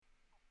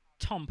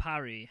Tom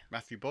Parry.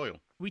 Matthew Boyle.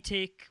 We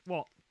take,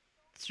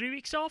 3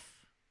 weeks off?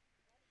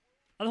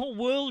 And the whole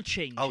world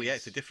changes. Oh, yeah,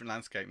 it's a different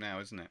landscape now,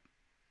 isn't it?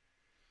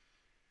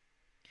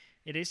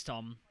 It is,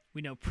 Tom.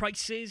 We know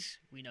prices,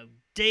 we know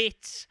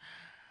dates,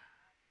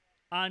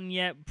 and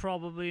yet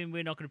probably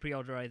we're not going to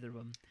pre-order either of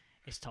them.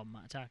 It's Tom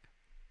Matt Attack.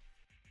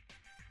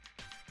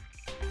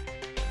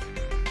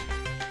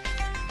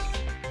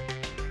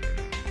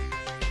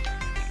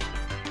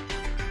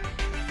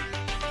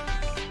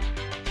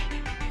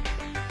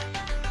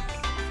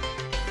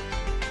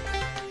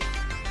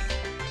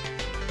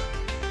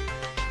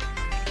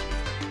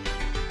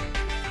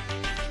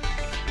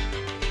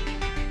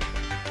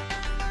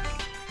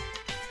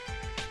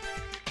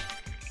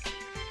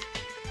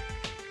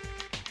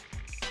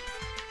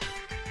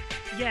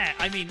 Yeah,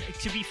 I mean,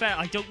 to be fair,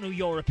 I don't know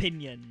your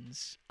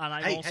opinions, and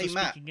I'm also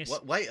Matt, speaking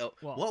as... wait,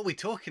 what are we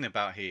talking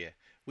about here?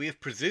 We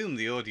have presumed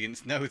the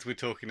audience knows we're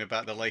talking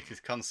about the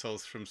latest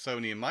consoles from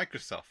Sony and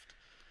Microsoft.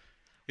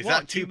 Is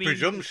that too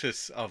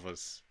presumptuous of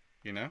us,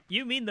 you know?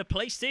 You mean the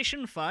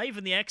PlayStation 5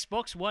 and the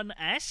Xbox One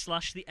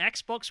S/the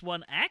Xbox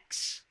One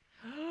X?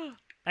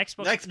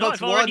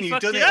 Xbox One, you've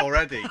done it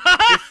already.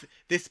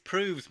 This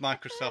proves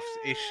Microsoft's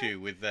issue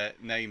with their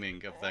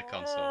naming of their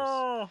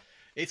consoles.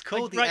 It's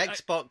called the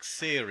Xbox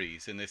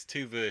Series, and there's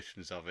 2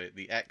 versions of it,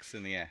 the X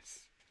and the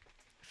S.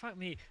 Fuck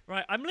me.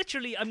 Right, I'm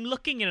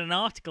looking at an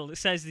article that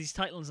says these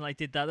titles, and I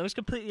did that. That was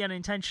completely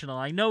unintentional.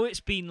 I know it's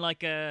been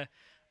like a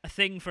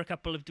thing for a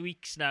couple of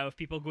weeks now of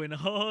people going,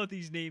 oh,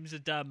 these names are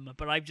dumb,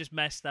 but I've just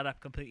messed that up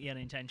completely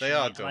unintentionally. They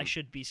are dumb. And I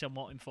should be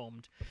somewhat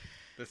informed.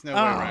 There's no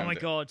way around it. Oh my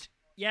god.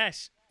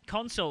 Yes,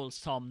 consoles,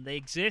 Tom, they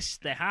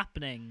exist, they're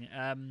happening.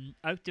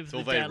 Out of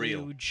the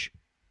deluge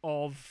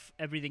of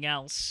everything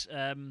else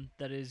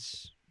that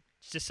is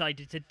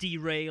decided to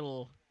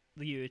derail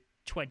the year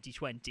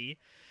 2020.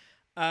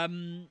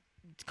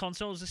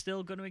 Consoles are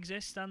still going to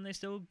exist, and they're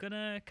still going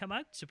to come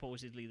out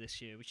supposedly this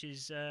year, which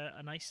is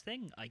a nice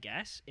thing, I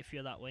guess, if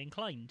you're that way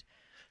inclined.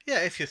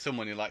 Yeah, if you're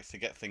someone who likes to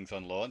get things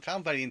on launch,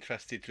 I'm very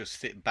interested to just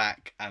sit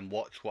back and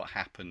watch what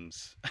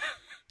happens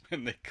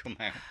when they come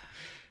out.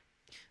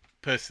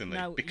 Personally,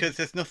 now, because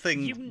there's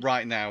nothing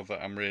right now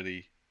that I'm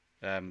really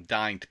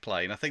dying to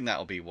play, and I think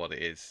that'll be what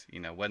it is. You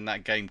know, when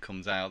that game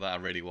comes out that I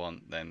really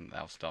want, then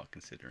I'll start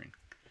considering.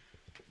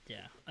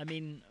 Yeah, I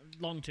mean,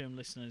 long-term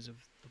listeners of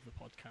the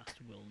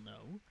podcast will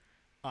know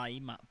I,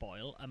 Matt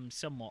Boyle, am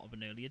somewhat of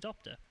an early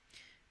adopter.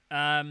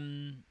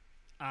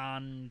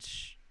 And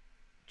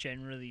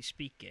generally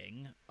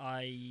speaking,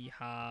 I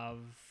have,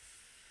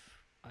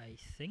 I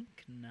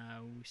think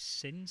now,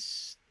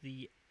 since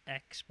the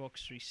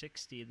Xbox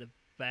 360, it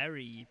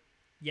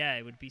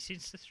would be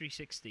since the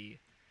 360,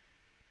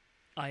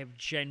 I have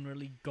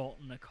generally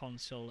gotten a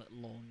console at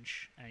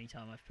launch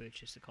anytime I've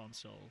purchased a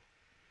console.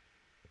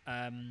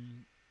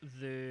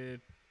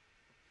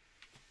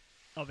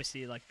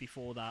 Obviously, like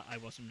before that, I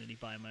wasn't really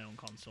buying my own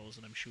consoles,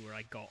 and I'm sure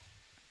I got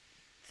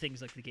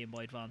things like the Game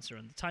Boy Advance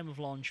around the time of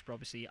launch, but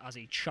obviously as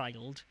a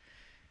child,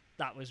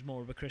 that was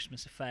more of a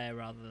Christmas affair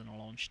rather than a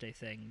launch day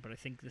thing. But I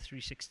think the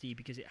 360,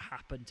 because it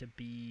happened to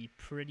be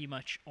pretty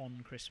much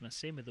on Christmas,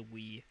 same with the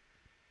Wii,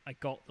 I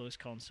got those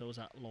consoles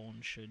at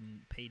launch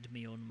and paid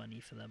my own money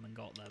for them and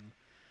got them.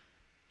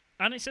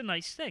 And it's a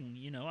nice thing,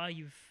 you know.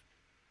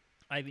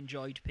 I've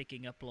enjoyed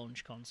picking up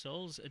launch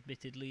consoles.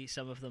 Admittedly,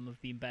 some of them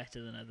have been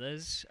better than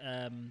others.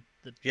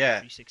 The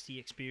 360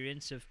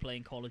 experience of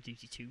playing Call of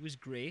Duty 2 was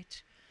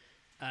great.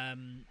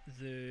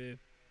 The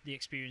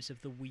experience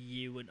of the Wii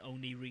U and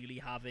only really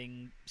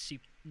having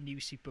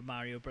new Super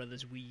Mario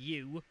Brothers Wii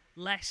U,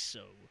 less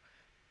so.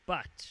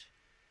 But,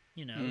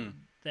 you know,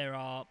 there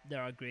are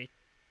great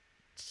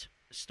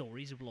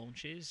stories of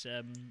launches.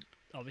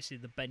 Obviously,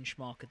 the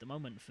benchmark at the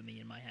moment for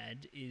me in my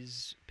head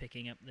is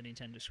picking up the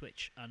Nintendo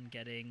Switch and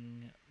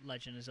getting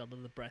Legend of Zelda: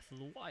 The Breath of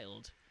the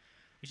Wild,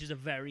 which is a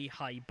very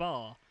high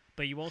bar.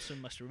 But you also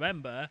must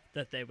remember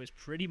that there was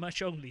pretty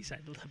much only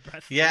Zelda: The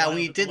Breath of the Wild. Yeah,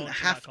 we didn't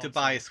have to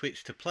buy a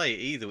Switch to play it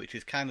either, which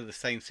is kind of the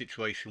same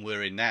situation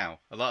we're in now.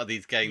 A lot of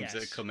these games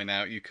that are coming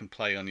out, you can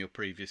play on your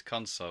previous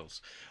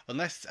consoles.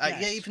 Unless,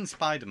 even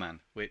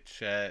Spider-Man,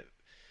 which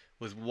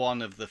was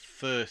one of the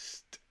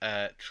first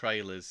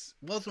trailers.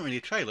 It wasn't really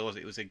a trailer, was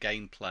it? It was a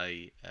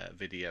gameplay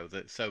video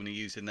that Sony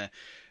used in their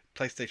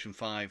PlayStation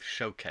 5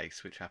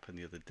 showcase, which happened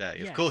the other day.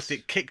 Yes. Of course,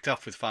 it kicked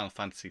off with Final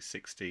Fantasy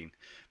 16,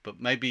 but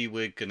maybe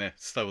we're going to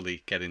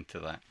slowly get into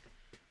that.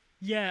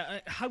 Yeah,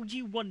 how do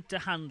you want to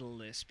handle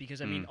this?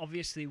 Because, I mean,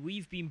 obviously,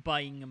 we've been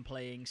buying and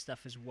playing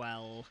stuff as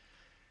well.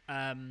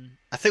 I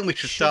think we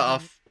should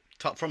start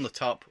off from the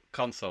top,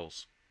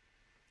 consoles.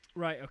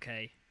 Right,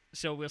 okay.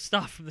 So we'll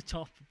start from the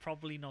top and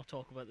probably not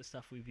talk about the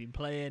stuff we've been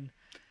playing,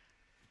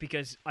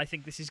 because I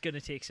think this is going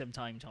to take some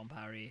time, Tom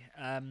Parry.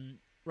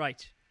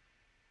 Right.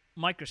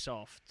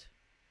 Microsoft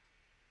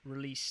had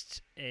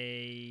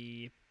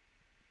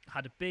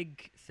a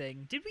big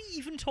thing. Did we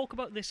even talk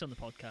about this on the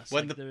podcast?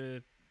 When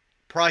the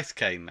price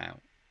came out.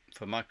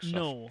 For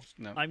Microsoft?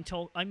 No.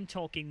 I'm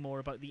talking more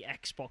about the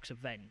Xbox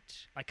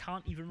event. I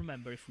can't even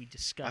remember if we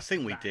discussed. I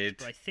think we did.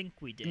 But I think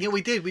we did. Yeah,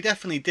 we did. We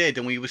definitely did,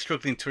 and we were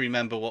struggling to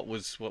remember what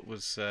was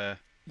unveiled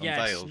in that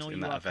event. Yes, no,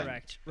 you are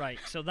correct. Right.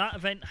 So that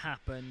event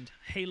happened.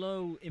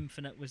 Halo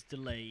Infinite was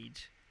delayed.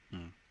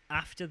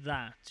 After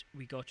that,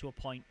 we got to a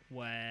point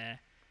where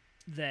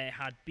there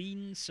had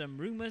been some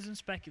rumours and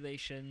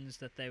speculations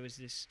that there was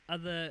this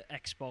other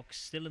Xbox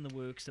still in the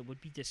works that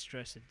would be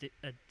distressed,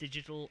 a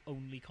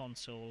digital-only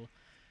console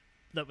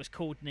that was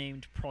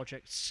codenamed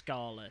Project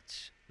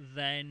Scarlet.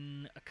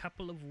 Then, a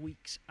couple of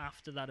weeks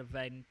after that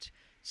event,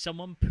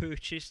 someone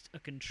purchased a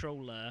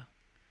controller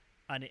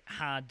and it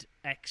had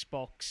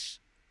Xbox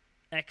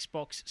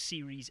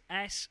Series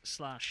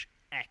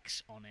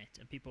S/X on it.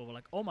 And people were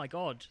like, oh my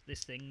god,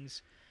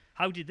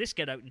 how did this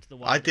get out into the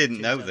wild? I didn't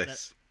know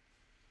this.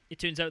 It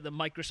turns out that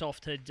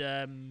Microsoft had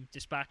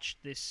dispatched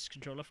this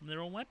controller from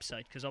their own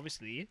website, because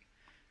obviously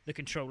the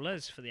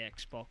controllers for the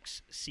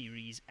Xbox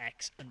Series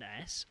X and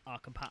S are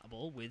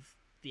compatible with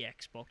the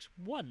Xbox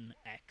One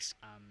X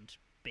and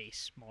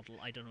base model.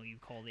 I don't know what you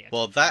call the Xbox.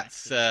 Well,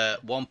 that's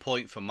 1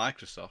 point for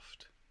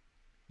Microsoft.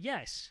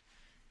 Yes.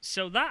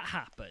 So that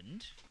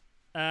happened.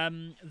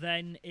 Then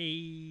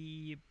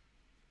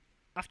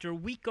after a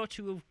week or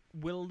two of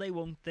will they,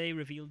 won't they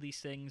reveal these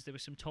things, there were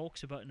some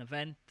talks about an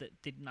event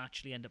that didn't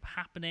actually end up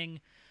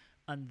happening.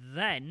 And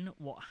then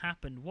what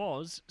happened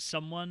was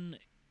someone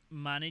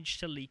managed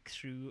to leak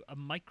through a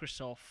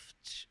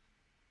Microsoft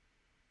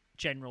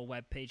general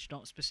webpage,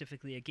 not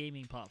specifically a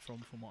gaming platform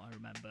from what I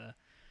remember,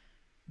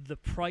 the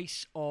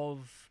price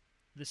of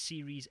the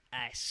Series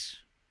S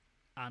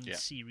and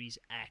Series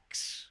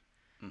X.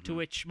 To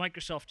which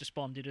Microsoft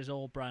responded, as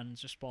all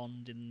brands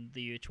respond in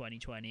the year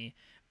 2020,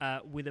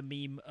 with a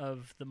meme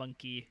of the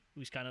monkey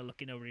who's kind of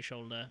looking over his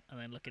shoulder and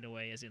then looking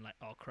away as in like,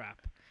 oh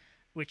crap.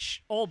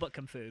 Which all but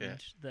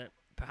confirmed that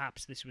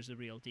perhaps this was the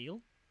real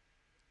deal.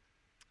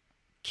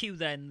 Cue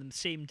then, the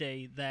same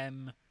day,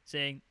 them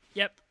saying,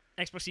 yep,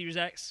 Xbox Series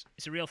X,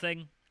 it's a real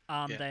thing.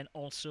 And then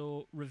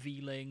also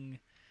revealing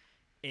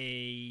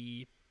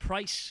a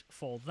price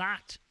for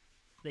that.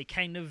 They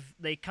kind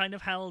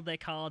of held their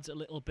cards a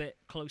little bit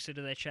closer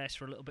to their chest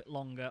for a little bit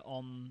longer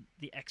on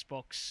the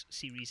Xbox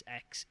Series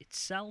X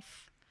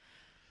itself.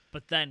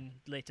 But then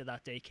later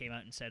that day came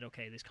out and said,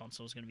 okay, this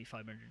console is going to be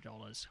 $500,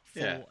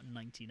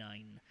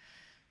 $499.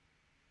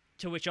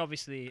 To which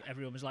obviously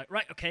everyone was like,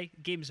 right, okay,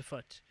 game's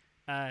afoot.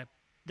 There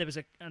was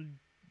a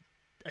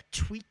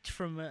tweet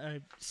from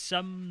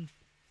some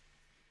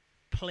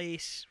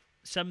place,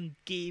 some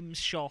games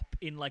shop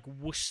in like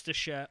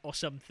Worcestershire or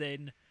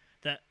something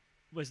that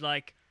was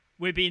like,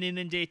 we're being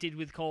inundated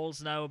with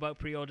calls now about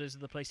pre-orders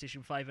of the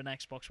PlayStation 5 and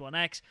Xbox One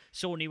X.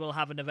 Sony will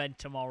have an event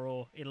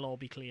tomorrow. It'll all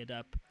be cleared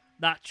up.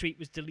 That tweet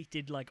was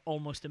deleted like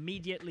almost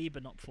immediately,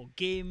 but not before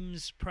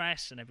games,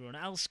 press, and everyone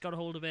else got a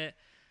hold of it.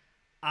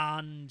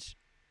 And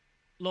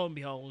lo and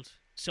behold,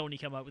 Sony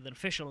came out with an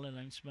official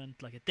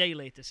announcement like a day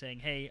later saying,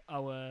 hey,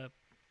 our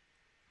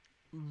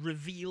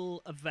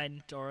reveal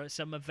event or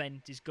some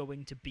event is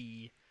going to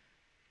be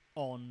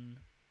on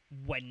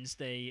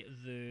Wednesday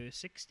the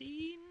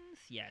 16th,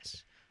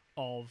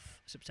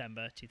 of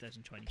September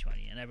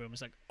 2020. And everyone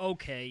was like,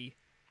 okay,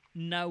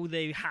 now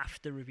they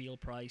have to reveal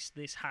price.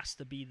 This has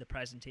to be the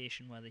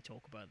presentation where they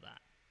talk about that.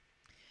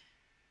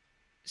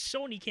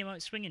 Sony came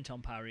out swinging,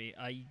 Tom Parry,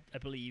 I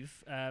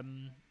believe,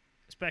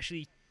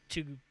 especially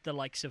to the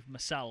likes of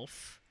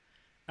myself,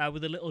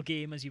 with a little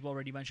game, as you've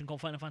already mentioned,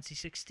 called Final Fantasy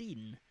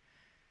 16.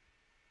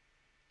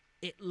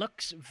 It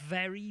looks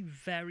very,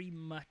 very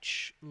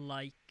much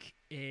like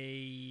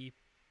a...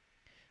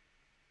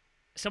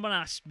 Someone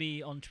asked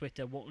me on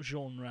Twitter what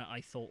genre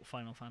I thought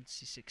Final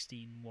Fantasy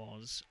 16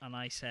 was, and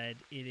I said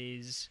it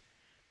is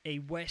a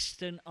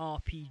Western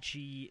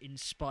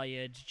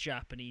RPG-inspired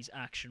Japanese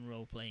action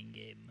role-playing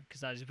game,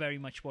 because that is very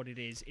much what it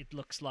is. It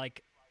looks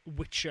like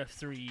Witcher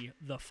 3,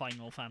 the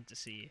Final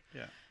Fantasy.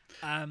 Yeah.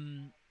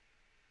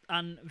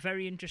 And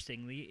very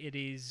interestingly, it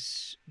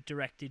is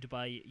directed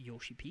by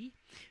Yoshi P,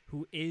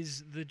 who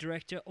is the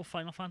director of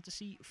Final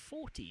Fantasy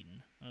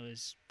 14.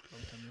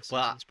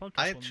 Well,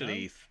 I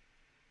actually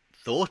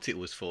thought it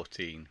was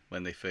 14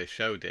 when they first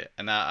showed it,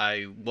 and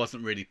I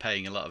wasn't really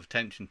paying a lot of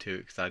attention to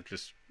it because I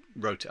just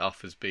wrote it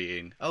off as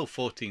being,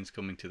 14's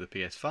coming to the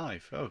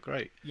PS5. Oh,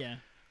 great. Yeah.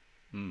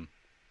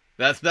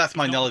 That's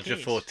my knowledge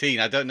of 14.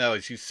 I don't know,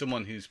 as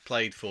someone who's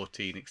played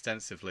 14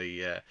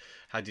 extensively,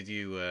 how did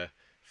you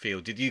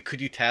feel? Could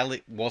you tell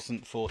it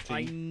wasn't 14?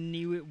 I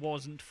knew it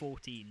wasn't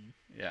 14.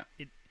 Yeah.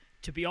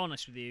 To be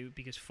honest with you,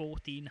 because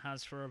 14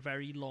 has for a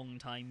very long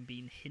time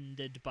been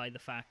hindered by the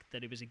fact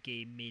that it was a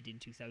game made in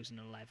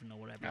 2011 or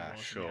whatever it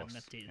was, and they haven't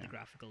updated the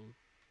graphical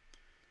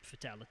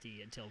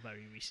fidelity until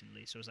very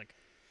recently. So it was like,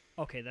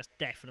 okay, that's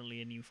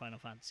definitely a new Final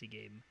Fantasy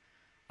game.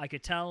 I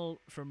could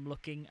tell from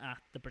looking at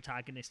the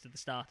protagonist at the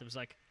start, it was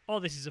like, oh,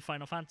 this is a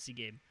Final Fantasy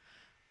game.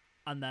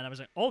 And then I was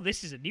like, oh,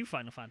 this is a new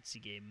Final Fantasy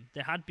game.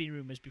 There had been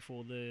rumours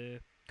before the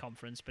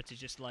conference, but to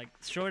just like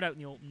throw it out in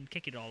the open,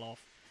 kick it all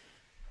off.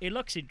 It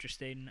looks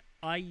interesting.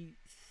 I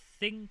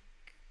think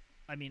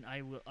I mean,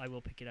 I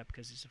will pick it up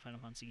because it's a Final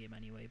Fantasy game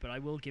anyway. But I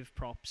will give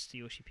props to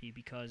Yoshi P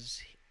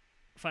because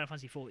Final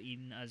Fantasy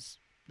 14, as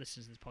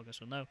listeners to this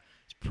podcast will know,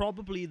 it's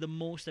probably the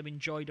most I've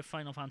enjoyed a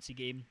Final Fantasy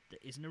game that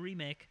isn't a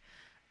remake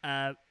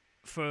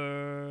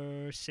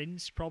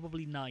since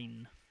probably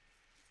 9.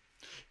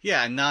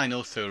 Yeah, and 9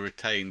 also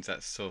retains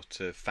that sort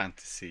of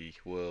fantasy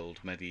world,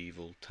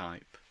 medieval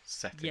type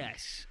setting.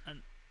 Yes,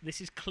 and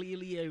this is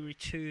clearly a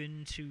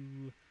return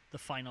to the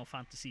Final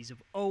Fantasies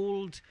of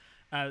old.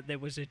 There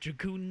was a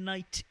Dragoon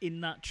Knight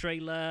in that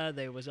trailer.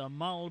 There was a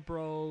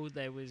Marlboro.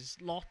 There was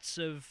lots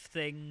of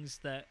things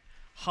that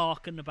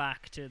harken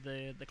back to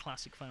the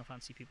classic Final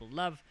Fantasy people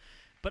love.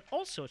 But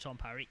also, Tom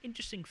Parry,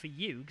 interesting for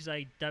you, because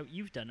I doubt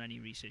you've done any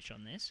research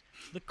on this,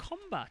 the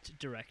combat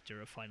director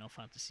of Final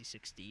Fantasy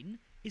 16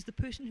 is the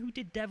person who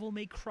did Devil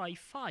May Cry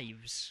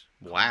 5's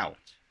Wow.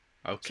 combat.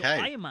 Okay.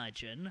 So I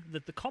imagine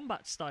that the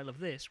combat style of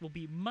this will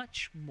be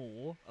much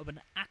more of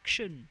an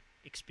action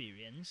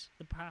experience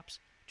than perhaps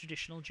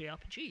traditional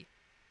JRPG.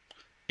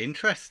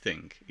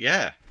 Interesting.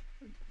 Yeah.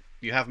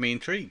 You have me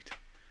intrigued.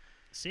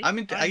 See? I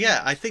mean,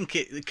 yeah, I think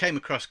it came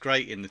across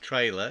great in the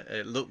trailer.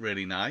 It looked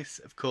really nice.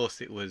 Of course,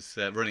 it was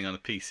running on a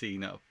PC,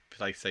 not a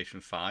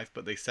PlayStation 5,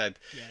 but they said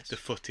the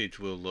footage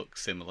will look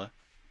similar.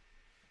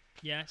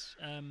 Yes.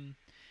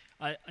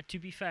 To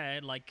be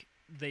fair, like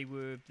they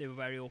were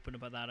very open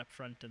about that up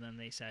front, and then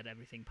they said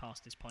everything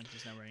past this point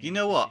is now running. You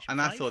know what? And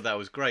I thought that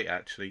was great,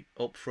 actually,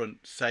 up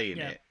front saying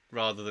it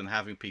rather than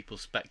having people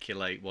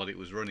speculate what it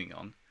was running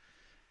on.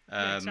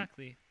 Yeah,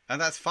 exactly. And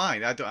that's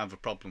fine. I don't have a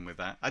problem with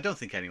that. I don't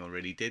think anyone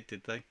really did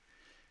they?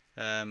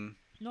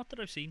 Not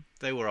that I've seen.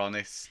 They were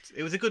honest.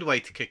 It was a good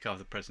way to kick off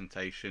the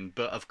presentation,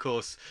 but of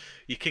course,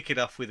 you kick it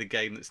off with a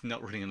game that's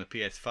not running on a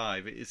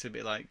PS5. It's a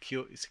bit like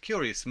it's a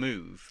curious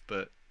move,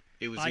 but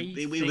it was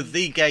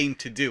the game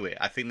to do it.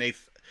 I think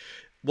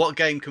what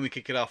game can we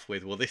kick it off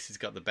with? Well, this has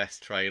got the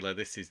best trailer.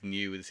 This is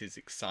new. This is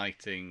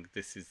exciting.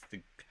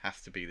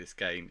 Has to be this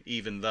game,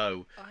 even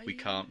though we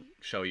can't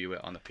show you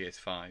it on a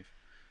PS5.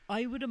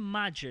 I would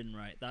imagine,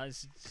 right, that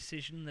is a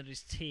decision that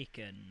is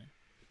taken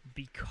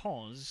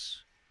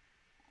because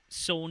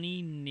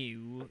Sony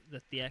knew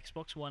that the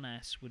Xbox One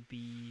S would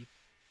be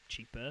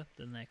cheaper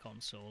than their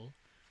console,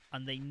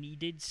 and they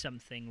needed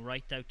something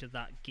right out of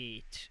that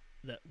gate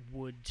that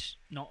would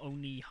not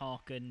only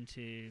hearken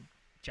to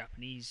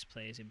Japanese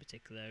players in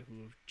particular,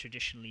 who have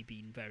traditionally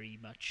been very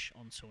much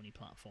on Sony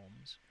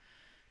platforms,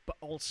 but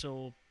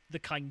also the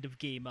kind of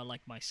gamer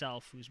like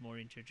myself who's more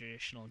into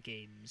traditional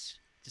games,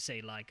 to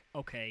say, like,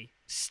 okay,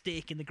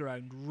 stake in the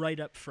ground right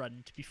up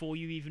front, before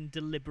you even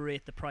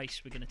deliberate the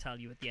price we're going to tell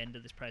you at the end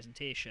of this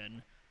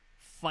presentation,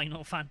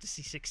 Final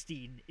Fantasy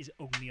 16 is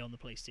only on the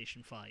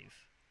PlayStation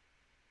 5.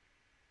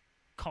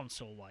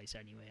 Console-wise,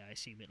 anyway. I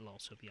assume it'll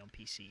also be on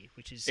PC,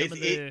 which is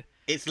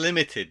It's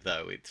limited,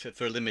 though. It's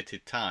for a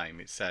limited time,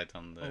 it said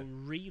on the... Oh,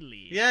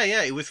 really? Yeah,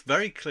 it was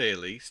very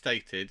clearly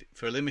stated,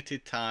 for a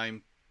limited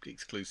time,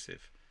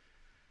 exclusive.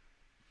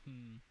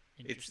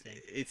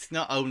 It's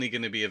not only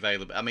going to be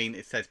available. I mean,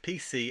 it says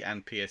PC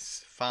and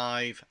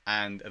PS5,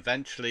 and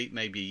eventually,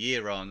 maybe a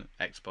year on,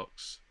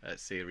 Xbox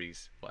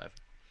Series, whatever.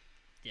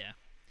 Yeah,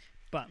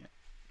 but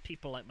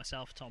people like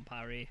myself, Tom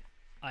Parry,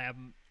 I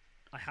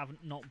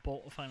haven't not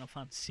bought a Final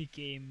Fantasy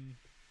game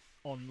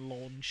on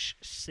launch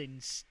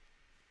since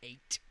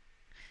 8.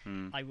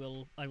 I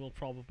will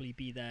probably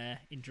be there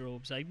in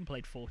droves. I even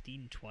played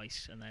 14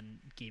 twice and then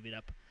gave it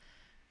up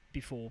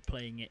before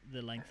playing it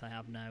the length I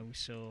have now.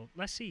 So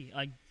let's see.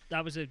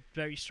 That was a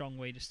very strong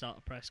way to start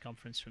a press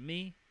conference for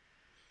me.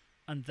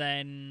 And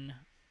then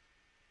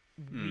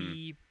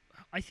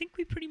I think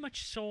we pretty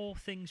much saw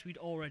things we'd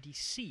already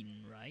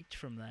seen, right,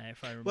 from there,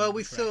 if I remember Well,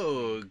 we correctly.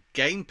 saw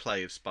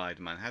gameplay of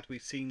Spider-Man. Had we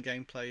seen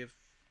gameplay of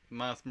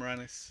Miles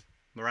Morales?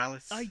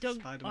 I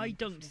Spider-Man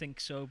don't think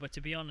so, but to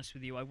be honest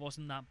with you, I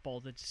wasn't that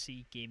bothered to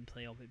see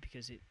gameplay of it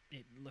because it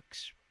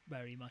looks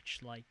very much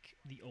like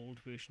the old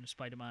version of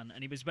Spider-Man,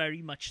 and it was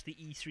very much the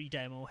E3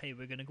 demo. Hey,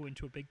 we're going to go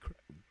into a big crowd.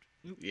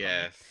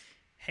 Yes.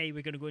 Hey,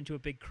 we're going to go into a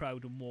big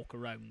crowd and walk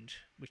around,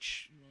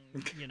 which,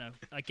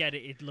 I get it.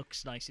 It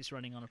looks nice. It's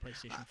running on a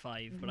PlayStation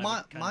 5, but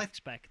I would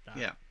expect that.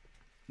 Yeah.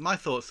 My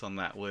thoughts on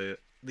that were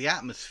the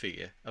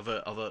atmosphere of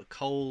a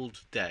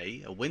cold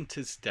day, a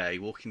winter's day,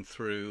 walking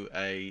through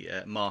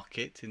a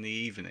market in the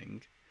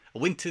evening. A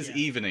winter's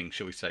evening,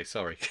 shall we say.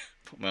 Sorry.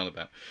 Put me on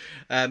about.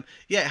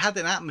 It had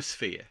an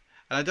atmosphere.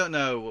 And I don't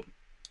know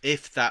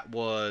if that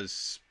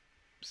was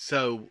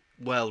so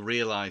well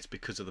realised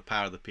because of the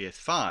power of the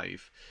PS5,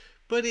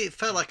 but it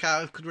felt like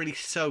I could really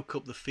soak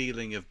up the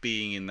feeling of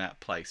being in that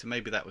place. And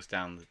maybe that was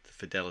down to the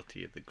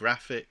fidelity of the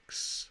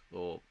graphics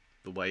or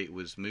the way it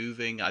was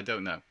moving. I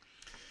don't know.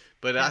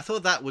 But I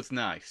thought that was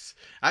nice.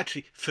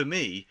 Actually, for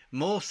me,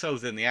 more so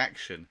than the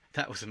action,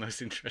 that was the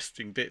most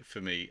interesting bit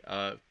for me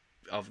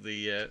of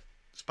the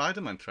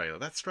Spider-Man trailer.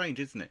 That's strange,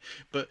 isn't it?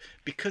 But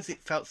because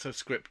it felt so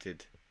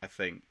scripted, I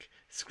think,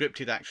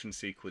 scripted action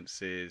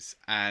sequences,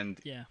 and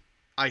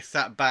I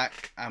sat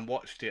back and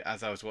watched it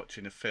as I was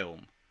watching a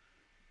film,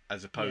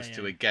 as opposed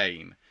to a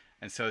game.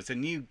 And so it's a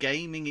new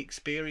gaming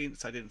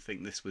experience. I didn't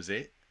think this was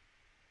it.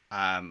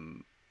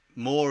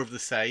 More of the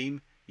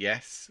same,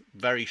 yes.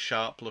 Very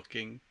sharp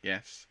looking,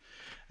 yes.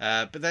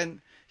 But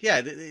then, yeah,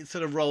 it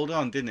sort of rolled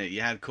on, didn't it?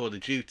 You had Call of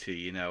Duty,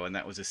 you know, and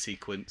that was a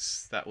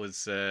sequence that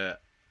was,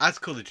 as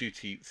Call of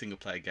Duty single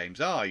player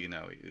games are, you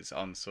know, it was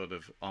on sort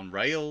of on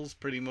rails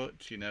pretty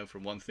much, you know,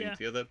 from one thing to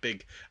the other,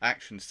 big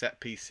action set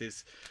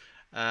pieces.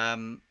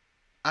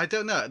 I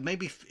don't know,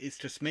 maybe it's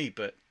just me,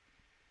 but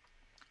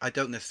I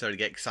don't necessarily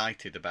get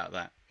excited about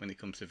that when it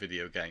comes to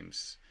video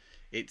games.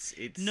 It's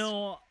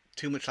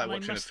too much like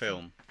watching a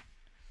film.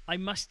 I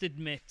must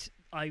admit,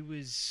 I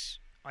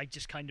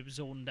just kind of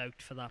zoned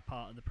out for that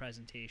part of the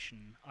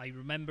presentation. I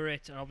remember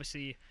it, and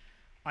obviously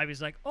I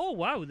was like, oh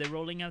wow, they're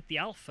rolling out the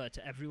alpha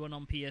to everyone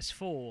on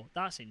PS4.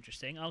 That's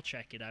interesting, I'll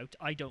check it out.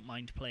 I don't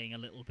mind playing a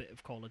little bit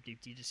of Call of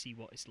Duty to see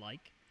what it's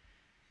like.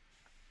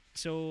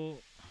 So,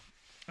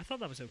 I thought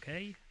that was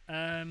okay.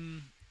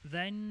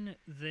 Then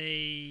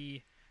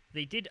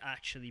they did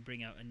actually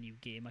bring out a new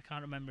game. I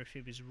can't remember if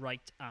it was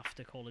right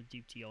after Call of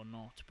Duty or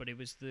not, but it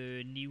was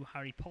the new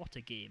Harry Potter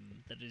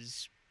game that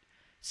is...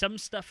 Some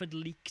stuff had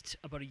leaked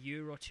about a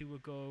year or two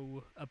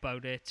ago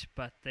about it,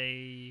 but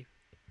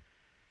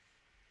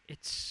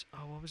it's...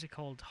 Oh, what was it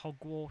called?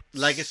 Hogwarts...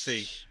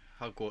 Legacy.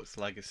 Hogwarts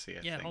Legacy,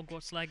 I think. Yeah,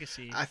 Hogwarts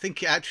Legacy. I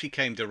think it actually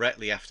came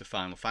directly after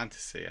Final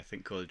Fantasy. I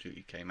think Call of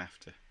Duty came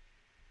after.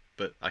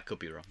 But I could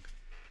be wrong.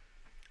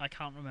 I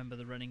can't remember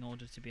the running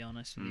order, to be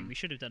honest. We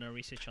should have done our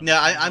research on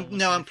that.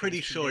 I'm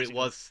pretty sure it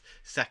was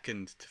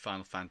second to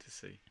Final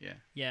Fantasy. Yeah.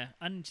 Yeah,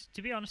 and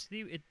to be honest with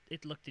you,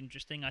 it looked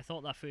interesting. I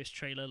thought that first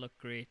trailer looked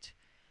great,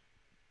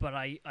 but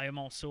I am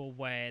also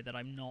aware that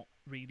I'm not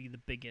really the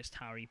biggest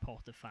Harry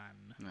Potter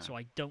fan, so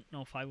I don't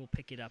know if I will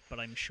pick it up.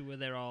 But I'm sure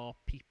there are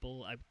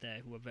people out there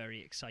who are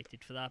very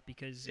excited for that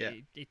because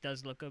it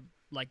does look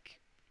like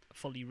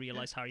fully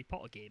realised Harry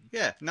Potter game.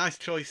 Yeah, nice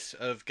choice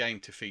of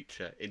game to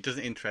feature. It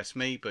doesn't interest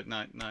me, but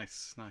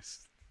nice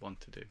one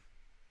to do.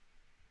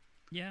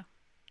 Yeah.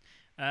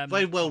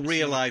 Very well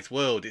realised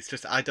world. It's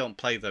just I don't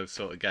play those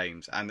sort of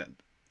games, and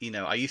you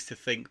know I used to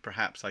think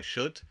perhaps I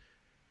should,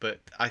 but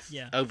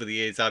over the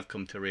years I've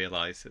come to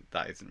realise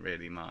that isn't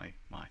really my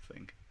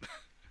thing.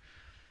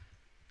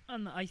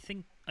 And I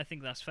think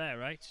that's fair,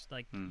 right?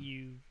 Like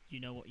you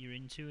know what you're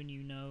into and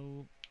you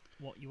know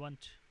what you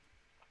want.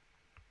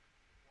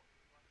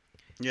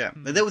 Yeah,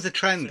 there was a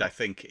trend, I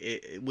think,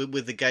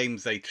 with the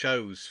games they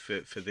chose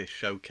for this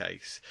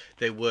showcase.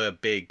 They were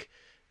big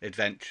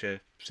adventure,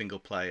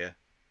 single-player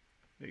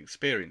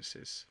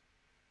experiences.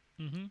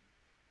 Mm-hmm.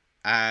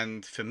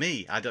 And for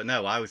me, I don't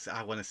know, I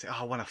want to say,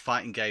 I want a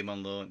fighting game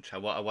on launch. I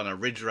want a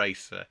Ridge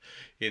Racer.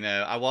 You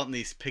know, I want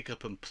these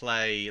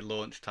pick-up-and-play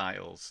launch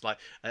titles, like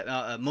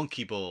a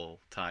Monkey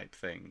Ball type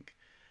thing.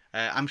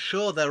 I'm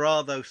sure there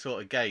are those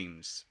sort of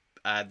games.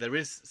 There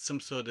is some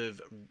sort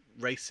of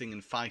racing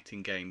and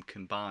fighting game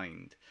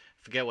combined.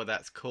 I forget what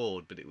that's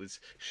called, but it was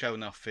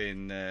shown off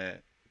in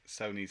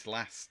Sony's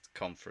last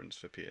conference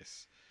for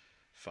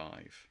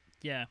PS5.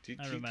 Yeah, do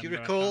you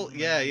recall?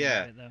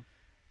 Yeah.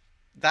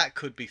 That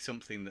could be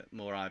something that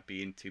more I'd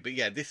be into. But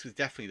yeah, this was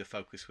definitely the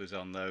focus was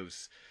on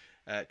those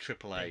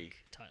AAA big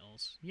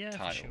titles. Yeah,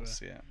 titles,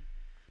 for sure. Yeah.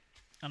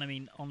 And I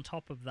mean, on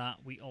top of that,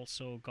 we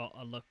also got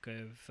a look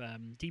of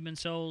Demon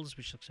Souls,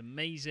 which looks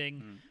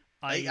amazing.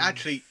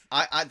 Actually,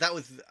 that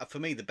was, for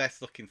me, the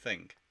best looking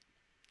thing.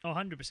 Oh,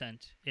 100%.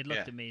 It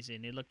looked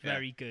amazing. It looked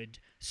very good.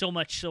 So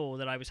much so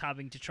that I was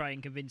having to try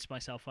and convince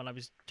myself while I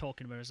was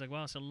talking about it. I was like,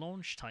 well, it's a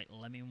launch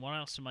title. I mean, what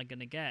else am I going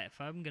to get? If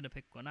I'm going to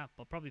pick one up,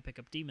 I'll probably pick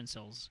up Demon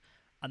Souls.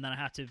 And then I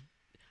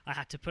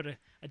had to put a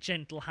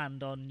gentle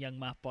hand on young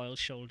Matt Boyle's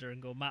shoulder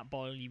and go, Matt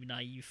Boyle, you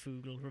naive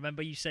fool.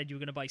 Remember you said you were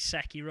going to buy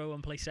Sekiro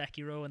and play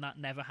Sekiro, and that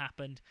never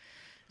happened.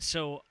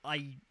 So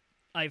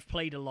I've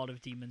played a lot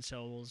of Demon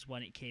Souls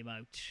when it came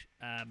out,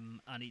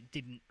 and it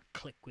didn't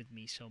click with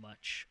me so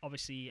much.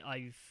 Obviously,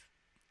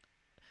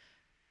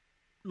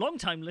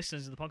 long-time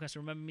listeners of the podcast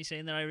remember me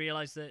saying that I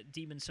realised that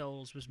Demon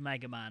Souls was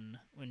Mega Man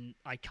when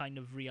I kind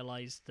of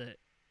realised that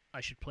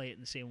I should play it in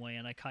the same way,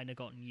 and I kind of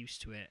gotten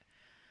used to it.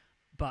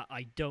 But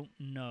I don't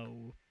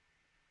know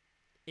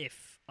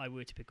if I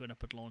were to pick one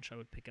up at launch, I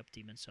would pick up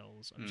Demon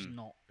Souls. I'm just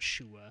not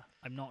sure.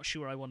 I'm not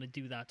sure I want to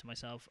do that to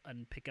myself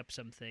and pick up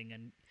something.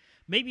 And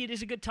maybe it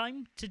is a good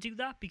time to do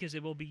that because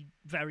there will be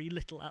very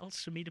little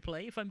else for me to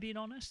play, if I'm being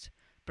honest.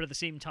 But at the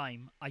same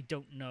time, I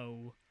don't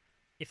know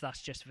if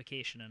that's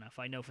justification enough.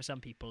 I know for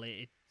some people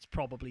it's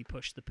probably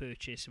pushed the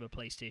purchase of a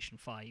PlayStation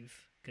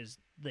 5 because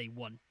they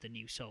want the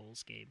new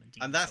Souls game.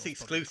 And that's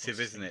exclusive,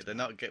 isn't it?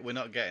 We're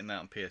not getting that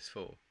on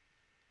PS4.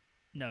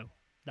 No,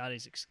 that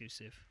is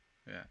exclusive.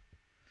 Yeah.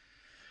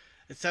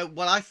 So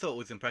what I thought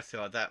was impressive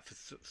like that, for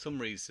some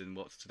reason,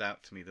 what stood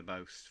out to me the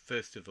most,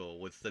 first of all,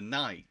 was the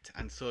knight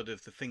and sort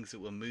of the things that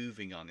were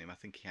moving on him. I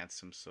think he had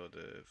some sort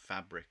of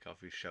fabric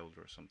off his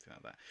shoulder or something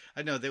like that.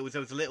 I know there was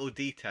little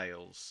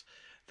details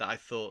that I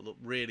thought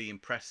looked really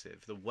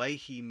impressive. The way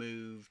he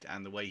moved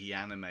and the way he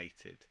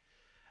animated.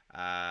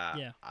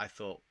 I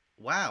thought,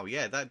 wow,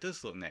 yeah, that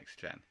does look next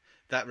gen.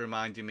 that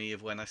reminded me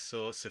of when I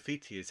saw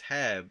Sophitia's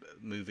hair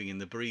moving in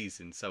the breeze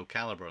in Soul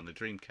Calibur on the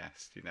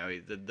Dreamcast. You know,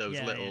 those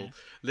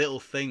little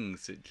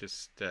things that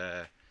just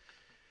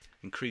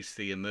increase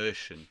the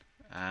immersion.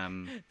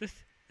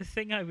 The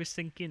thing I was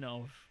thinking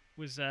of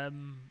was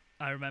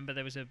I remember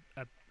there was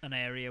an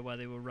area where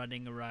they were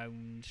running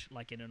around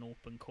like in an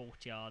open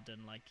courtyard,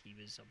 and like he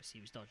was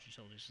dodging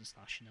soldiers and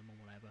slashing them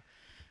or whatever.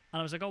 And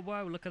I was like, oh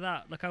wow, look at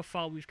that! Look how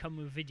far we've come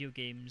with video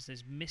games.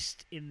 There's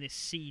mist in this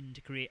scene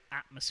to create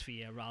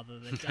atmosphere rather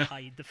than to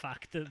hide the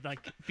fact that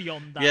like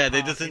beyond that. Yeah, part,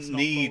 there doesn't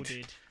need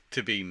loaded.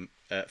 to be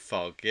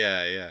fog.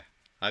 Yeah.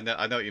 I know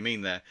what you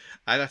mean there.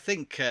 And I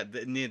think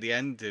near the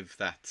end of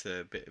that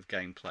bit of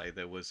gameplay,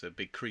 there was a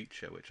big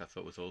creature, which I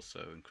thought was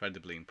also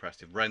incredibly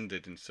impressive,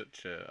 rendered in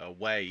such a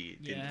way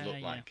it didn't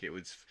look like it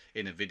was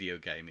in a video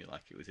game,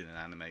 like it was in an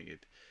animated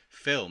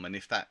film. And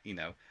if that,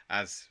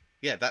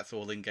 that's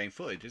all in-game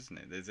footage, isn't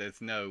it? There's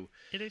no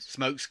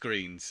smoke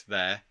screens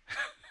there,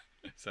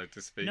 so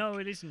to speak. No,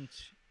 it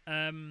isn't.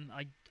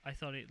 I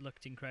thought it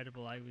looked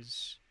incredible. I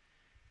was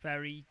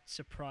very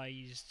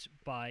surprised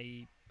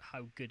by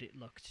how good it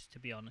looked, to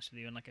be honest with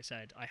you. And like I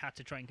said, I had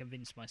to try and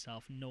convince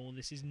myself, no,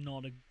 this is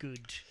not a good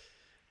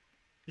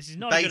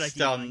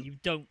idea. On you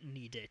don't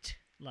need it.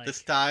 Like the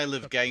style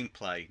of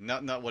gameplay,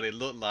 not what it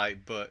looked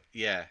like, but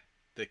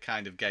the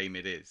kind of game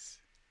it is.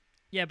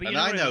 Yeah, but and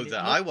I know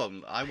that I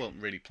won't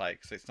really play it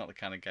because it's not the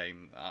kind of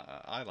game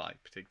I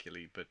like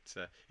particularly. But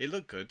it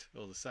looked good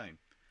all the same.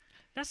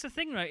 That's the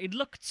thing, right? It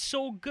looked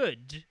so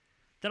good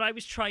that I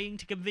was trying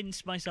to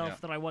convince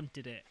myself that I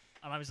wanted it.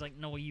 And I was like,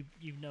 no, you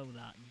know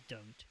that. You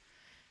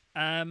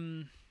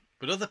don't.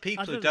 But other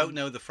people who don't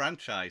know the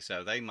franchise,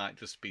 though, they might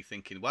just be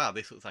thinking, wow,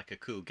 this looks like a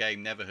cool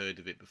game. Never heard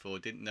of it before.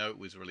 Didn't know it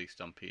was released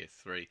on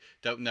PS3.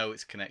 Don't know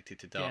it's connected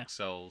to Dark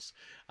Souls.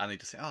 And they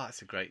just say, oh,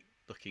 that's a great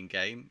looking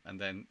game.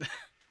 And then...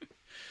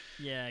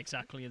 yeah,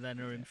 exactly. And then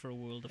they're in for a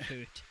world of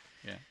hurt.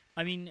 Yeah.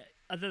 I mean,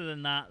 other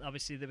than that,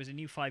 obviously, there was a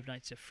new Five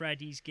Nights at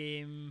Freddy's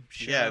game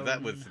shown. Yeah,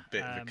 that was a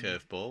bit of a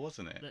curveball,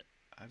 wasn't it?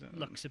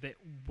 Looks a bit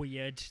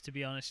weird, to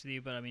be honest with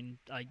you, but I mean,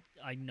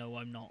 I know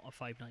I'm not a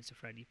Five Nights at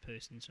Freddy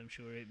person, so I'm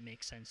sure it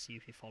makes sense to you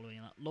if you're following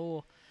that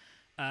lore.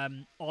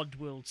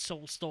 Oddworld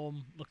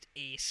Soulstorm looked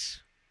ace.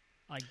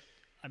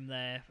 I'm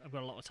there. I've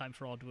got a lot of time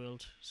for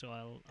Oddworld, so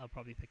I'll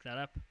probably pick that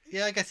up.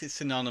 Yeah, I guess it's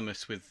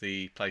synonymous with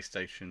the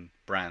PlayStation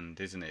brand,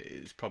 isn't it?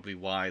 It's probably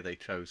why they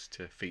chose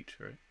to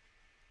feature it.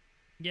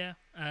 Yeah.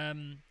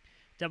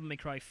 Devil May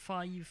Cry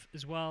 5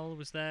 as well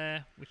was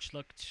there, which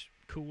looked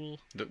cool.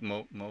 Look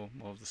more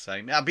of the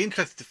same. I'd be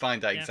interested to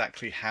find out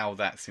exactly how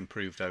that's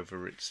improved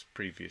over its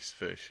previous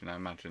version. I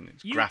imagine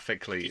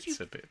graphically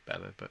it's a bit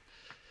better, but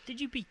did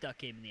you beat that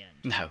game in the end?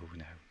 No,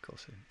 of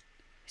course I didn't.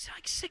 It's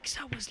like 6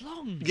 hours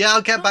long. Yeah,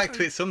 I'll get back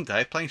to it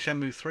someday. Playing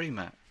Shenmue 3,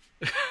 Matt.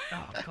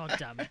 Oh, god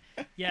damn it.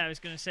 Yeah, I was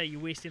going to say,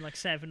 you're wasting like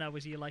 7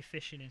 hours of your life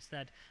fishing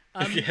instead.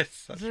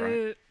 Yes, that's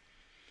right.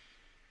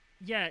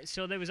 Yeah,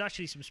 so there was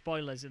actually some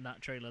spoilers in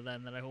that trailer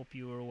then that I hope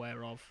you were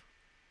aware of.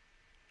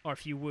 Or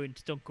if you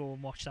weren't, don't go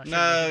and watch that.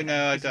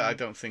 No, I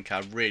don't think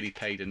I really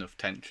paid enough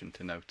attention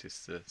to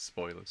notice the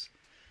spoilers.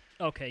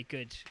 Okay,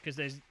 good, because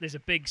there's a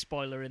big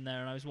spoiler in there,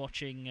 and I was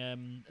watching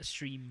a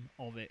stream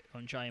of it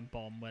on Giant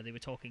Bomb where they were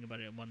talking about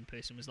it, and one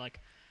person was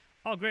like,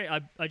 "Oh, great!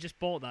 I just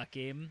bought that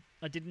game.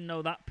 I didn't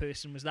know that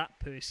person was that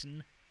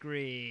person.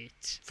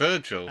 Great."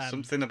 Virgil,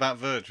 something about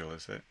Virgil,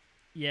 is it?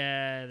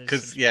 Yeah,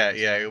 because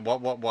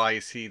why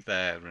is he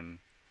there and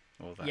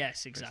all that?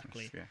 Yes,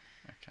 exactly. Business.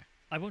 Yeah, okay.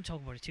 I won't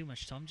talk about it too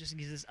much, Tom, just in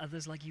case there's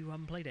others like you who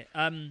haven't played it.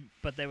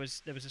 But there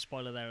was a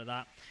spoiler there of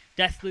that.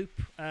 Deathloop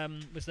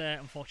was there.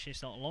 Unfortunately,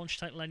 it's not a launch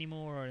title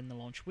anymore or in the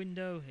launch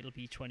window. It'll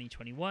be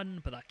 2021,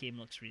 but that game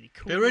looks really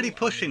cool. They're really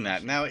pushing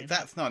that. Now,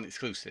 that's not an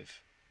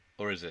exclusive,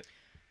 or is it?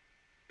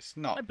 It's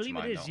not. I believe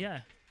it is,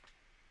 yeah.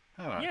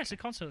 Oh, okay. Yeah, it's a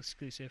console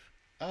exclusive.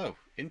 Oh,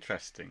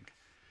 interesting.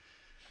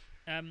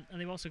 And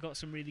they've also got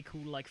some really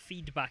cool, like,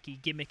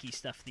 feedbacky, gimmicky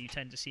stuff that you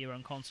tend to see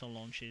around console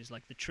launches.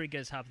 Like, the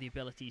triggers have the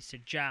abilities to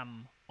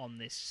jam on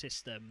this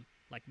system,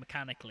 like,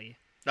 mechanically.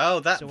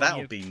 Oh,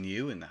 that'll be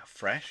new and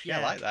fresh. Yeah,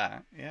 I like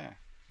that. Yeah.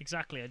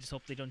 Exactly. I just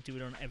hope they don't do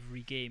it on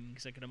every game,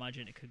 because I can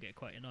imagine it could get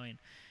quite annoying.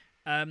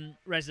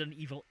 Resident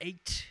Evil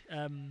 8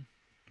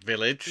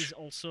 Village is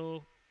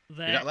also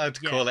there. You're not allowed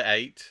to call it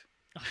 8.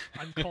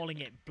 I'm calling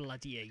it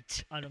bloody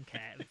 8. I don't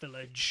care.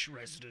 Village,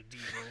 Resident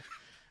Evil.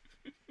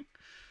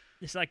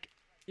 It's like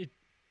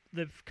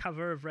the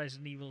cover of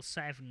Resident Evil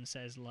 7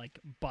 says like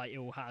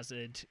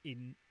Biohazard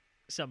in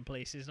some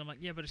places. And I'm like,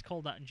 yeah, but it's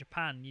called that in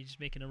Japan. You're just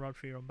making a rod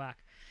for your own back.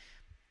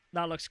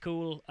 That looks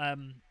cool.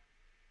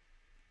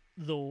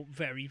 Though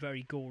very,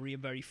 very gory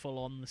and very full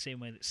on, the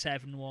same way that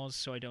 7 was.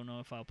 So I don't know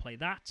if I'll play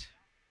that.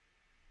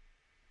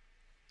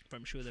 But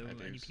I'm sure there were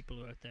many people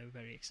who are out there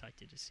very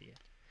excited to see it.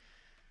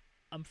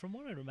 From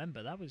what I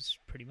remember, that was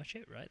pretty much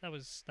it, right? That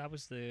was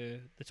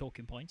the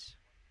talking points.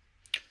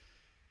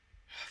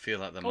 I feel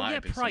like there might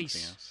have been something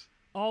else.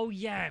 Oh,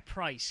 yeah,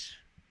 Price.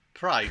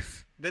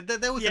 Price?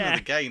 There was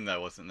another game,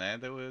 though, wasn't there?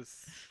 There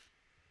was...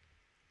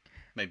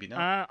 Maybe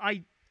not.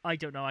 I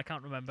don't know. I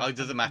can't remember. Oh, it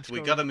doesn't matter.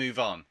 We've got to move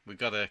on. We've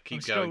got to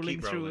keep going,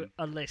 keep rolling. Through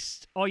a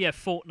list. Oh yeah,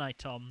 Fortnite,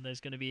 Tom. There's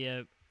going to be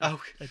a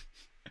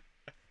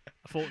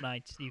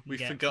Fortnite you can we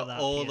get. We forgot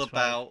all PS5.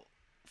 About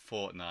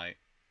Fortnite.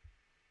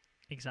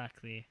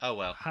 Exactly. Oh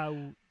well. How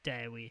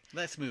dare we?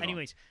 Let's move on.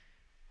 Anyways,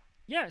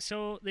 yeah.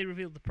 So they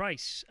revealed the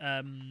price.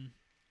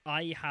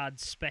 I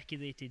had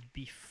speculated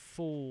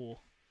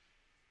before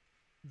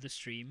the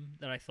stream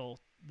that I thought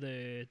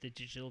the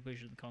digital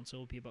version of the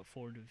console would be about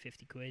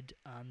 450 quid,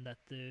 and that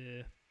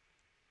the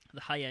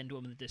high end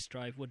one with the disc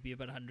drive would be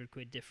about 100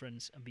 quid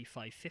difference and be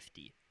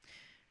 550.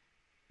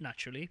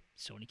 Naturally,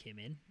 Sony came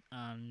in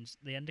and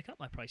they undercut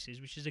my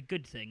prices, which is a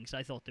good thing, because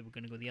I thought they were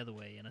going to go the other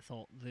way, and I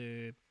thought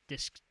the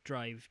disc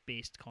drive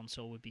based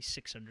console would be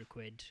 600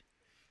 quid.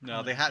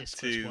 No, they had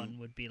to. One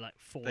would be like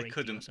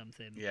 480 or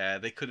something. Yeah,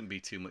 they couldn't be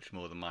too much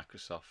more than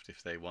Microsoft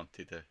if they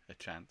wanted a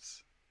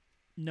chance.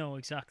 No,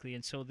 exactly.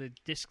 And so the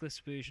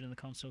discless version of the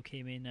console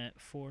came in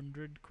at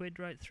 400 quid,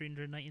 right?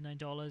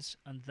 $399,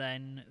 and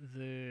then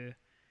the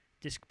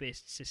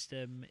disc-based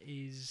system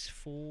is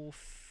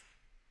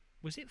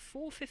was it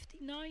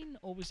 459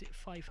 or was it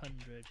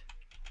 500?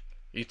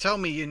 You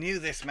told me you knew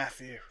this,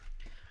 Matthew.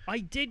 I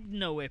did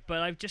know it, but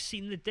I've just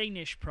seen the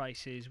Danish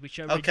prices, which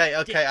are okay.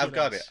 ridiculous. I've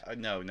got it.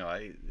 No,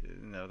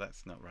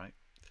 that's not right.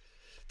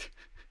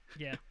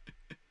 Yeah.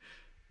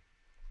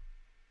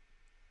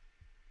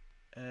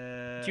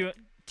 Do you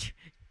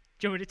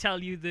want me to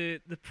tell you the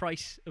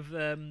price of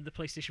the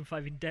PlayStation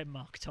 5 in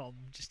Denmark, Tom,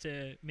 just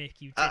to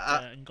make you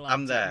titter and glad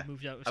I'm there. That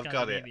moved out of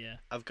Scandinavia?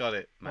 I've got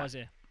it. Matt. What is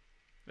it?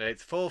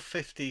 It's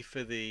 $450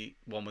 for the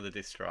one with the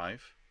disc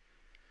drive,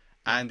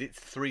 and it's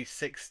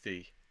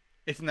 $360.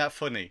 Isn't that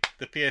funny?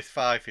 The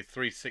PS5 is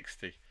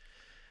 $360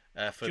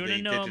 for the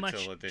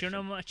digital edition. Do you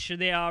know how much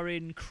they are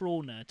in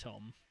krona,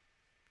 Tom?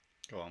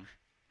 Go on.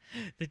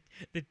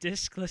 The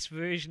discless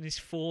version is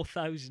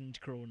 4,000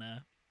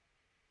 krona.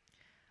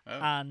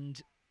 Oh.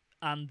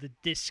 And the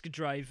disc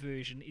drive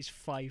version is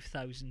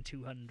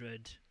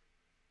 5,200.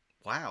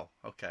 Wow.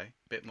 Okay,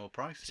 bit more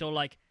pricey. So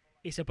like,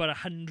 it's about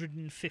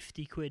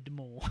 150 quid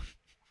more.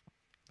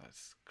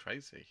 That's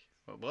crazy.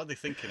 What are they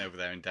thinking over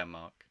there in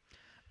Denmark?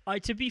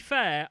 To be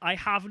fair, I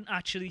haven't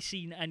actually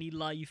seen any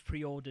live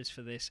pre-orders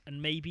for this, and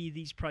maybe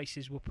these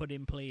prices were put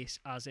in place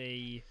as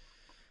a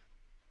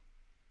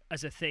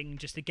thing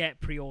just to get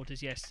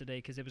pre-orders yesterday,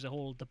 because there was a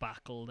whole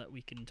debacle that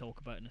we can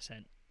talk about in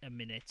a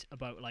minute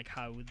about like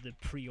how the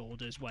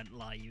pre-orders went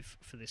live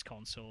for this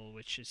console,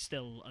 which has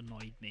still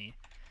annoyed me.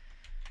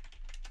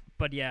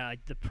 But yeah,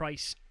 the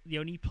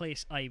only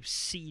place I've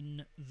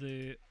seen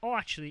I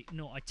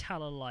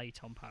tell a lie,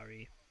 Tom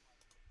Parry.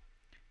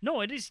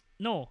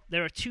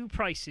 There are two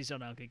prices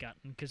on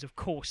Elgiganten, because of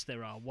course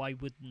there are. Why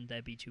wouldn't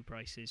there be two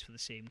prices for the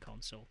same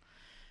console?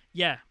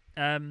 Yeah,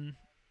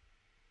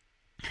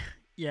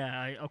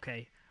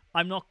 okay.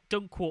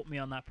 Don't quote me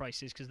on that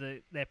prices, because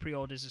their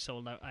pre-orders are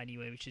sold out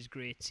anyway, which is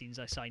great, since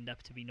I signed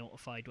up to be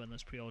notified when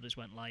those pre-orders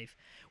went live,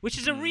 which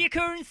is a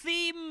reoccurring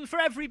theme for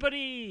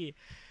everybody.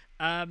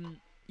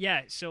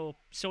 Yeah, so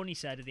Sony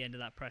said at the end of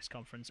that press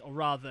conference, or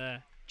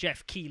rather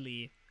Jeff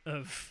Keighley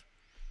of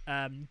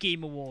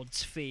Game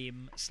Awards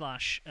fame /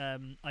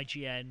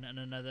 IGN and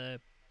another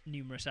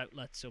numerous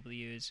outlets over the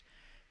years,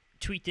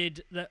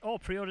 tweeted that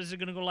pre-orders are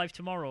going to go live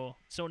tomorrow.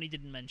 Sony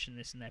didn't mention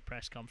this in their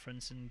press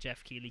conference, and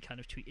Jeff Keighley kind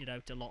of tweeted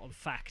out a lot of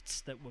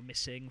facts that were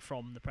missing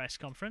from the press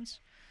conference.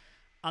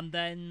 And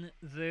then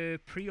the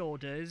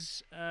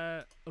pre-orders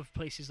of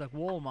places like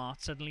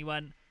Walmart suddenly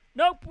went,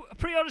 nope,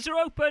 pre-orders are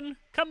open,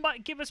 come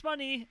back, give us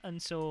money.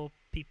 And so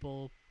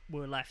people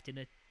were left in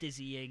a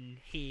dizzying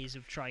haze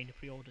of trying to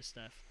pre-order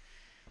stuff.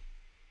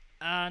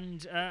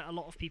 And a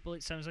lot of people,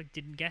 it sounds like,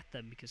 didn't get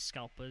them because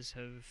scalpers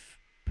have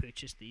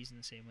purchased these in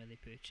the same way they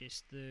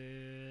purchased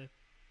the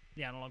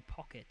Analog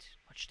Pocket,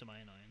 much to my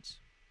annoyance.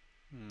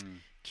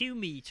 Cue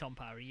me, Tom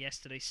Parry,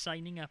 yesterday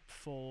signing up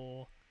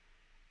for,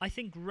 I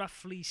think,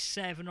 roughly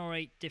 7 or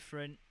 8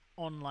 different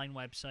online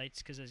websites,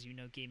 because as you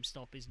know,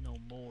 GameStop is no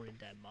more in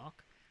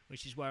Denmark,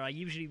 which is where I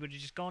usually would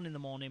have just gone in the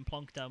morning,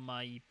 plonked down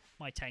my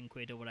 10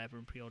 quid or whatever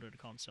and pre-ordered a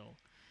console.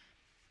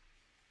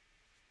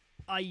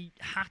 I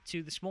had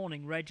to this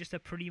morning register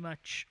pretty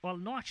much, well,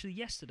 no, actually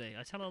yesterday,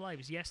 I tell a lie, it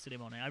was yesterday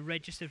morning, I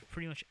registered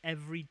pretty much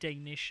every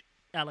Danish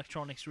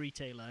electronics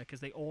retailer, because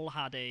they all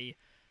had a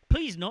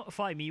please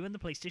notify me when the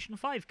PlayStation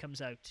 5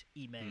 comes out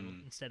email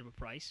instead of a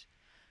price.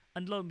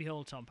 And lo and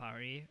behold, Tom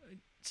Parry,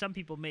 some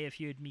people may have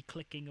heard me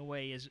clicking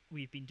away as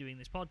we've been doing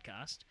this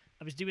podcast.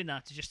 I was doing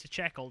that just to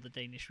check all the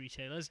Danish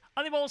retailers,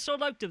 and they've all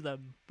sold out of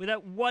them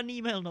without one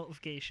email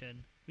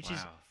notification, which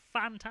is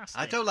fantastic.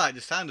 I don't like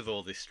the sound of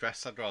all this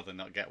stress. I'd rather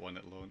not get one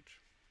at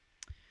launch.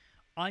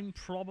 I'm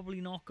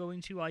probably not going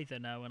to either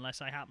now,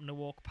 unless I happen to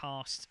walk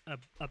past a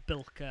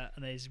Bilka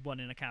and there's one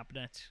in a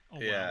cabinet.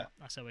 Oh, yeah. Well,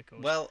 that's how it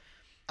goes. Well,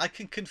 I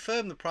can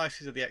confirm the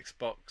prices of the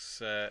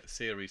Xbox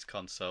Series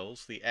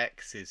consoles. The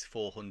X is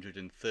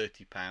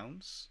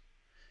 £430.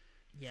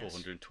 Yes.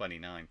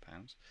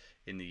 £429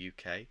 in the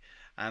UK.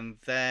 And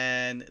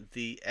then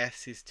the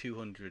S is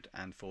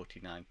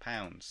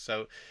 £249.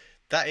 So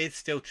that is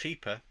still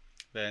cheaper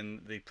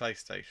than the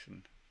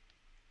PlayStation.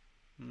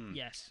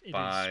 Yes, it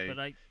by is.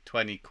 But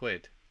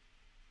 £20.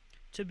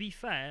 To be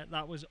fair,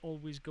 that was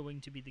always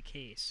going to be the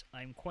case.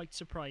 I'm quite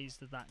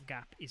surprised that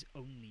gap is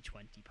only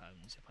 £20.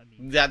 If I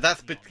mean,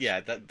 that's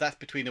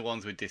between the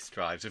ones with disc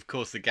drives. Of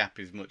course, the gap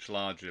is much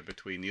larger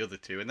between the other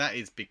two, and that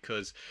is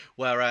because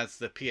whereas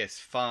the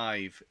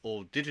PS5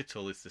 all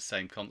digital is the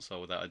same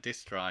console without a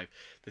disc drive,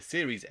 the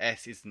Series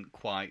S isn't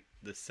quite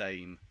the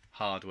same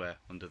hardware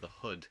under the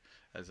hood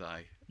as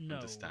I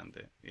understand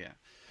it. Yeah.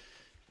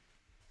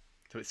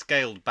 So it's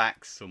scaled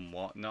back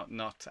somewhat, not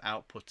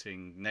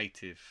outputting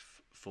native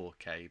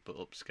 4K, but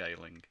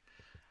upscaling.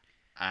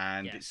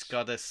 And it's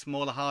got a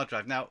smaller hard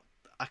drive. Now,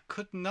 I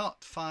could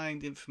not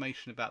find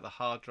information about the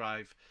hard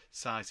drive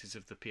sizes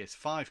of the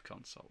PS5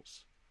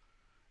 consoles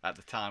at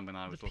the time when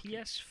I was looking. The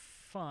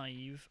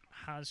PS5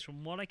 has,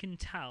 from what I can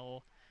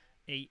tell,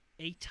 a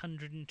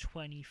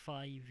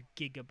 825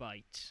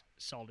 gigabyte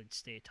solid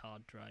state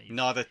hard drive.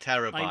 Not a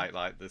terabyte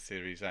like the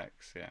Series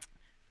X, yeah.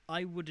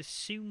 I would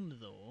assume,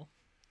 though,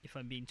 if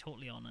I'm being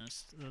totally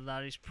honest,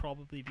 that is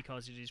probably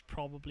because it is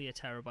probably a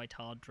terabyte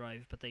hard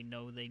drive, but they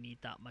know they need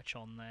that much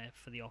on there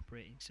for the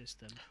operating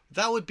system.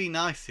 That would be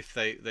nice if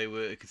they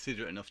were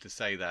considerate enough to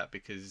say that,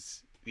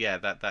 because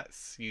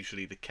that's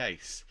usually the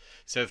case.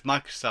 So if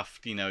Microsoft,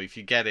 if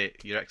you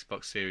get your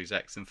Xbox Series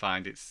X and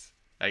find it's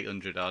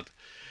 800 odd,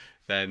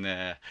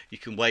 then you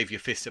can wave your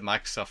fist at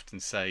Microsoft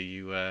and say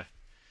you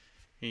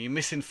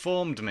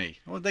misinformed me.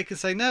 Or they can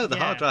say no, the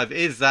hard drive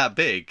is that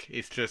big.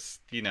 It's just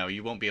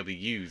you won't be able to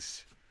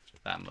use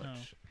that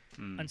much.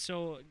 No. And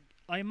so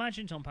I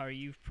imagine, Tom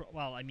Parry,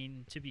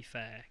 to be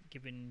fair,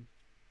 given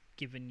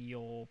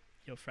your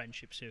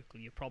friendship circle,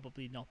 you're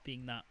probably not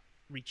being that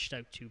reached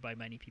out to by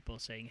many people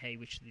saying, hey,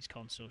 which of these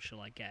consoles shall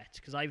I get?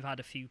 Because I've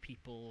had a few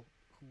people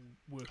who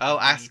work who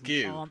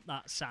aren't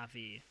that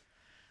savvy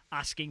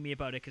asking me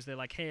about it, because they're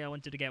like, hey, I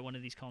wanted to get one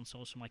of these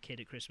consoles for my kid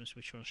at Christmas,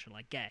 which one shall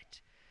I get?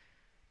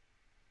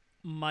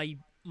 My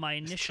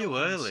initial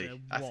answer was,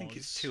 I think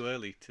it's too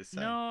early to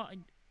say. No,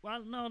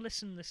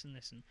 listen.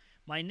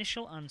 My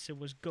initial answer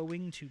was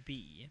going to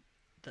be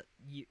that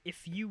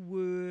if you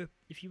were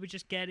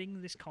just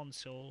getting this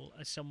console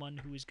as someone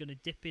who is going to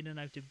dip in and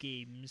out of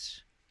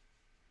games,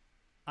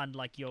 and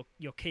like your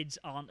kids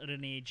aren't at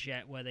an age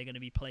yet where they're going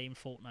to be playing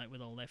Fortnite with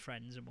all their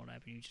friends and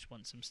whatever, you just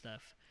want some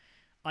stuff,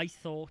 I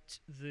thought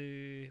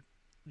the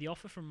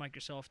offer from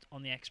Microsoft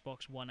on the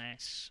Xbox One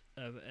S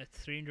of a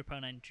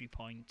 £300 entry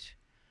point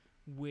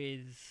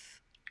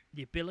with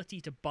the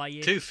ability to buy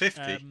it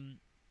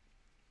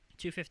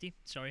 $250,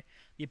 sorry.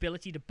 The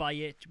ability to buy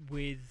it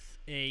with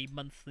a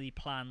monthly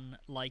plan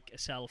like a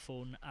cell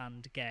phone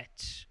and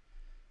get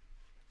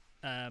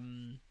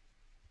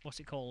what's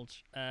it called?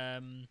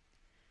 All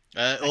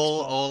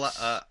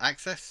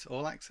access,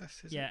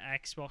 is it?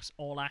 Xbox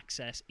All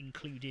Access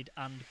included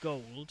and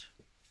gold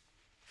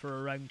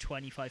for around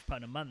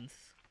 £25 a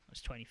month.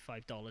 That's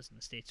 $25 in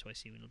the States, so I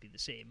assume it'll be the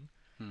same.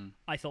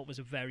 I thought was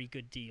a very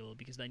good deal,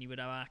 because then you would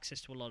have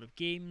access to a lot of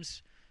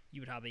games.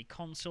 You would have a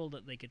console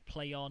that they could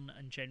play on,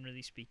 and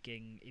generally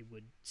speaking, it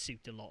would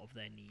suit a lot of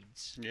their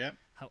needs. Yeah.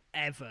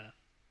 However,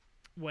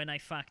 when I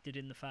factored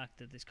in the fact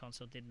that this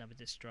console didn't have a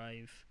disc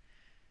drive,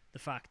 the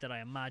fact that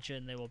I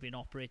imagine there will be an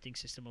operating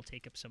system will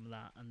take up some of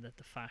that, and that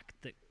the fact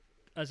that,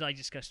 as I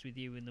discussed with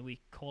you in the week,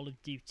 Call of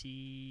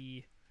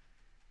Duty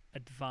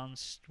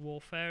Advanced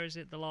Warfare, is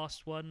it the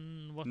last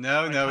one?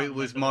 No, it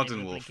was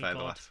Modern Warfare, the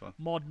last one.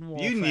 Modern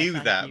Warfare. You knew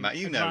that, Matt.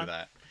 You know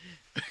that.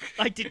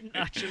 I didn't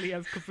actually.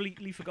 I've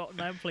completely forgotten.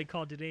 I haven't played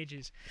COD in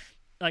ages.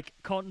 Like,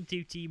 Call of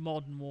Duty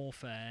Modern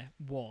Warfare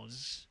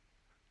was,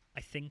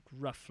 I think,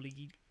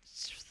 roughly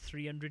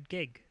 300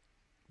 gig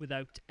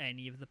without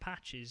any of the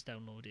patches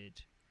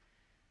downloaded.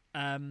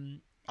 I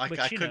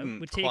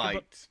couldn't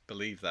quite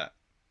believe that,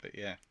 but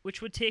yeah.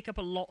 Which would take up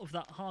a lot of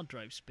that hard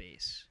drive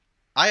space.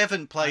 I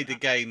haven't played a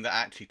game that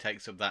actually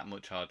takes up that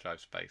much hard drive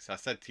space. I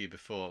said to you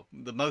before,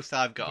 the most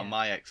I've got on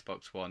my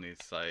Xbox One is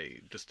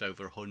just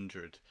over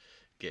 100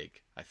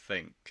 gig, I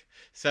think.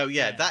 So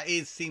that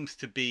seems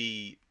to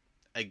be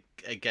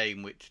a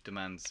game which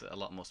demands a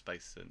lot more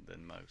space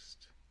than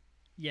most.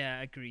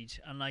 Yeah, agreed.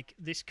 And like,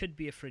 this could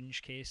be a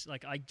fringe case.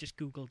 Like, I just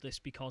googled this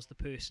because the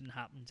person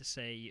happened to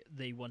say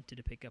they wanted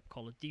to pick up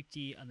Call of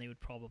Duty, and they would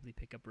probably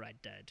pick up Red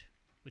Dead,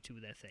 were two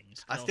of their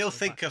things. I still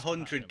think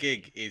 100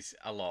 gig is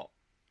a lot.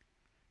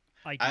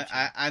 I do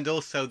too. And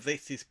also,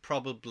 this is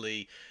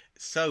probably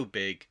so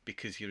big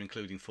because you're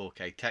including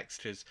 4K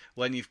textures.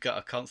 When you've got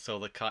a console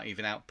that can't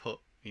even output,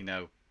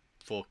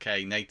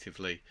 4K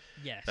natively,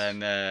 yes.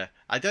 Then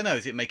I don't know.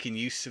 Is it making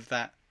use of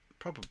that?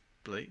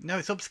 Probably. No,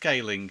 it's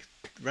upscaling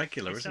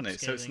regular, isn't it?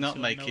 So it's not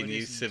making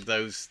use of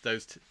those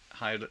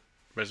high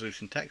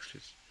resolution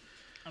textures.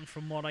 And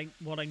from what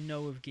I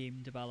know of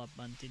game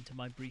development, into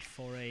my brief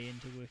foray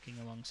into working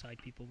alongside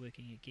people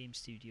working at game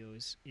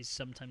studios, is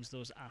sometimes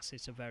those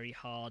assets are very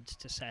hard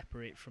to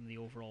separate from the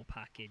overall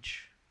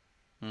package.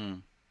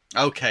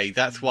 Okay,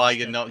 that's why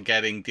you're not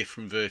getting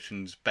different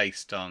versions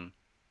based on,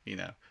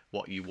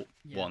 what you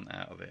want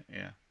out of it.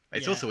 Yeah,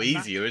 it's also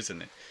easier,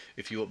 isn't it?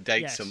 If you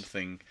update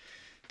something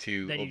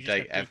to then update you're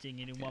just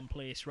updating it in one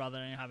place rather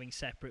than having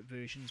separate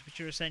versions,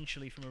 which are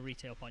essentially, from a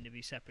retail point of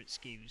view, separate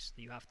SKUs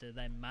that you have to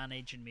then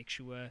manage and make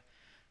sure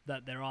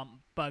that there aren't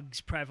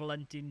bugs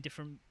prevalent in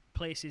different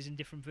places in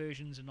different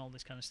versions and all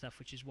this kind of stuff,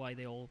 which is why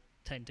they all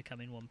tend to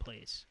come in one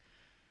place.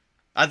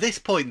 At this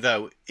point,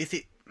 though,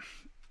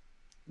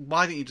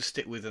 why don't you just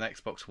stick with an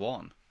Xbox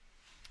One?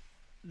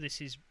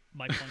 This is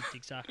my point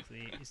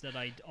exactly, is that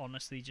I'd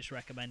honestly just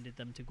recommended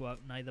them to go out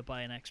and either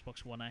buy an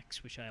Xbox One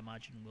X, which I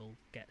imagine will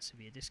get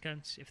severe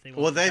discounts if they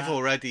want. Well, they've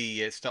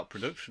already stopped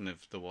production of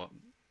the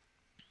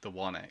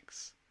One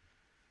X.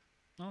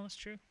 Oh, that's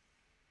true.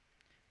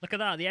 Look at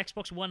that. The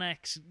Xbox One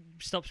X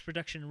stops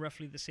production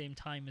roughly the same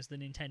time as the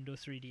Nintendo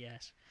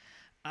 3DS.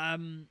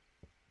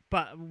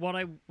 But what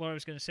I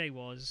was going to say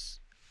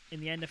was, in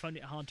the end, I found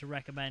it hard to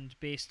recommend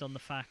based on the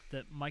fact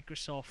that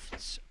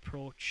Microsoft's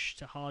approach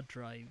to hard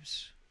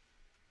drives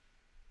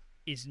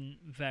isn't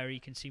very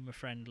consumer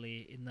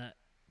friendly, in that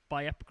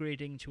by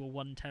upgrading to a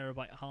 1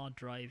 terabyte hard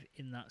drive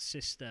in that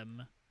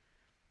system,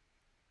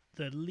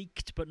 the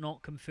leaked but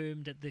not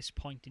confirmed at this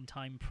point in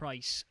time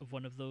price of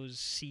one of those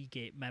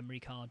Seagate memory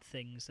card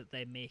things that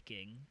they're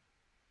making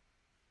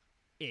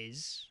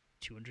is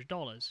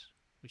 $200,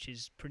 which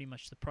is pretty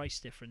much the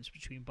price difference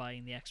between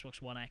buying the Xbox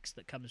One X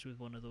that comes with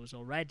one of those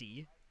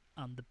already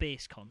and the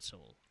base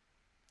console.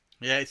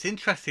 Yeah, it's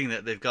interesting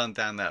that they've gone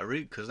down that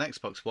route, because an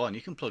Xbox One,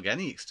 you can plug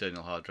any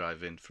external hard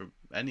drive in from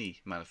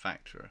any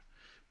manufacturer,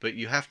 but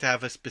you have to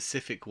have a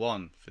specific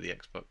one for the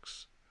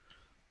Xbox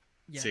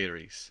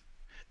Series.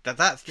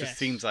 That just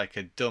seems like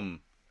a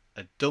dumb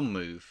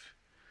move.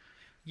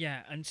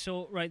 Yeah, and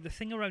so, right, the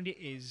thing around it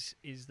is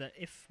that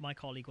if my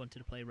colleague wanted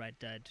to play Red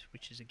Dead,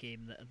 which is a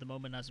game that at the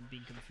moment hasn't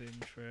been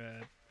confirmed for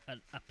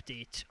an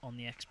update on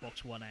the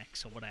Xbox One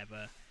X or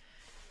whatever,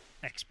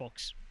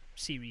 Xbox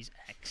Series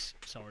X,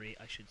 sorry,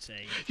 I should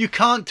say. You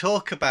can't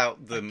talk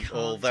about them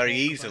all very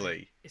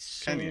easily. It's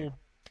so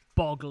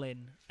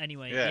boggling.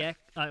 Anyway,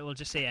 I will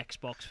just say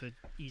Xbox for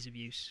ease of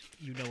use.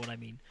 You know what I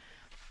mean.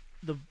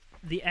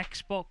 The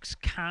Xbox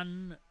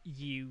can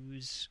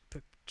use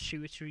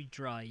perpetuity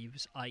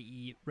drives,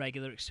 i.e.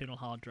 regular external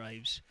hard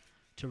drives,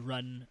 to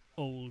run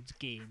old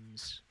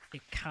games.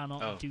 It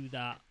cannot do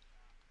that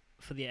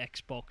for the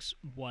Xbox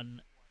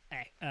One,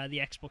 the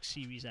Xbox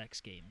Series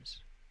X games.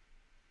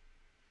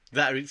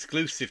 That are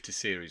exclusive to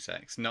Series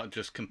X, not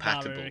just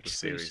compatible with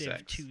Series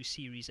X. To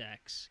Series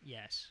X,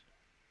 yes.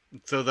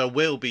 So there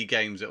will be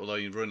games that will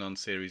only run on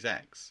Series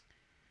X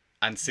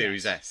and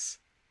Series S.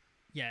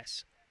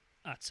 Yes,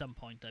 at some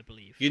point, I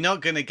believe. You're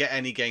not going to get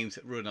any games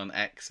that run on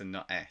X and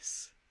not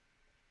S.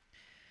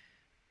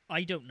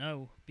 I don't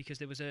know, because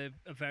there was a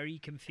very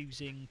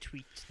confusing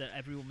tweet that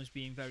everyone was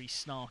being very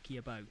snarky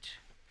about,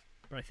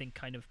 but I think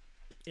kind of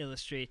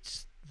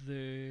illustrates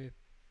the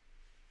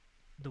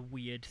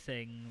weird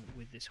thing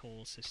with this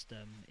whole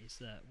system is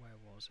that, where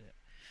was it?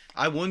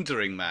 I'm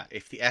wondering, Matt,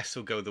 if the S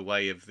will go the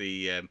way of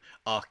the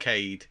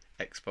arcade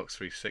Xbox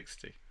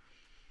 360.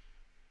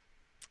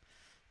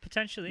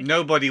 Potentially.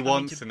 Nobody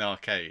wants an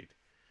arcade,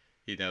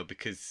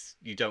 because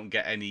you don't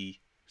get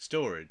any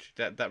storage.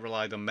 That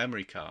relied on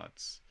memory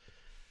cards.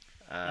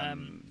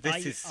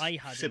 This is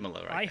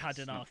similar. I had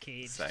an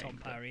arcade, Tom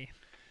Parry.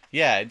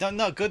 Yeah,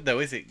 not good though,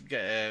 is it?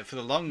 For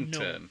the long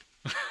term.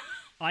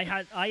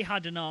 I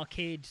had an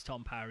arcade,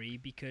 Tom Parry,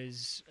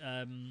 because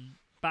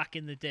back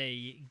in the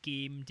day,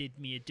 Game did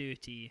me a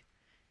dirty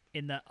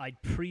in that I'd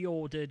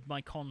pre-ordered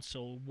my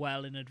console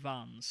well in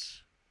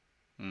advance,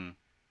 and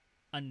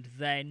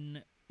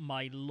then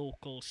my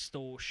local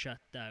store shut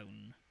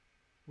down,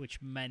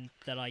 which meant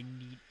that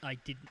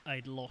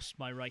I'd lost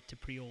my right to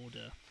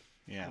pre-order,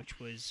 which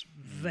was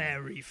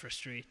very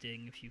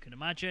frustrating, if you can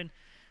imagine.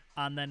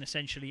 And then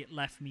essentially it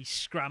left me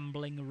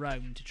scrambling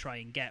around to try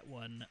and get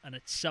one. And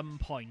at some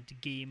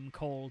point, Game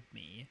called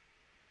me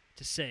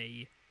to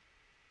say,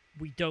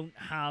 we don't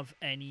have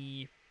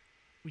any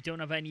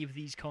of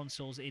these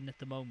consoles in at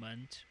the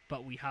moment,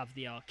 but we have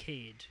the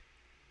arcade.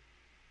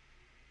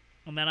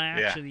 And then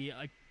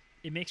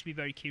it makes me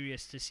very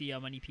curious to see how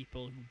many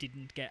people who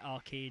didn't get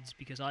arcades,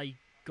 because I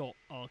got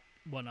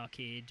one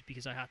arcade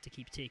because I had to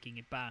keep taking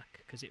it back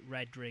because it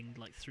red ringed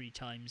like 3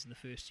 times in the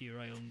first year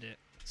I owned it.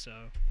 So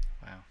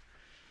wow.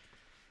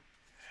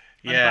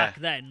 And back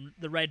then,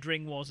 the red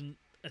ring wasn't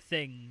a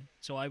thing,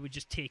 so I would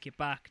just take it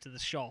back to the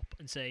shop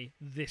and say,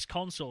 this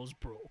console's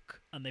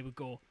broke. And they would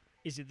go,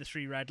 is it the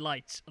 3 red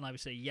lights? And I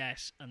would say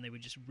yes, and they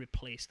would just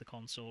replace the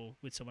console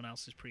with someone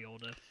else's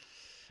pre-order.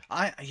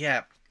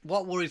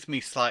 What worries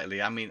me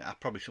slightly, I mean, I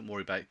probably shouldn't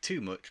worry about it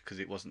too much because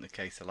it wasn't the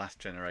case the last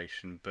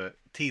generation, but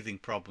teething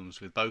problems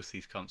with both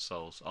these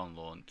consoles on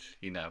launch,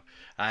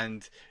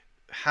 and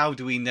how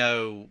do we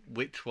know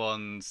which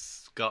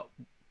one's got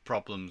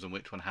problems and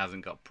which one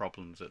hasn't got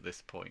problems at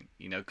this point,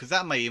 because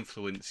that may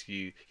influence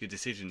your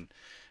decision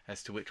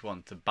as to which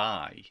one to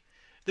buy.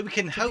 That we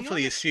can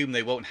hopefully assume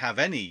they won't have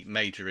any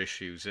major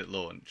issues at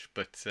launch,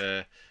 but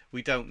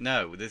we don't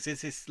know. There's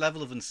this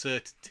level of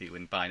uncertainty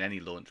when buying any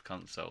launch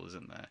console,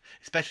 isn't there?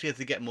 Especially as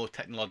they get more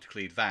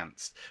technologically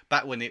advanced.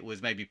 Back when it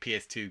was maybe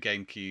PS2,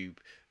 GameCube,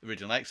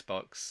 original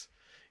Xbox,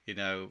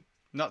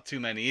 not too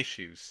many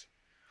issues.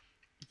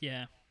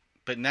 Yeah.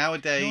 But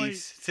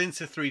nowadays, since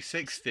the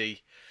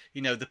 360,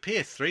 the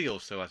PS3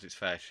 also has its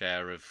fair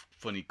share of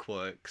funny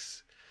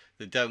quirks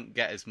that don't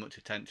get as much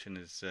attention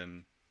as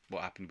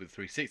what happened with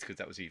 360, because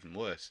that was even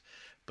worse.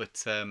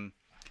 But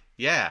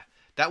yeah,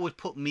 that would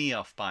put me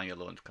off buying a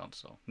launch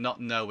console,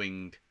 not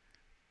knowing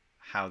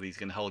how these are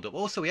going to hold up.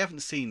 Also, we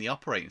haven't seen the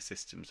operating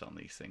systems on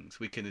these things.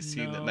 We can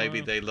assume that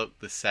maybe they look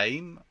the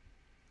same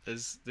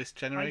as this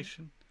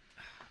generation.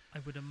 I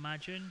would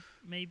imagine,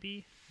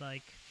 maybe.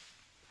 Like,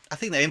 I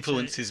think that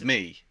influences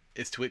me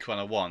as to which one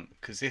I want,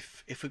 because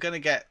if we're going to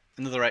get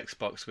another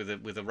Xbox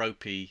with a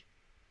ropey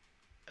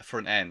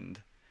front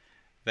end,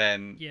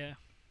 then yeah,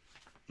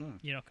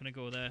 you're not going to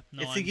go there.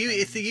 No,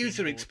 it's the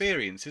user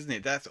experience, isn't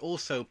it? That's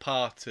also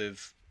part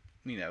of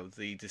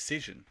the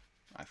decision,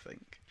 I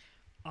think.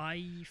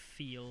 I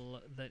feel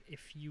that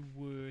if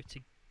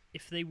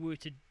they were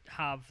to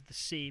have the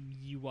same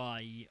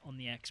UI on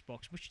the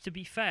Xbox, which to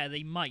be fair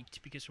they might,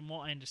 because from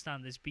what I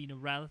understand there's been a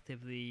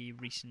relatively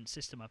recent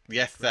system update.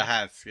 Yes, there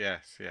has.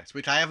 Yes,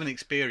 which I haven't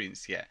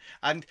experienced yet.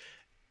 And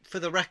for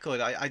the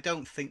record, I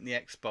don't think the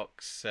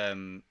Xbox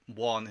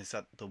One has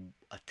had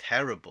a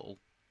terrible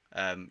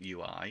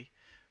UI,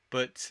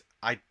 but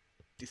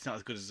it's not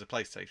as good as the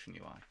PlayStation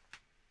UI.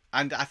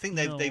 And I think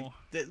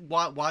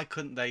why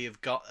couldn't they have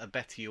got a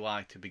better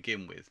UI to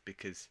begin with?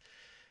 Because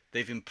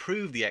they've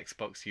improved the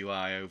Xbox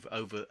UI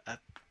over a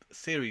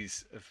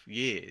series of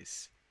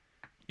years.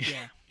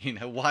 Yeah.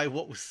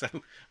 What was so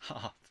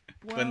hard?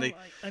 Well,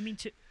 I mean,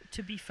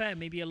 to be fair,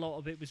 maybe a lot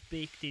of it was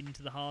baked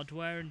into the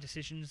hardware and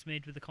decisions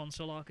made with the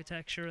console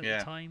architecture at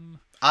the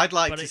time. I'd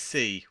like to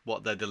see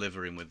what they're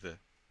delivering with the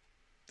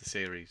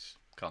series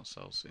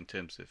consoles in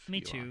terms of Me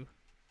UI. Too.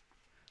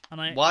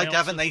 And Why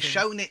haven't they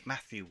shown it,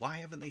 Matthew? Why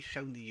haven't they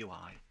shown the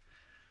UI?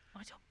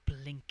 I don't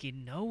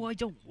blinking know. I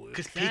don't work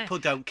there. Because people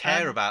don't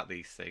care about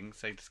these things.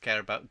 They just care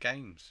about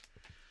games.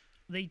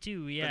 They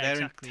do, yeah. But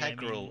they're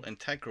exactly.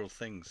 integral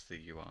things, the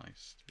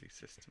UIs to these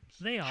systems.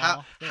 They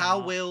are. How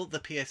will the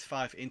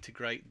PS5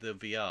 integrate the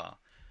VR?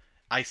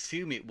 I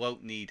assume it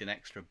won't need an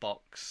extra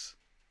box.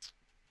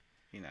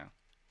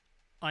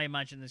 I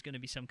imagine there's going to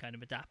be some kind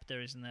of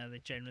adapter, isn't there?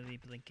 That generally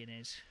blinking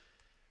is.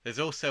 There's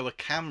also a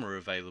camera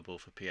available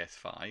for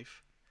PS5.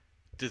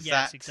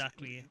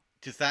 Exactly.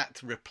 Does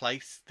that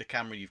replace the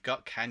camera you've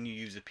got? Can you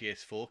use a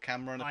PS4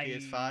 camera on a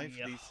PS5?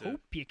 I hope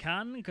you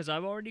can, because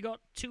I've already got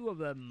 2 of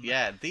them.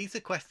 Yeah, these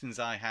are questions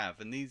I have,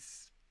 and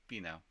these,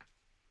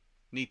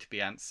 need to be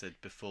answered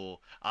before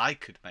I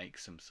could make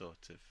some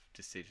sort of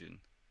decision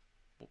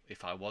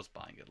if I was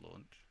buying at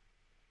launch.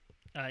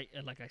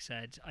 Like I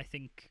said, I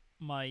think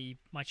my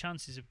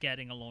chances of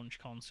getting a launch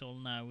console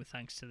now,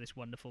 thanks to this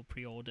wonderful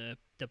pre-order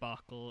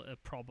debacle, are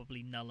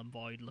probably null and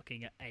void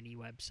looking at any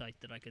website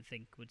that I could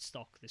think would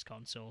stock this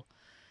console.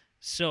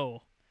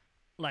 So,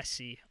 let's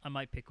see. I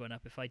might pick one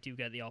up if I do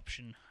get the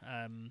option.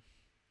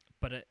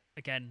 But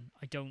again,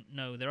 I don't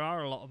know. There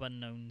are a lot of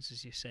unknowns,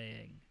 as you're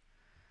saying.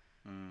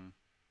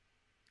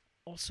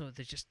 Also,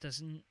 there just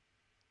doesn't...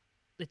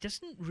 It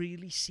doesn't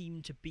really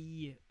seem to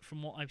be,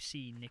 from what I've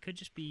seen, it could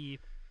just be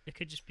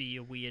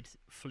a weird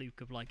fluke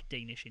of like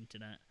Danish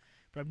internet.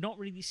 But I've not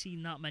really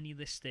seen that many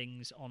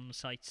listings on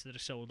sites that are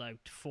sold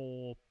out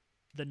for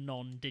the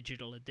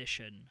non-digital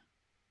edition.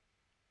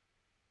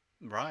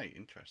 Right,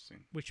 interesting.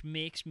 Which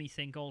makes me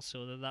think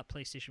also that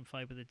PlayStation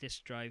 5 with a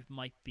disc drive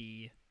might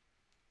be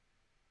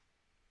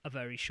a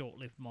very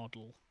short-lived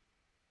model.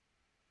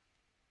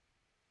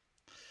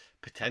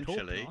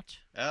 Potentially.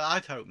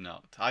 I'd hope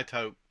not.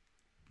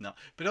 No,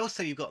 but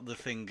also you've got the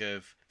thing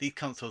of these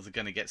consoles are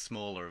going to get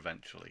smaller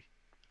eventually.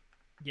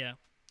 Yeah.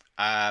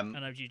 And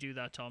how do you do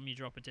that, Tom? You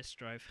drop a disc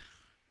drive.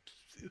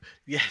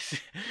 Yes,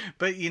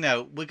 but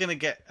we're going to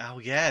get. Oh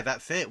yeah,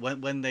 that's it.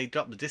 When they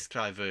drop the disc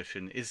drive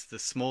version, is the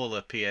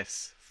smaller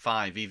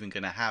PS5 even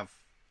going to have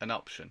an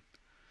option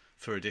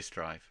for a disc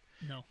drive?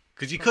 No.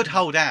 Because you could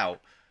hold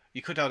out.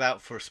 You could hold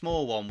out for a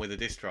small one with a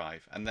disc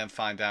drive, and then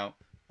find out,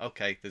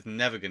 okay, there's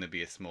never going to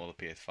be a smaller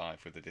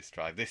PS5 with a disc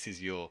drive. This is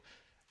your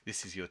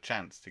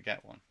chance to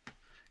get one,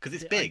 because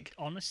it's big.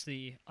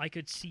 Honestly, I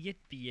could see it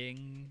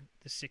being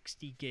the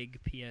 60 gig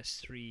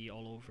PS3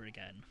 all over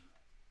again,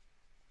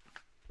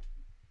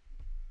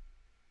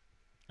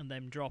 and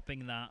then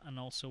dropping that, and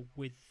also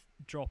with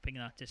dropping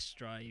that disc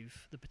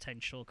drive, the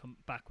potential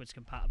backwards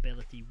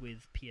compatibility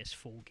with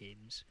PS4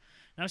 games.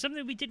 Now,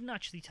 something we didn't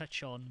actually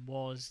touch on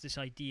was this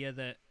idea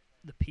that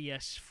the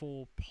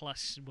PS4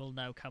 Plus will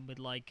now come with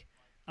like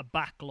a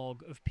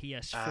backlog of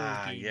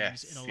PS4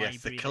 games in a library.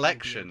 Yes, the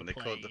collection. They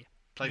call it the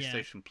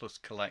PlayStation Plus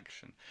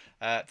collection.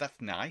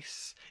 That's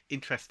nice.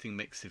 Interesting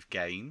mix of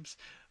games.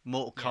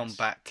 Mortal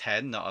Kombat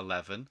 10, not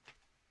 11.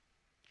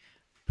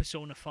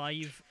 Persona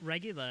 5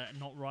 regular,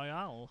 not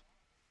Royale.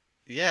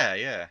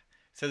 Yeah.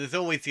 So there's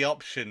always the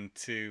option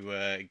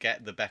to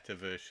get the better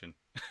version.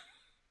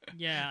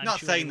 Yeah. Not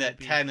sure saying that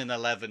 10 and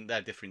 11,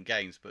 they're different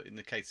games, but in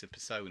the case of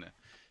Persona,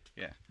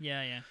 yeah.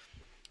 Yeah.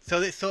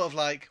 So it's sort of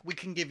like, we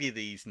can give you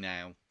these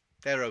now.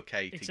 They're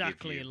okay to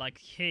exactly, give you. like,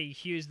 hey,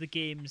 here's the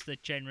games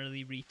that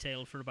generally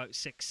retail for about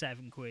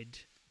 £6-7.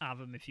 Have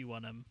them if you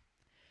want them.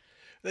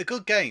 They're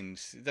good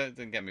games.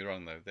 Don't get me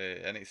wrong though.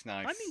 And it's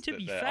nice. I mean, to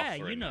be fair,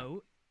 you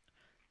know,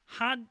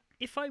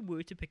 if I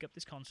were to pick up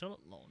this console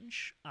at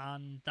launch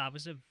and that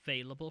was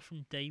available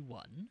from day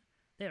one,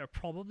 there are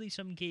probably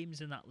some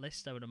games in that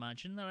list, I would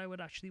imagine, that I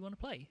would actually want to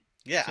play.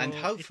 Yeah, so and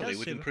hopefully it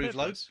would improve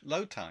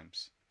load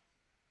times.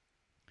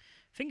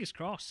 Fingers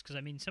crossed, because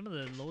I mean, some of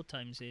the load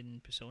times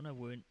in Persona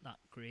weren't that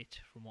great,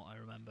 from what I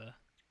remember.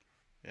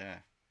 Yeah,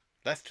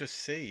 let's just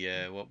see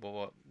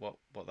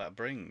what that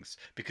brings,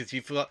 because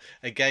you've got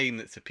a game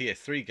that's a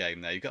PS3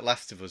 game now. You've got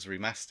Last of Us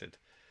Remastered,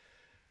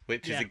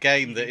 which is a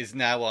game that is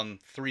now on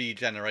 3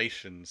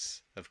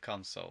 generations of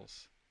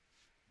consoles.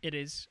 It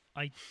is.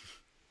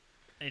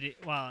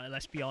 Well,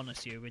 let's be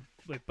honest here.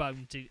 We're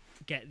bound to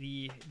get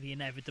the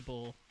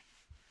inevitable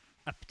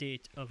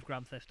update of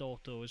Grand Theft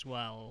Auto as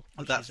well,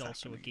 which is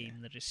also a game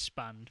that has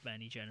spanned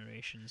many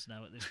generations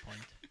now at this point.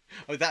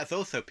 Oh, that's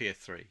also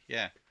PS3,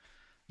 yeah.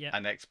 Yeah.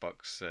 And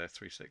Xbox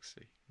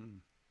 360. Oh,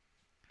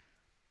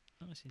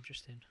 that's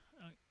interesting.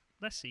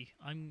 Let's see.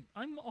 I'm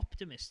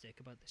optimistic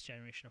about this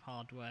generation of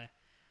hardware.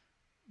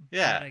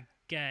 Yeah. But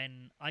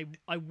again,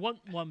 I want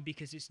one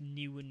because it's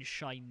new and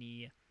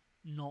shiny,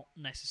 not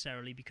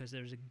necessarily because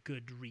there's a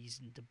good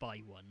reason to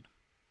buy one.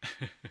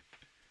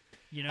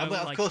 You know,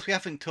 of course, we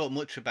haven't talked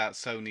much about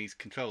Sony's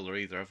controller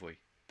either, have we?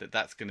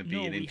 That's going to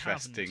be an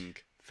interesting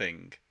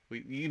thing.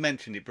 You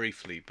mentioned it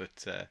briefly,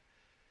 but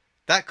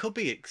that could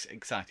be an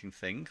exciting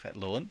thing at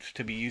launch,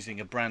 to be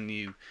using a brand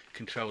new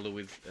controller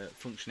with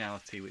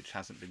functionality which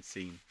hasn't been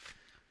seen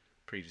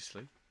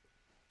previously.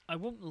 I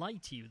won't lie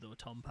to you though,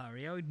 Tom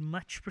Parry. I would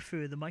much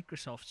prefer the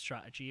Microsoft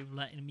strategy of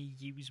letting me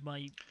use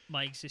my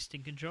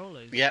existing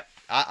controllers. Yep,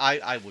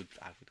 I would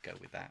go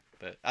with that.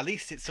 But at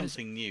least it's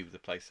something new, the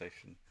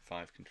PlayStation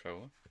 5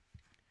 controller.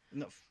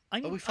 Are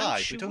we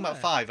 5? We're talking about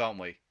 5, aren't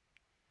we?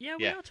 Yeah,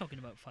 we are talking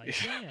about 5.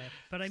 Yeah.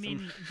 But I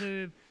mean,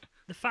 the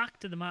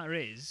fact of the matter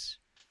is,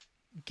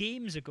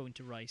 games are going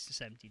to rise to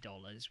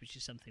 $70, which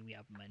is something we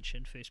haven't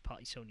mentioned.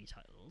 First-party Sony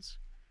titles.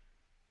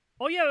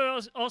 Oh yeah,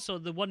 also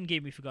the one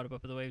game we forgot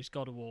about, by the way, was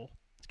God of War.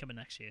 It's coming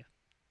next year.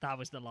 That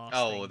was the last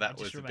thing. That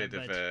was a bit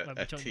of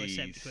a tease.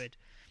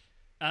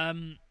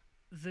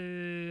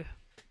 The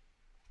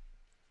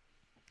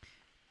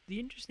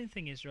interesting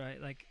thing is,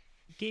 right, like,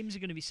 games are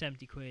going to be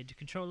 £70.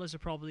 Controllers are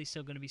probably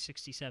still going to be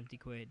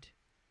 £60-70.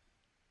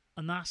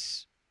 And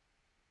that's,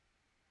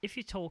 if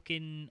you're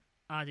talking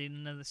adding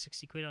another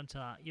 £60 onto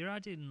that, you're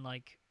adding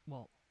like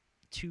what,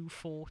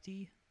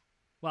 £240?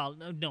 Well,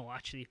 no,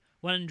 actually,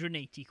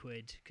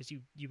 £180 because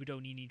you would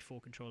only need 4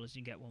 controllers.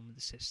 You can get one with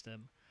the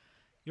system.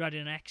 You're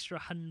adding an extra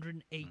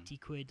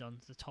 £180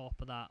 onto the top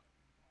of that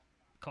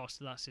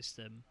cost of that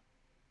system.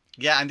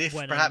 Yeah, and if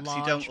perhaps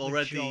you don't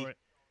already.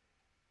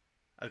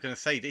 I was going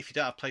to say, if you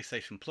don't have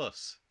PlayStation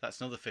Plus,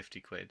 that's another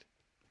 £50.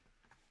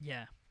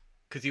 Yeah.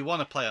 Because you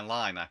want to play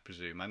online, I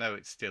presume. I know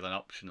it's still an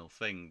optional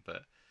thing,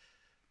 but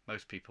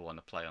most people want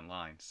to play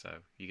online, so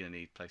you're going to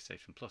need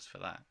PlayStation Plus for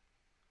that.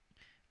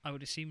 I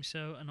would assume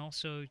so, and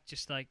also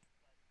just like,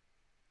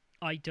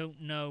 I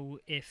don't know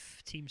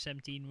if Team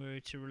 17 were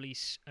to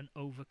release an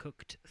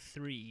Overcooked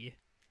 3,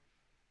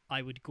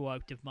 I would go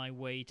out of my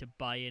way to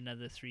buy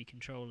another 3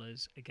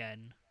 controllers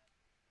again.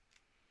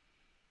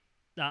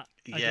 That,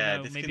 I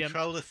don't know, this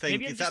controller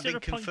thing, has that been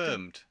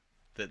confirmed?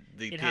 That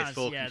the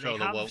PS4 controller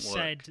won't work? They have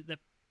said that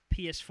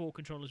PS4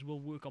 controllers will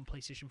work on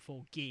PlayStation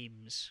 4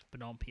 games,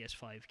 but not on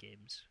PS5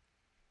 games.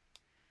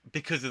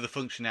 Because of the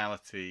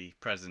functionality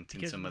present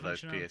in some of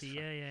those PS5.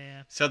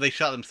 Yeah. So they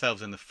shot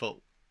themselves in the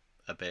foot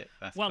a bit,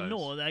 I suppose. Well,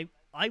 no,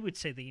 I would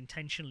say they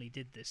intentionally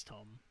did this,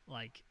 Tom.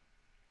 Like,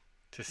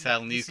 to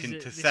sell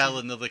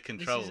another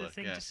controller. This is a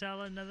thing to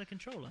sell another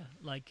controller.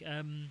 Like,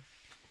 and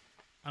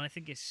I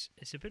think it's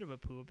a bit of a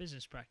poor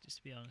business practice,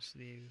 to be honest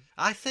with you.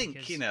 I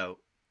think,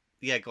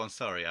 yeah, go on,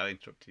 sorry, I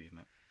interrupted you,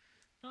 mate.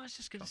 No, I was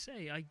just going to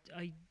say,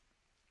 I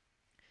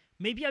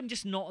maybe I'm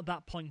just not at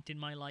that point in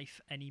my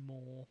life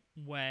anymore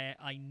where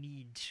I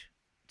need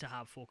to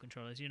have 4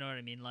 controllers, you know what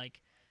I mean? Like,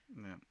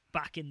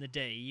 back in the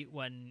day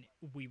when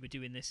we were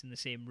doing this in the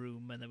same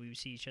room and then we would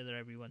see each other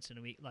every once in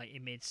a week, like,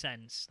 it made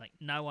sense. Like,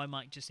 now I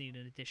might just need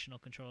an additional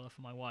controller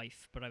for my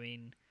wife, but I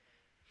mean,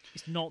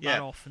 it's not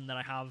that often that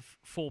I have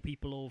 4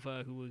 people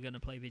over who are going to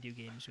play video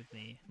games with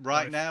me.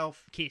 Right now,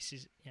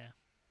 cases,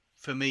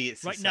 for me,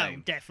 it's right the same.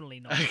 now,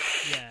 definitely not.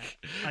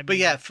 Yeah, but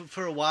yeah,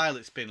 for a while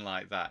it's been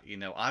like that. You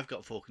know, I've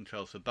got 4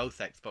 controllers for both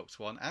Xbox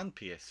One and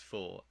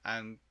PS4,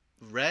 and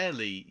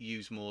rarely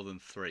use more than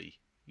 3.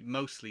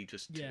 Mostly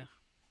just 2. Yeah.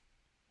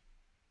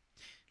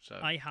 So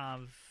I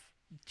have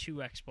 2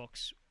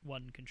 Xbox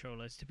One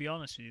controllers. To be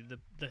honest with you,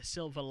 the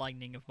silver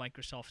lining of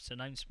Microsoft's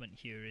announcement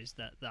here is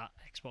that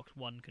Xbox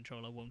One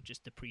controller won't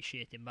just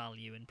depreciate in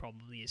value and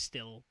probably is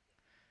still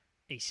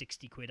a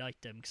 £60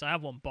 item, because I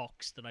have one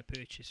box that I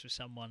purchased for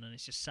someone and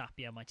it's just sat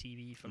behind my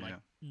TV for like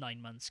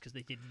 9 months because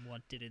they didn't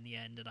want it in the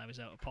end and I was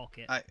out of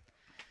pocket. I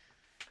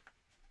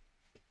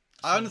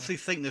honestly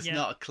think there's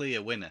not a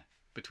clear winner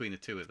between the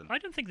two of them. I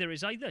don't think there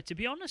is either. To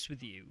be honest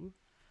with you,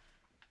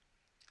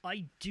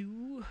 I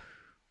do.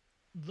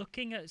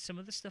 Looking at some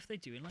of the stuff they're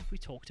doing, like we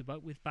talked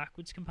about with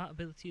backwards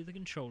compatibility of the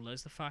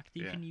controllers, the fact that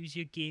you can use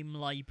your game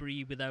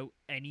library without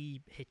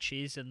any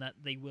hitches, and that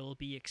they will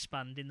be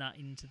expanding that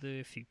into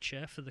the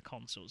future for the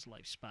console's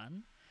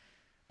lifespan,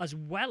 as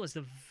well as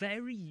the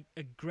very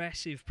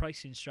aggressive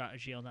pricing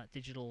strategy on that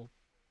digital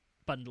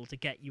bundle to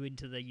get you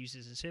into their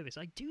users and service,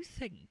 I do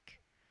think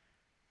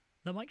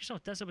that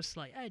Microsoft does have a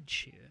slight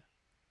edge here.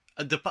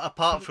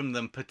 Apart from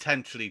them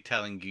potentially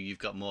telling you you've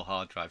got more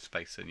hard drive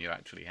space than you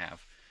actually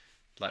have.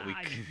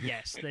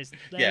 Yes, there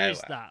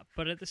is that.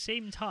 But at the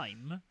same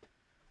time,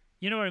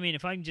 you know what I mean?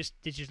 If I'm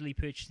just digitally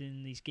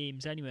purchasing these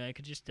games anyway, I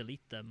could just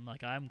delete them.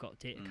 Like, I haven't got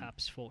data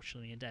caps,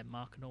 fortunately, in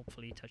Denmark, and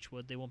hopefully, touch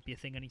wood, they won't be a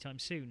thing anytime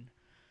soon.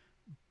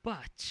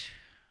 But,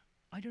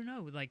 I don't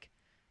know, like,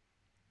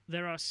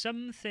 there are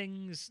some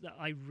things that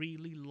I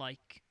really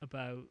like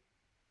about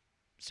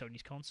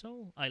Sony's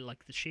console. I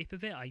like the shape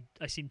of it.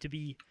 I seem to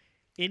be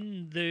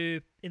in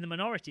the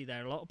minority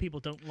there. A lot of people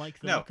don't like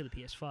the look of the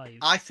PS5.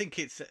 I think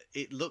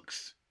it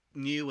looks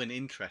new and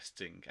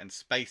interesting and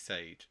space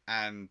age,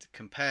 and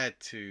compared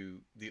to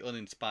the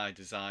uninspired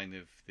design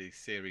of the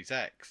Series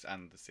X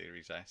and the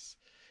Series S,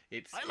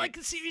 I like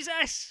the Series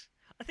S.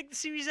 I think the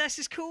Series S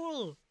is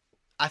cool.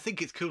 I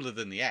think it's cooler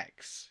than the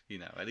X,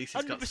 at least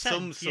it's got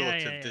some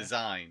sort of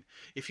design.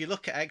 If you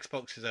look at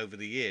Xboxes over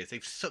the years,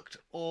 they've sucked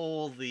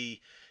all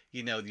the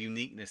the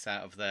uniqueness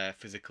out of their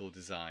physical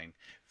design,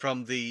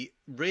 from the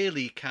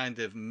really kind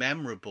of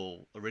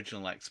memorable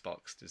original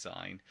Xbox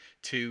design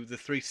to the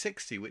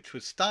 360, which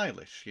was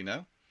stylish,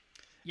 Yeah,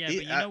 but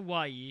you know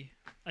why?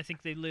 I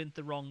think they learned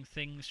the wrong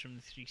things from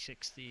the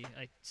 360.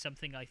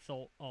 Something I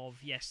thought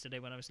of yesterday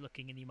when I was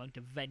looking at the amount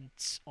of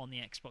vents on the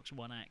Xbox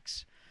One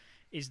X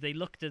is they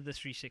looked at the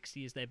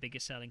 360 as their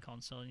biggest selling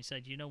console and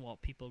said, you know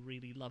what, people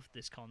really loved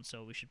this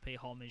console, we should pay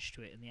homage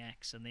to it in the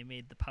X, and they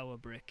made the power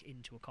brick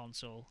into a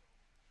console.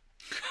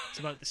 It's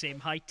about the same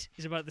height.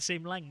 It's about the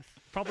same length.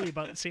 Probably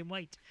about the same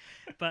weight.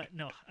 But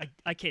no,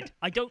 I kid.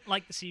 I don't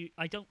like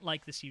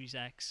the Series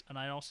X, and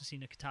I also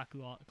seen a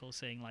Kotaku article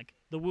saying like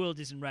the world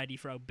isn't ready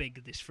for how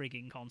big this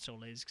frigging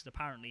console is, because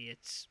apparently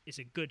it's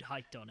a good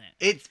height on it.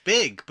 It's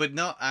big, but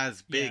not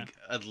as big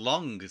as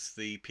long as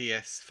the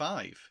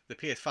PS5. The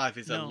PS5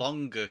 is a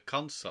longer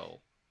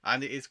console,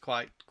 and it is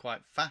quite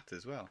fat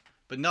as well.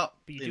 But not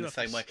in the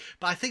same way.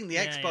 But I think the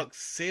Xbox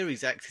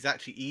Series X is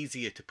actually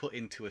easier to put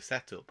into a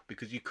setup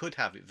because you could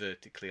have it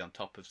vertically on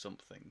top of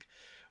something.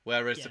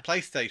 Whereas the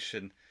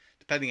PlayStation,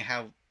 depending on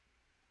how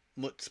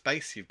much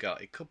space you've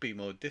got, it could be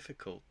more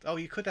difficult. Oh,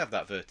 you could have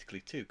that vertically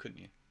too, couldn't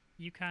you?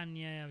 You can,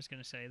 I was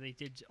going to say. They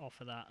did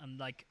offer that. And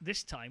like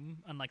this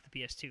time, unlike the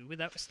PS2,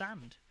 without a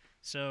stand.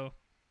 So...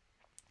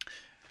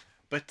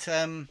 But,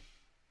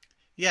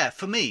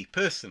 for me,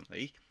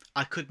 personally,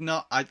 I could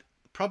not...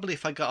 Probably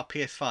if I got a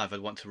PS5,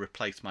 I'd want to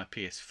replace my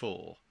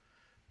PS4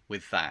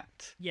 with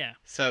that. Yeah.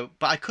 So,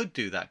 but I could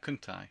do that,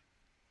 couldn't I?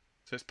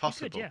 So it's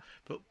possible. You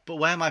could, But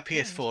where my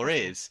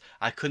PS4 is,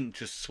 I couldn't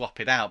just swap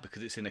it out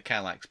because it's in a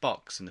Kallax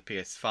box and the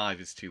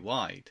PS5 is too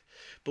wide.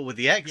 But with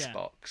the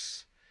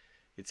Xbox,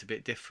 it's a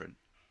bit different.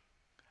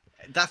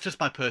 That's just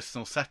my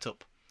personal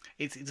setup.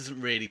 It doesn't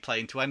really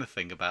play into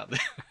anything about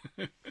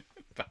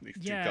about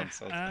these two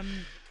consoles.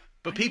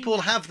 But people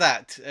have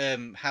that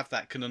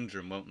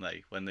conundrum, won't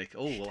they? When they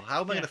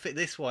how am I going to fit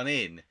this one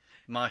in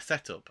my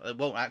setup? It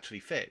won't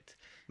actually fit.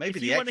 Maybe if the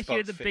Xbox. If you want to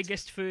hear the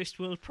biggest first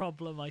world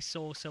problem, I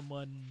saw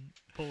someone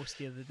post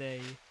the other day.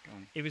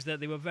 It was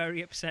that they were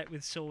very upset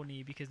with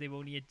Sony because they've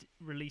only had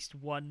released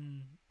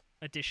one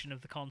edition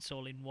of the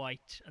console in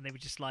white, and they were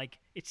just like,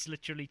 it's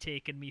literally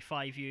taken me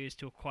 5 years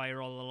to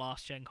acquire all the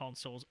last gen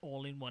consoles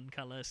all in one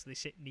colour, so they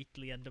sit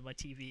neatly under my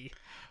TV,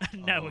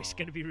 and now it's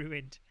going to be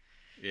ruined.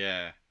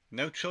 Yeah.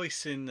 No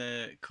choice in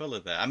colour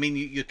there. I mean,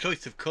 your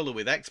choice of colour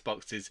with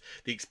Xbox is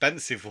the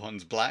expensive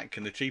one's black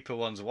and the cheaper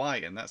one's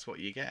white, and that's what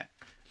you get.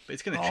 But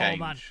it's going to change.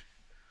 Man.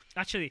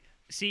 Actually,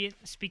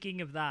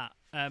 speaking of that,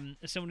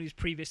 as someone who's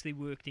previously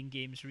worked in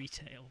games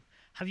retail,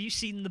 have you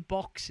seen the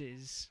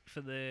boxes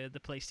for the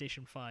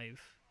PlayStation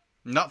 5?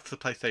 Not for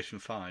the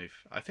PlayStation 5.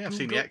 I think I've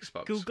seen the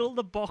Xbox. Google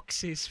the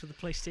boxes for the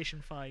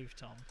PlayStation 5,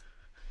 Tom.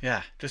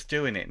 Yeah, just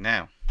doing it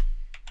now.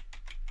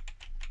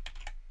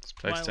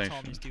 While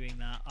Tom is doing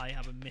that, I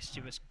have a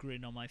mischievous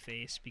grin on my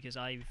face because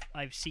I've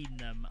seen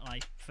them and I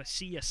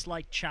foresee a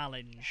slight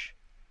challenge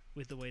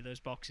with the way those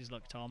boxes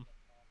look, Tom.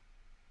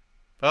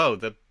 Oh,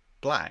 they're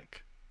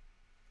black.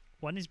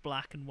 One is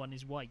black and one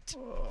is white.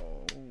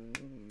 Oh.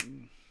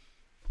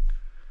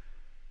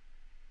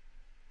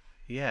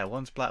 Yeah,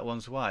 one's black,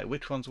 one's white.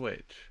 Which one's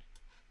which?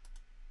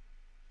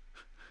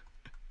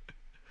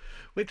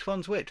 Which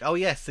one's which? Oh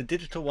yes, the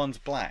digital one's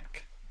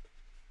black.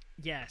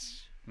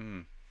 Yes.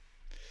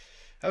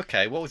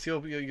 Okay, what was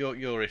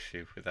your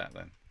issue with that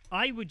then?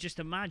 I would just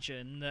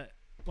imagine that,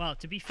 well,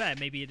 to be fair,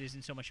 maybe it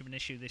isn't so much of an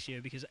issue this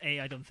year because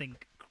I don't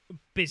think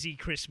busy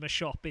Christmas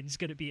shopping is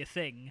going to be a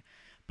thing,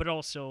 but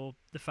also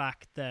the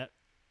fact that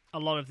a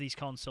lot of these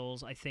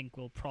consoles, I think,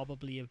 will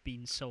probably have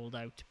been sold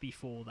out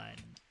before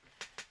then.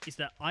 is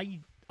that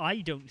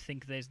I don't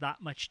think there's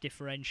that much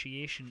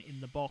differentiation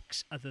in the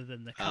box other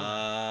than the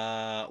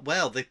colour.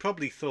 Well, they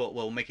probably thought,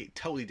 well, we'll make it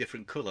totally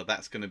different colour.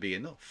 That's going to be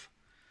enough.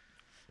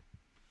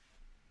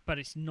 But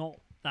it's not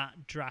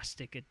that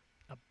drastic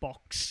a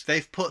box.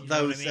 They've put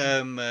those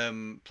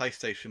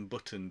PlayStation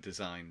button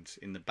designs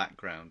in the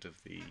background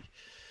of the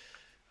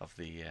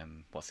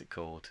what's it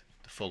called?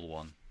 The full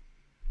one.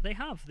 They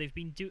have. They've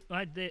been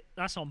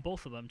that's on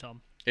both of them,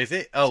 Tom. Is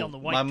it? Oh,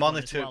 my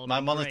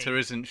monitor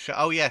isn't.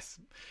 Oh, yes.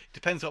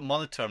 Depends what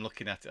monitor I'm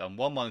looking at it on.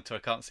 One monitor I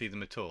can't see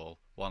them at all.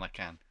 One I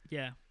can.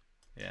 Yeah.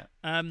 Yeah.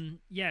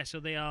 Yeah. So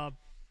they are.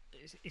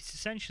 It's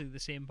essentially the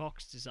same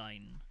box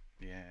design.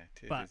 Yeah,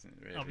 it is, but isn't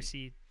it? Really?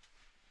 Obviously,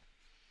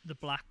 the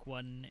black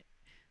one.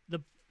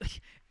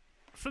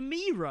 For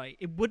me, right,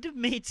 it would have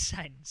made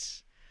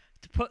sense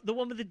to put the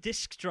one with the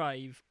disc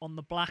drive on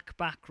the black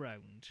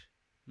background,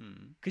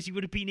 because you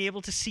would have been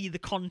able to see the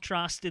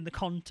contrast in the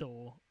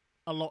contour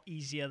a lot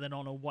easier than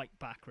on a white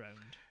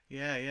background.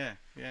 Yeah.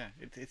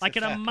 It's I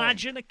can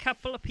imagine a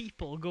couple of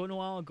people going to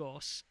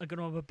Argos are going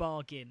to have a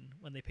bargain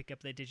when they pick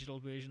up their digital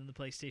version of the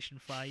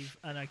PlayStation 5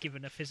 and are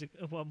given a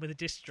physical one with a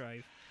disc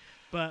drive.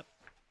 But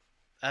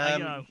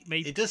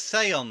it does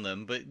say on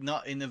them, but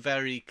not in a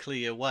very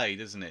clear way,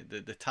 doesn't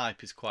it? The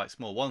type is quite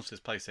small. One says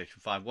PlayStation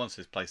 5, one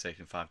says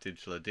PlayStation 5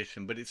 Digital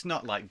Edition, but it's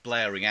not like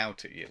blaring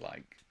out at you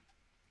like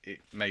it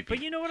maybe.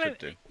 But you know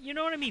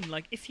what I mean?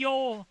 Like if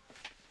you're,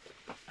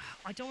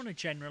 I don't want to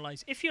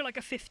generalize. If you're like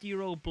a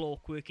 50-year-old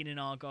bloke working in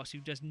Argos who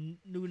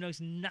knows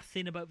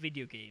nothing about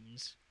video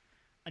games,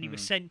 and you were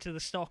sent to the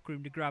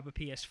stockroom to grab a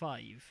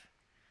PS5,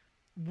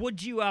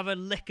 would you have a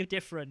lick of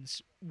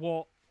difference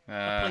what a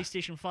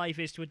PlayStation 5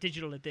 is to a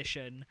digital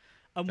edition?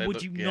 And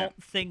would you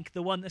not think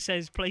the one that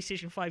says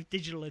PlayStation 5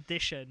 Digital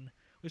Edition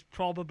was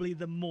probably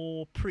the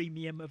more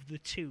premium of the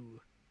two?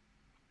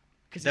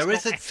 There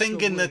is a thing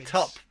in the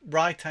top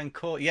right-hand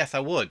corner. Yes, I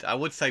would. I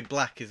would say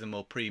black is a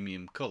more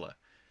premium colour.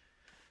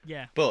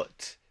 Yeah.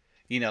 But,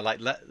 you know, like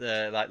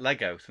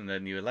Legos and the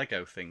newer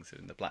Lego things are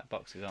in the black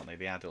boxes, aren't they?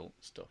 The adult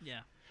stuff.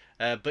 Yeah.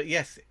 But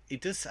yes,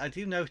 it does. I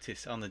do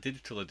notice on the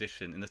digital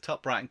edition, in the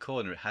top right-hand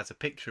corner, it has a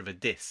picture of a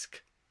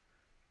disc.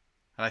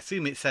 And I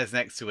assume it says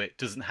next to it,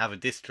 doesn't have a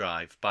disc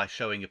drive, by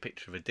showing a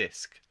picture of a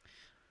disc.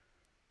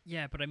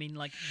 Yeah, but I mean,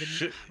 like,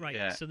 should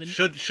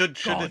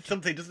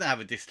something doesn't have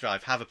a disc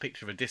drive have a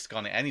picture of a disc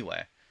on it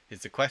anywhere?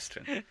 Is the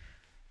question.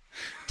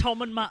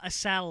 Tom and Matt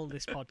sell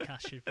this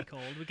podcast should be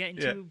called. We're getting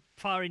too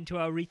far into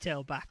our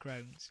retail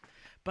backgrounds,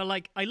 but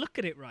like, I look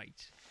at it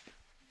right,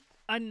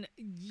 and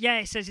yeah,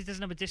 it says it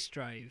doesn't have a disc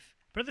drive,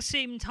 but at the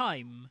same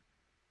time,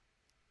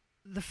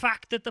 the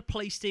fact that the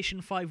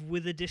PlayStation 5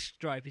 with a disc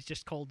drive is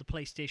just called the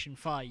PlayStation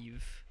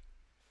 5,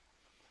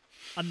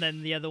 and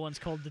then the other one's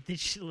called the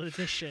Digital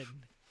Edition,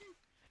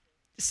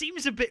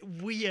 seems a bit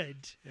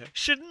weird. Yeah.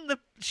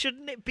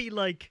 Shouldn't it be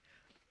like,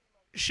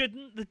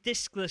 shouldn't the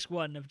discless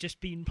one have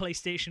just been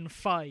PlayStation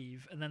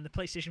 5 and then the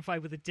PlayStation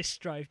 5 with a disc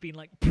drive being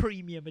like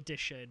Premium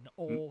Edition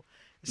or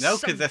no,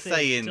 because they're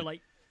saying to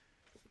like...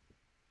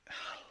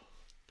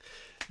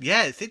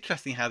 Yeah, it's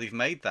interesting how they've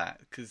made that,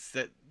 because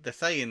they're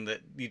saying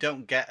that you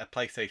don't get a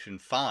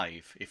PlayStation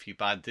 5 if you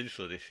buy the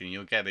digital edition.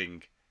 You're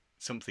getting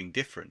something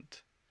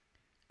different.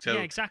 So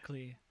yeah,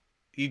 exactly.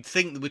 You'd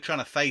think that we're trying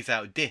to phase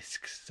out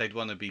discs. So they'd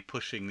want to be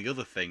pushing the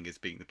other thing as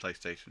being the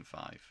PlayStation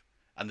 5,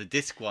 and the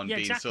disc one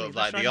being sort of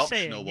like the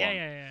optional one.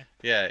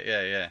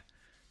 Yeah.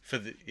 For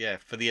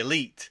the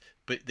Elite,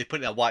 but they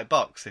put it in a white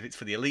box. If it's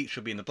for the Elite, it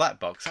should be in the black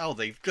box. Oh,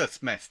 they've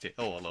just messed it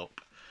all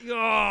up.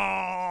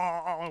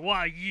 Oh,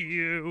 why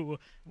you?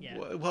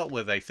 Yeah. What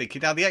were they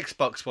thinking? Now the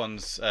Xbox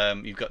ones,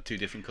 you've got two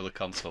different colour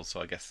consoles,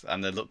 so I guess,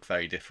 and they look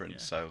very different. Yeah.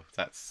 So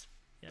that's,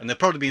 and they'll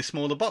probably be in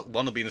smaller box.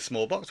 One will be in a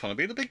small box, one will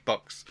be in a big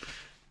box.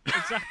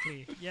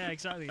 Exactly. Yeah,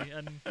 exactly.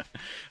 And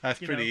that's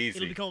pretty easy.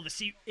 It'll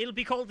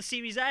be called the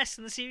Series S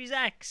and the Series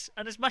X.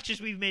 And as much as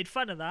we've made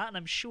fun of that, and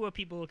I'm sure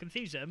people will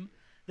confuse them,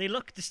 they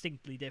look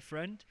distinctly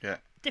different. Yeah.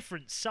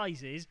 Different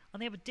sizes,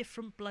 and they have a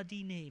different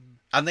bloody name.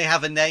 And they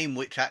have a name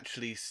which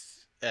actually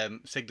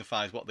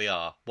signifies what they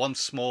are. One's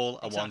small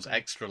and one's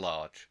extra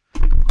large.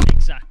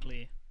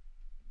 Exactly.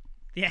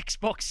 The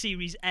Xbox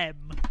Series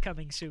M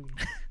coming soon.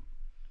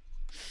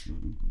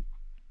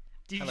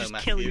 Did you just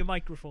kill your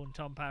microphone,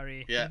 Tom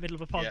Parry, in the middle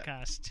of a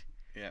podcast?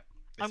 Yeah.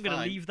 I'm going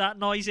to leave that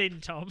noise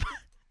in, Tom.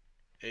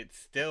 It's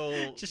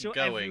still just so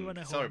going.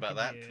 Sorry about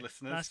that, hear.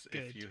 listeners,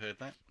 if you heard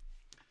that.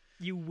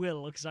 You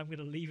will, because I'm going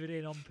to leave it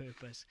in on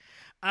purpose.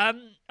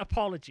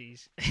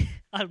 Apologies.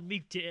 I'll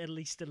mute it at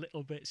least a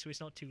little bit so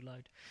it's not too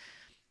loud.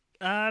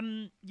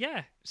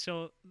 Yeah,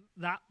 so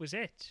that was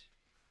it.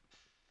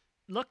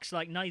 Looks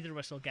like neither of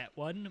us will get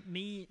one.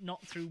 Me,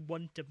 not through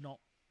want of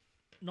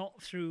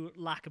not through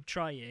lack of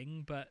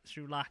trying, but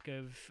through lack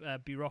of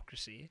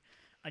bureaucracy.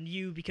 And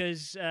you,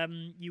 because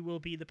you will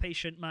be the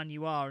patient man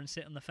you are and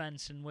sit on the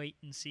fence and wait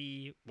and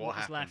see what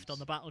is left on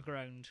the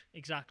battleground.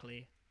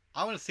 Exactly.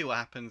 I want to see what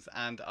happens,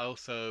 and I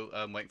also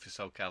wait for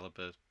Soul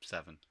Calibur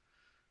 7.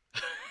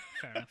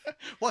 Fair enough.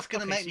 What's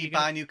going to make me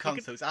buy a new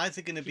console? It's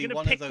either going to be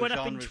one of those genres. Pick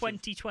one up in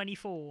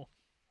 2024.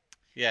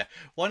 Yeah,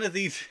 one of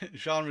these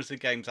genres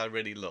of games I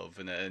really love,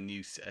 and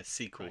a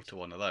sequel to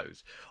one of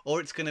those, or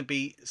it's going to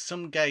be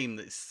some game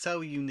that's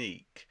so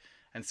unique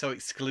and so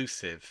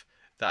exclusive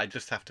that I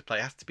just have to play.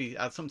 It has to be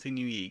something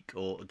unique,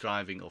 or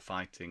driving, or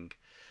fighting.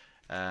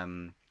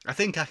 I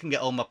think I can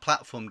get all my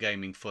platform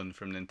gaming fun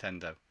from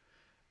Nintendo.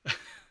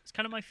 It's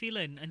kind of my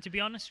feeling, and to be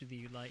honest with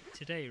you, like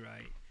today,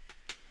 right?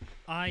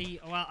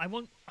 I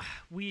won't.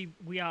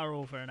 We are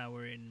over an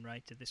hour in,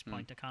 right? At this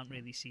point, I can't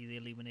really see the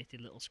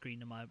illuminated little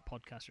screen of my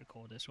podcast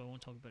recorder, so I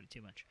won't talk about it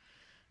too much.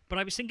 But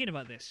I was thinking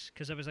about this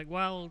because I was like,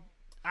 well,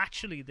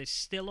 actually, there's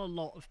still a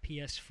lot of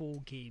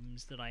PS4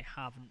 games that I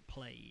haven't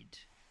played.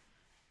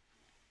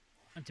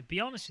 And to be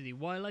honest with you,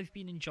 while I've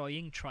been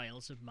enjoying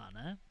Trials of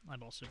Mana,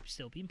 I've also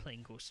still been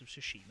playing Ghost of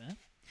Tsushima.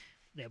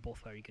 They're both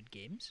very good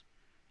games.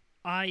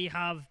 I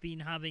have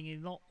been having a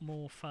lot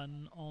more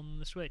fun on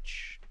the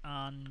Switch,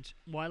 and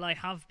while I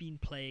have been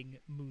playing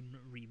Moon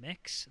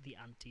Remix, the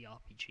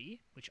anti-RPG,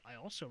 which I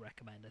also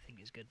recommend, I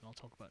think is good, and I'll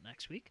talk about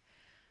next week,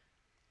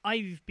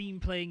 I've been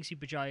playing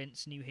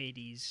Supergiant's New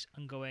Hades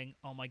and going,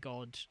 oh my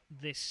god,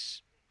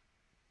 this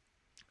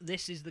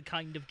is the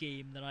kind of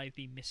game that I've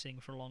been missing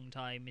for a long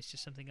time. It's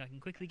just something I can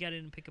quickly get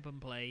in and pick up and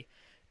play.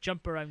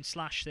 Jump around,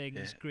 slash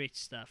things, great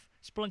stuff.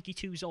 Spelunky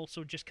 2's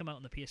also just come out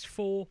on the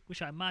PS4,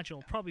 which I imagine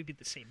will probably be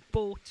the same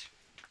boat.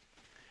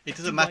 It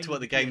doesn't matter what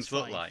the games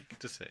look like,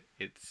 does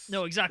it?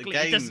 No, exactly.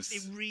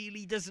 It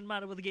really doesn't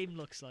matter what the game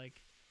looks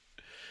like.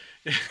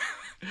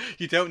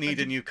 You don't need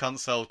a new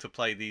console to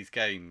play these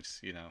games,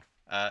 you know.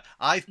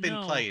 I've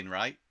been playing,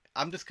 right?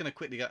 I'm just going to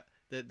quickly go.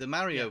 The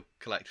Mario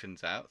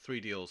collection's out,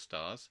 3D All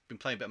Stars. Been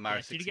playing a bit of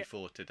Mario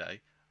 64 today.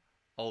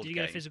 Did you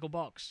get a physical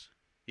box?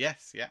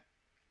 Yes, yeah.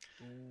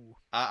 Ooh.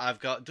 I've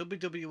got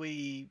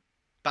WWE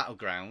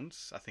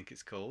Battlegrounds, I think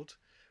it's called,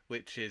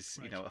 which is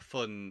a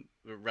fun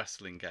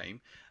wrestling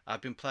game.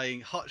 I've been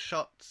playing Hot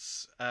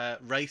Shots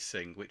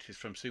Racing, which is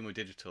from Sumo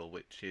Digital,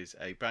 which is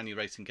a brand new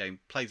racing game.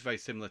 Plays very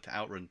similar to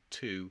Outrun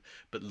 2,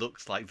 but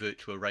looks like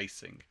Virtua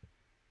Racing.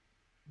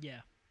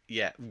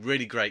 Yeah,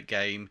 really great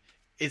game.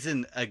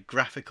 Isn't a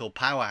graphical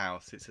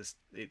powerhouse.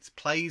 It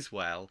plays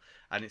well,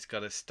 and it's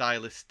got a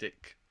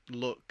stylistic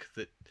look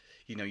that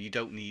you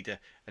don't need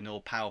an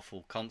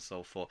all-powerful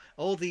console for.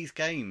 All these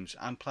games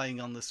I'm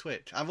playing on the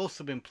Switch. I've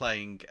also been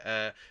playing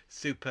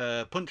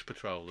Super Punch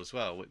Patrol as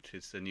well, which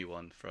is the new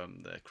one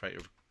from the creator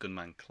of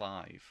Gunman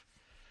Clive.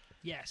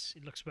 Yes,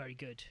 it looks very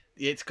good.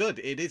 It's good.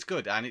 It is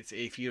good, and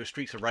if you're a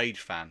Streets of Rage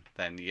fan,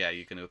 then yeah,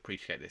 you're going to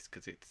appreciate this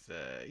because it's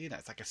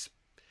it's like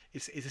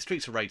it's a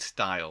Streets of Rage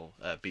style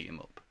beat 'em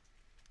up.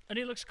 And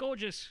it looks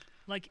gorgeous.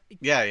 Like,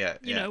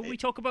 we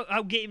talk about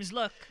how games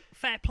look.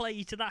 Fair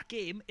play to that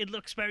game. It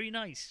looks very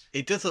nice.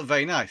 It does look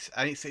very nice,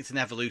 and it's an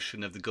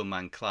evolution of the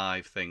Gunman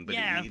Clive thing. But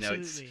absolutely.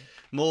 It's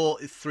more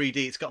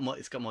 3D. It's got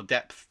more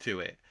depth to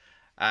it,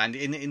 and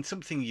in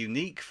something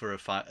unique for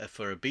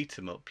a beat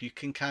 'em up, you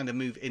can kind of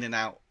move in and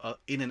out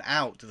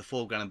to the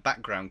foreground and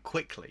background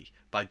quickly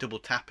by double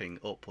tapping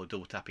up or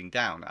double tapping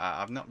down.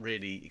 I've not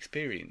really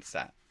experienced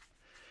that,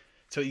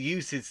 so it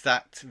uses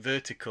that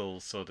vertical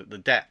sort of the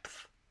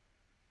depth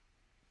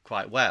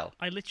quite well.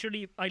 I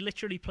literally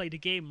played a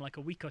game like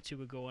a week or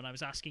two ago, and I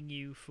was asking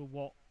you for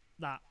what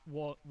that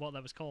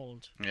was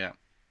called. Yeah,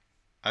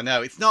 I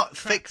know it's not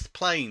fixed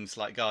planes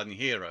like Guardian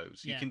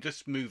Heroes. You can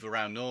just move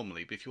around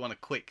normally, but if you want a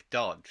quick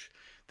dodge,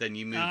 then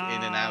you move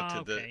in and out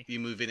of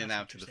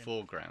the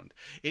foreground.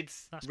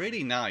 That's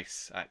really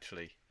nice,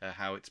 actually,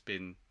 how it's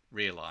been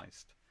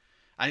realised,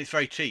 and it's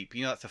very cheap.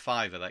 That's a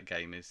 $5 that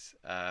game is.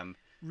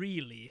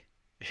 Really?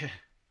 Yeah,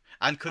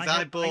 and because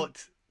I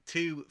bought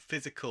 2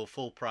 physical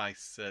full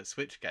price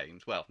Switch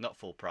games. Well, not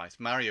full price.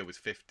 Mario was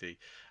 $50,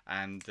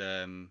 and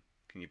can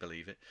you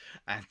believe it?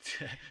 And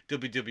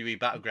WWE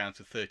Battlegrounds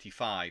was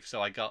 $35.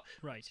 So I got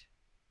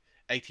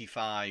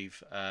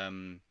 85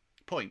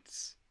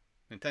 points,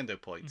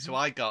 Nintendo points. So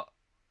I got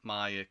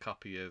my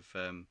copy of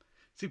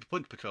Super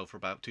Punch Patrol for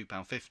about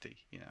 £2.50.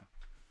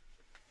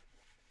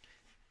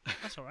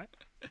 That's all right.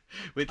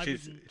 which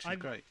is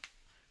great.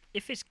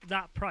 If it's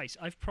that price,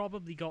 I've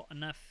probably got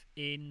enough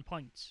in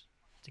points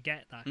to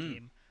get that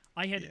game.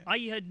 I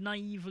had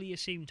naively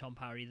assumed, Tom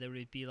Parry, there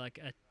would be like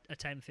a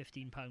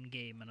 £10-15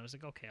 game, and I was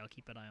like, okay, I'll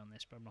keep an eye on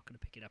this, but I'm not going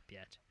to pick it up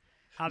yet.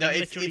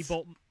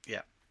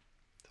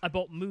 I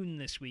bought Moon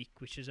this week,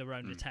 which is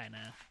around a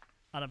tenner,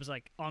 and I was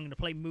like, I'm going to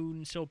play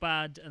Moon so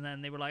bad, and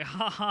then they were like,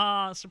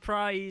 haha,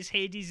 surprise,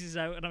 Hades is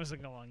out, and I was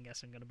like, oh, I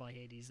guess I'm going to buy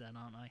Hades then,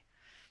 aren't I?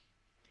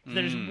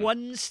 There's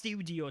one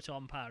studio,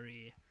 Tom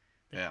Parry,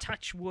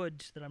 touch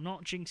wood that I'm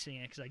not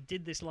jinxing it, because I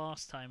did this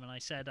last time and I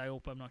said I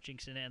hope I'm not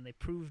jinxing it, and they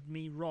proved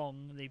me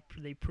wrong.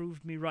 They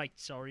proved me right,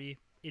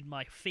 in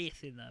my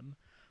faith in them.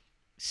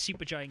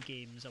 Supergiant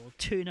Games. I will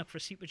turn up for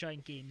a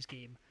Supergiant Games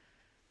game,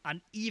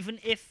 and even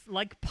if,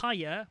 like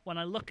Pyre, when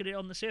I look at it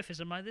on the surface,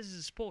 I'm like, this is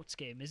a sports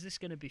game. Is this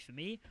going to be for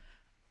me?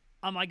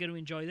 Am I going to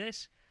enjoy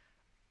this?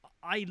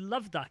 I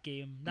loved that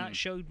game. That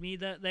showed me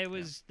that there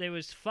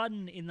was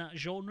fun in that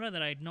genre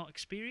that I had not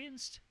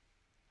experienced.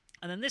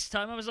 And then this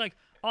time I was like,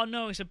 Oh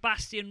no, it's a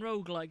Bastion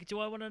roguelike. Do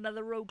I want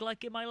another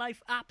roguelike in my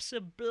life?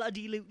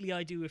 Abso-bloody-lutely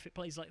I do if it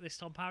plays like this,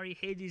 Tom Parry.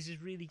 Hades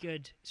is really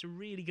good. It's a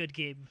really good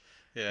game.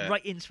 Yeah.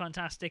 Writing's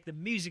fantastic, the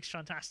music's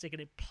fantastic,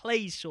 and it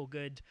plays so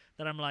good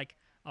that I'm like,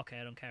 okay,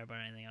 I don't care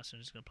about anything else. I'm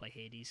just going to play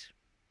Hades.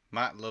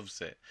 Matt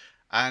loves it.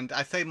 And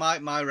I say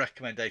my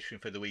recommendation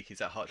for the week is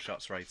that Hot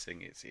Shots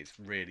Racing. It's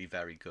really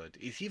very good.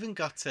 It's even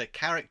got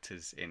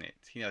characters in it.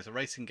 You know, it's a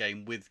racing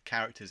game with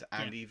characters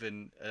and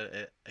even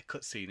a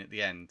cutscene at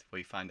the end where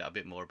you find out a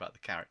bit more about the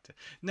character.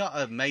 Not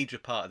a major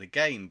part of the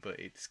game, but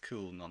it's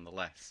cool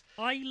nonetheless.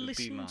 I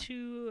listened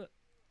to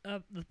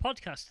the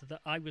podcast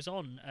that I was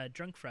on,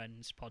 Drunk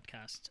Friends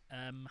podcast,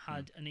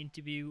 had an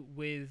interview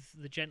with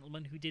the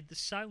gentleman who did the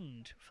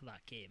sound for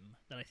that game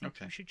that I think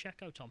you should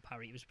check out, Tom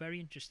Parry. It was very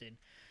interesting.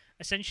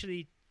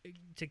 Essentially,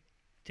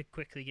 to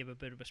quickly give a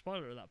bit of a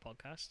spoiler of that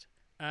podcast,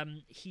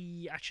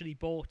 he actually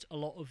bought a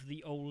lot of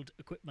the old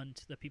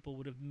equipment that people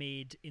would have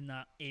made in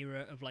that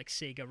era of like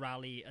Sega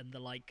Rally and the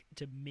like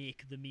to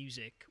make the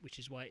music, which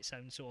is why it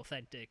sounds so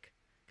authentic,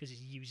 because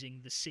he's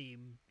using the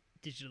same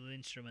digital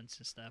instruments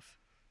and stuff.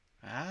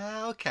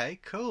 Ah, okay,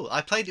 cool.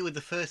 I played it for the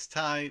first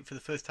time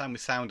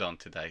with sound on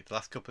today. The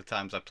last couple of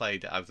times I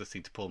played it, I was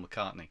listening to Paul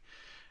McCartney.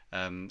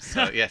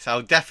 So yes,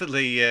 I'll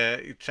definitely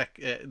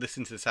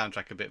listen to the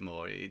soundtrack a bit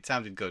more. It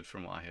sounded good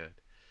from what I heard.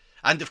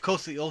 And of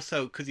course,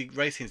 because you're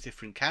racing as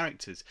different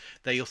characters,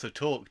 they also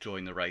talk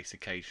during the race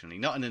occasionally.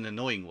 Not in an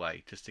annoying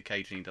way, just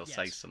occasionally they'll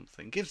say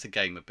something. Gives the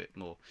game a bit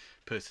more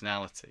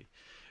personality.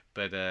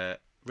 But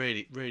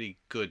really, really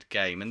good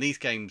game. And these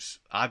games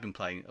I've been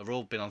playing have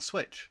all been on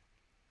Switch.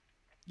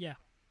 Yeah.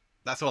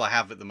 That's all I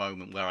have at the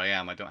moment where I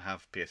am. I don't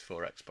have PS4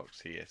 or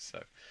Xbox here,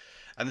 so...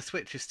 And the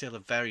Switch is still a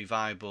very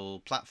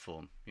viable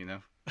platform, you know?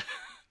 So.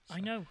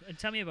 I know, and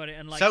tell me about it.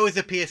 And like, so is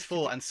the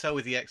PS4 and so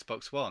is the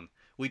Xbox One.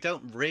 We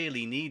don't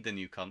really need the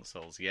new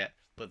consoles yet,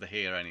 but they're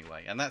here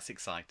anyway, and that's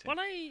exciting. Well,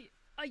 I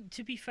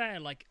to be fair,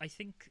 like, I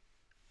think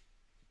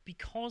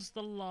because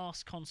the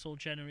last console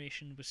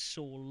generation was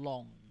so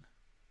long,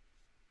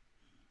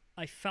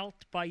 I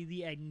felt by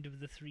the end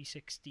of the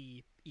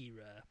 360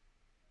 era,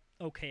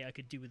 okay, I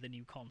could do with a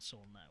new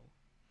console now.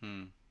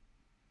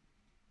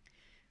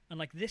 And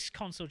like this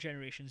console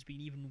generation's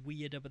been even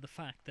weirder with the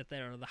fact that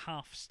there are the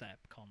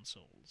half-step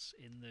consoles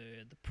in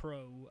the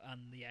Pro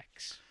and the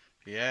X.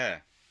 Yeah.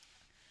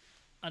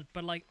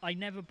 But like I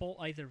never bought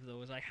either of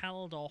those. I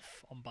held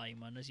off on buying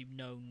one, as you've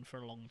known for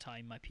a long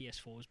time. My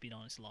PS4 has been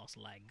on its last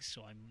legs,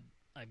 so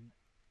I'm.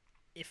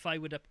 If I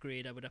would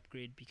upgrade, I would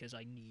upgrade because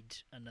I need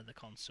another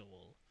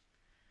console.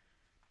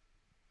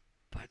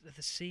 But at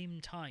the same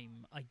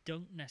time, I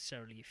don't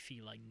necessarily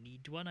feel I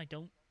need one.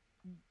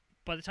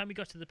 By the time we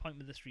got to the point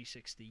with the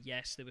 360,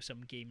 yes, there were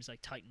some games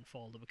like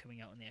Titanfall that were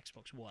coming out on the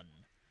Xbox One.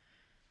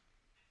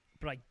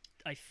 But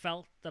I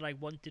felt that I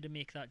wanted to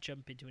make that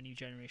jump into a new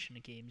generation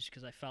of games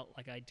because I felt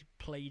like I'd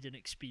played and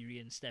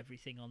experienced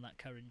everything on that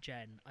current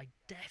gen. I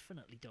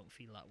definitely don't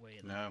feel that way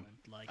at the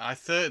moment. Like, I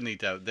certainly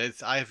don't.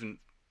 I haven't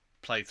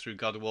played through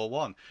God of War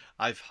 1.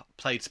 I've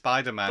played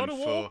Spider-Man God of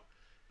War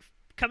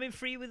coming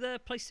free with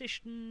a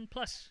PlayStation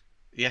Plus.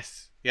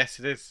 Yes,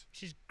 it is.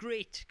 Which is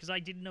great because I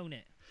didn't own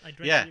it. I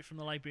rented it from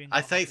the library. And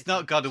I say it's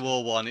not God of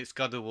War 1, it's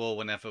God of War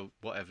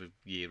whatever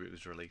year it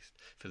was released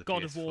for the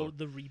God PS4. of War,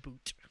 the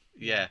reboot.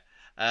 Yeah.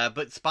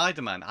 But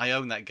Spider-Man, I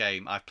own that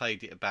game. I've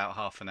played it about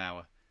half an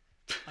hour.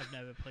 I've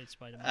never played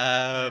Spider-Man.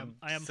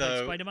 I haven't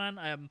played Spider-Man.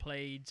 I haven't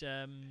played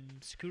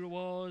Sakura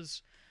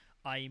Wars.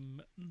 I've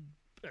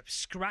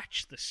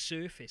scratched the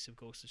surface of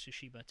Ghost of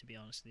Tsushima, to be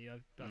honest with you.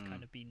 I've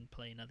kind of been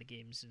playing other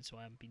games, and so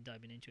I haven't been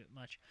diving into it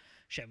much.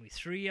 Shenmue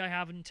 3 I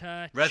haven't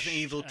touched. Resident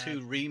Evil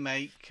 2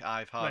 Remake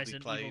I've hardly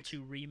played. Resident Evil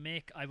 2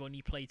 Remake I've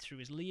only played through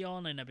as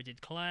Leon. I never did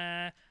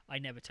Claire. I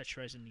never touched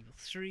Resident Evil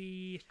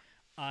 3.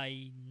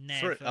 I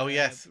never... Oh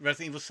yes,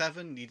 Resident Evil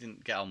 7, you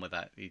didn't get on with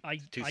that.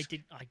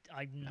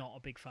 I'm not a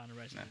big fan of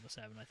Resident Evil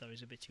 7. I thought it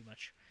was a bit too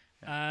much.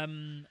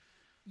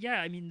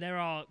 Yeah, I mean, there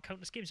are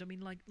countless games. I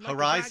mean, like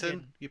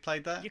Horizon, you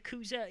played that?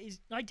 Yakuza is...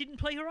 I didn't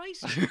play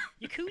Horizon.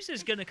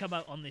 Yakuza's going to come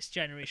out on this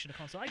generation of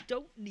console. I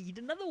don't need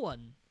another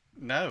one.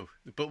 No,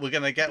 but we're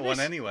going to get one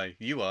anyway.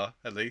 You are,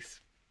 at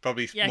least.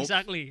 Probably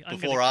exactly.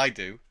 Before I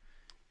do.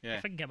 Yeah.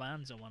 If I can get my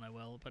hands on one, I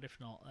will. But if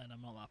not, then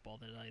I'm not that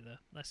bothered either.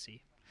 Let's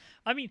see.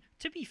 I mean,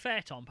 to be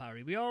fair, Tom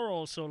Parry, we are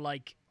also,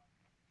 like,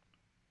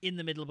 in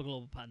the middle of a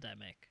global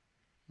pandemic.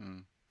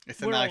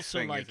 It's a nice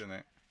thing, isn't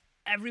it?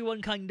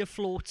 Everyone kind of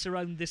floats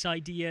around this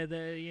idea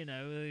that, you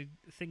know,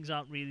 things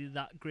aren't really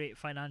that great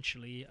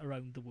financially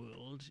around the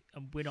world,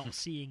 and we're not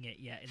seeing it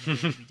yet in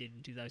the way we did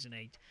in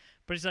 2008.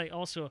 But it's like,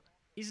 also,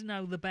 is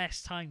now the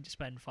best time to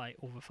spend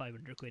over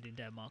 500 quid in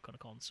Denmark on a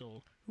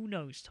console? Who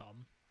knows,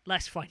 Tom?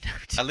 Let's find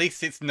out. At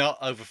least it's not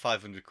over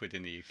 500 quid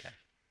in the UK.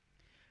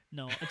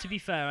 No, and to be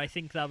fair, I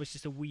think that was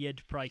just a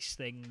weird price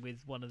thing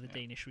with one of the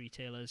Danish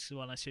retailers. So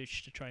when I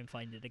searched to try and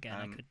find it again,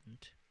 I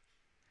couldn't.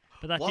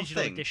 But that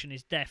digital edition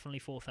is definitely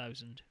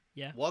 4,000.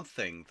 Yeah. One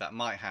thing that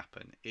might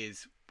happen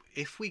is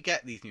if we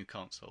get these new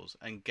consoles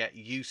and get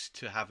used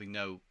to having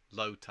no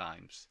load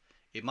times,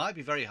 it might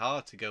be very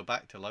hard to go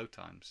back to load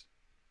times.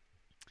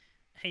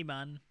 hey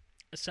man,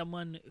 as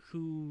someone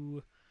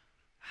who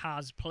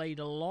has played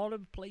a lot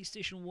of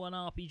PlayStation 1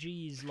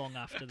 RPGs long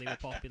after they were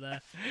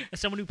popular, as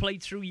someone who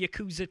played through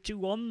Yakuza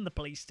 2 on the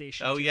PlayStation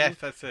 2. Oh, yes,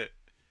 that's it.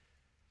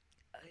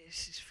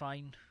 It's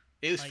fine.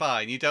 It was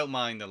fine. You don't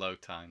mind the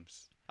load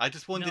times. I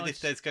just wondered if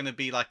there's going to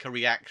be like a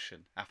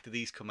reaction after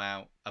these come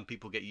out and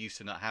people get used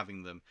to not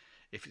having them,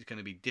 if it's going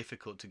to be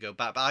difficult to go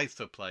back. But I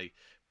still play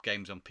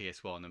games on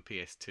PS1 and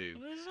PS2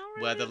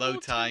 where the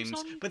load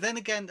times... But then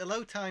again, the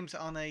load times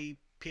on a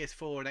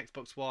PS4 and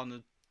Xbox One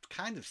are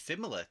kind of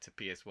similar to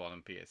PS1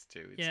 and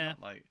PS2. It's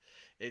not like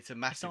it's a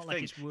massive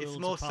thing. It's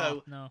more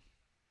apart, so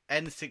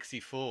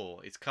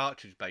N64. It's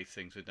cartridge-based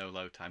things with no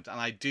load times, and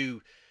I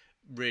do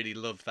really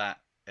love that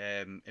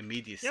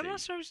immediacy. Yeah,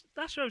 that's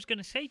what I was going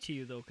to say to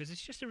you though, because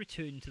it's just a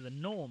return to the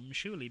norm,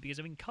 surely. Because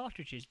I mean,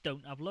 cartridges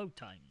don't have load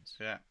times.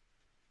 Yeah.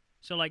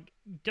 So like,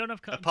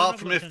 apart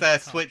from if they're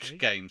Switch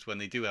games when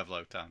they do have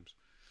load times.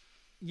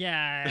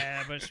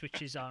 Yeah, but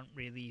Switches aren't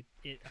really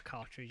a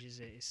cartridge, is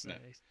it?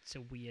 It's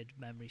a weird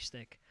memory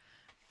stick.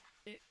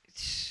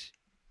 It's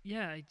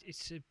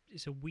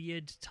a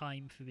weird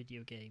time for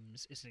video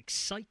games. It's an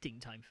exciting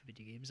time for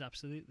video games,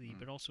 absolutely,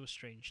 but also a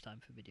strange time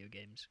for video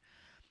games.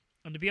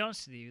 And to be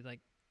honest with you, like,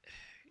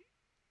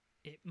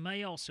 it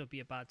may also be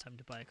a bad time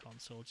to buy a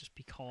console, just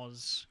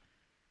because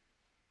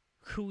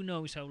who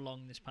knows how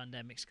long this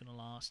pandemic's going to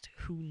last?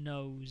 Who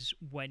knows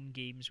when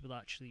games will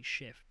actually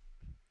ship?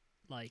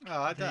 Like,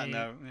 I don't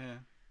know. Yeah,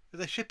 if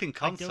they're shipping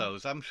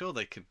consoles, I'm sure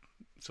they could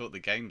sort the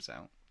games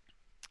out.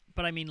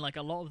 But I mean, like,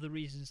 a lot of the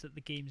reasons that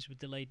the games were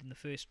delayed in the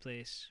first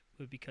place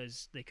were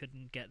because they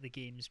couldn't get the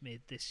games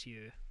made this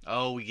year.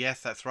 Oh,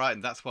 yes, that's right.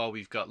 And that's why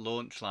we've got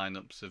launch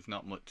lineups of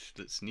not much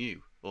that's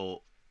new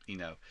or,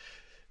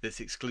 that's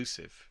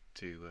exclusive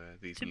to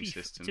these new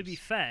systems. To be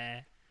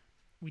fair,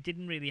 we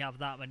didn't really have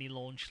that many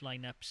launch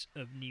lineups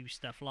of new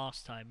stuff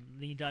last time.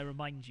 Need I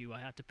remind you, I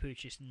had to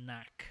purchase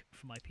Knack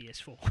for my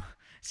PS4.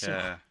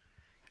 So,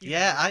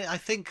 yeah. I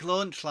think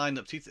launch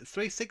lineup,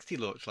 360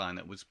 launch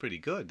lineup was pretty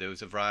good. There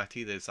was a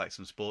variety. There's like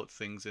some sports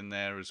things in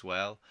there as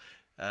well,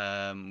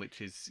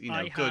 which is good.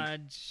 I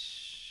had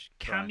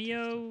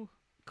Cameo,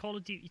 Call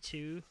of Duty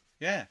 2.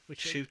 Yeah, which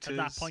shooters, at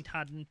that point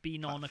hadn't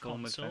been on a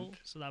console,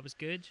 so that was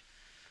good.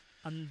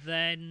 And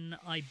then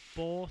I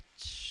bought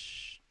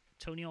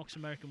Tony Hawk's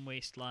American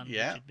Wasteland, which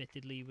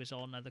admittedly was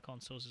on other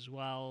consoles as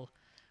well.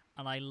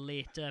 And I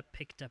later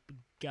picked up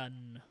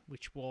Gun,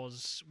 which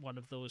was one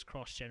of those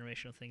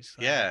cross-generational things.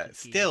 Yeah,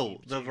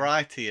 still, the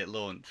variety at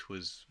launch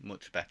was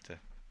much better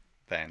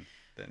then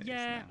than it is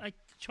now.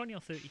 20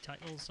 or 30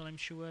 titles, and I'm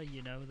sure,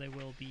 there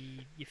will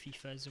be your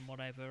FIFAs and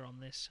whatever on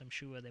this. I'm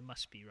sure they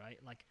must be, right?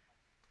 Like,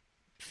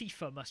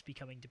 FIFA must be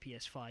coming to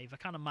PS5. I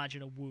can't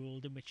imagine a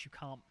world in which you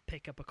can't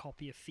pick up a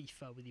copy of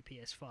FIFA with your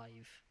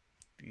PS5.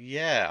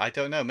 Yeah, I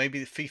don't know. Maybe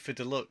the FIFA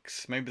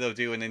Deluxe. Maybe they'll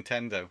do a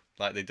Nintendo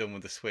like they've done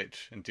with the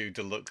Switch and do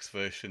deluxe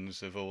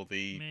versions of all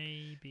the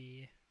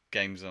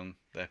games on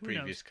their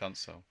previous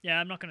console. Yeah,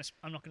 I'm not gonna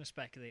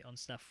speculate on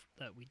stuff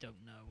that we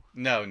don't know.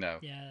 No.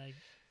 Yeah,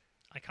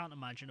 I can't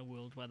imagine a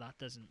world where that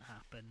doesn't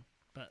happen.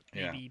 But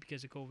maybe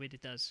because of COVID,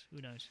 it does. Who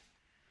knows?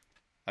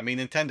 I mean,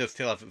 Nintendo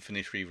still haven't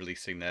finished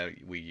re-releasing their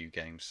Wii U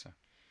games. So.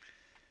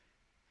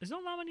 There's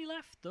not that many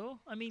left, though.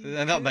 I mean,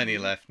 there are not many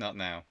left. Not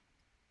now.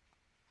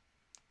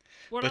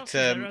 What but else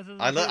is there other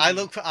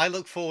than I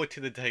look forward to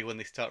the day when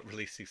they start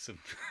releasing some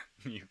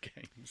new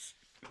games.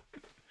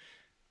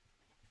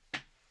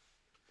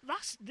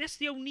 That's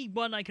the only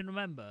one I can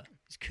remember.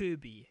 It's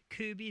Kirby.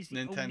 Kirby is the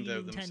only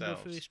Nintendo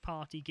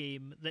first-party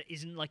game that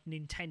isn't like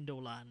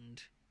Nintendo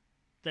Land.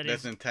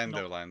 There's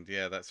Nintendo Land.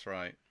 Yeah, that's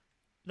right.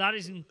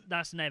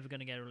 That's never going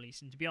to get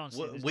released. And to be honest,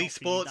 Wii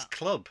Sports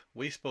Club.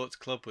 Wii Sports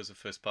Club was a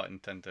first-party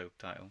Nintendo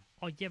title.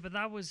 Oh yeah, but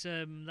that was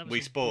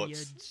Wii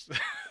Sports.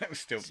 That was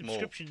still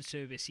subscription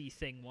service-y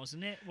thing,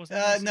 wasn't it?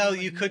 No,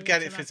 you could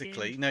get it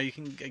physically. No, you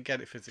can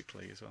get it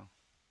physically as well.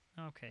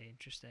 Okay,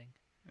 interesting.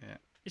 Yeah.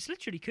 It's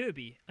literally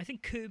Kirby. I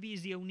think Kirby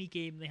is the only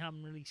game they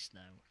haven't released now.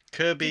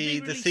 Kirby,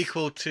 the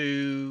sequel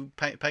to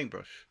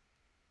Paintbrush.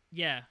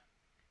 Yeah.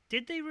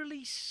 Did they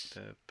release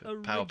the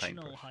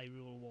original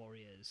Hyrule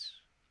Warriors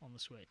on the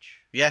Switch?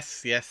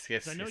 Yes.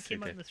 I know it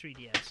came out on the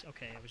 3DS.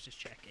 Okay, I was just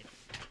checking.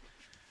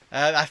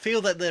 I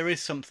feel that there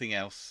is something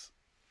else,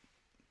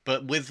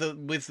 but with the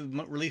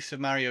release of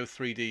Mario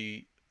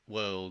 3D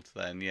World,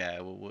 then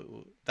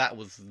that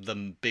was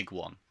the big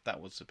one. That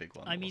was the big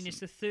one. I mean, it's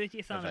the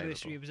 30th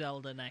anniversary of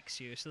Zelda next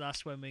year, so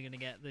that's when we're going to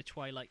get the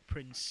Twilight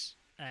Princess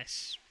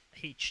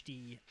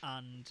HD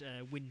and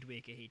Wind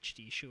Waker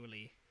HD.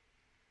 Surely,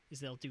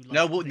 they'll do.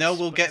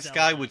 We'll get Zelda.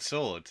 Skyward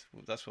Sword.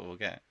 That's what we'll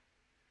get.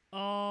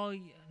 Oh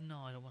no,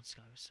 I don't want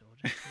Skyward Sword.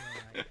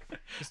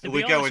 Right.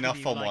 We're going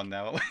off on one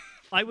now.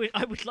 I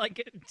would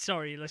like.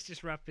 Sorry, let's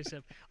just wrap this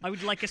up. I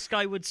would like a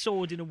Skyward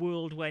Sword in a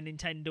world where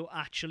Nintendo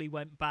actually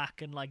went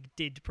back and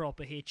did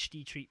proper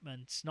HD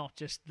treatments, not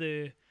just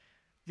the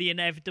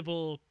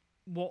inevitable.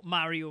 What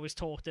Mario has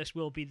taught us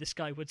will be the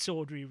Skyward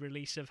Sword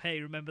re-release of,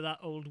 hey, remember that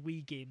old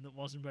Wii game that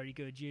wasn't very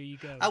good? Here you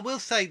go. I will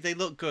say they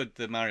look good,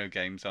 the Mario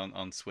games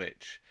on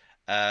Switch.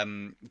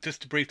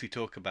 Just to briefly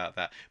talk about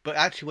that. But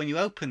actually, when you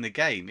open the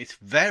game, it's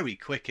very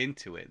quick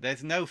into it.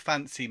 There's no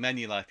fancy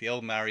menu like the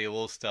old Mario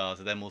All Stars,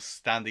 and then we're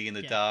standing in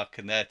the dark,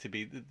 and there to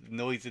be the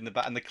noise in the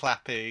back, and the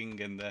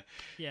clapping, and the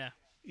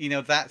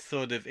that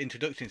sort of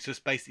introduction. It's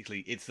just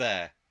basically it's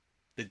there.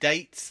 The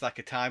dates, like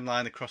a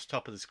timeline across the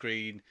top of the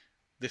screen.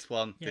 This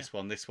one, this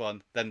one, this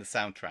one. Then the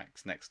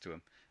soundtracks next to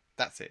them.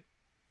 That's it.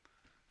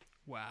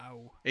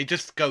 Wow. It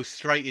just goes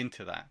straight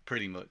into that,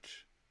 pretty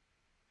much.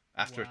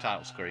 After a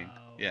title screen.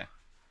 Yeah.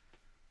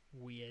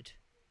 Weird.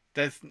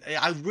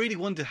 I really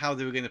wondered how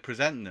they were going to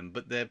present them,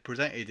 but they're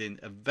presented in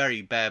a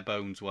very bare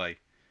bones way.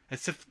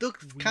 It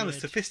looks kind of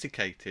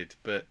sophisticated,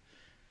 but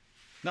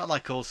not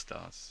like All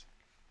Stars.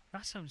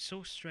 That sounds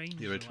so strange,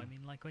 though. I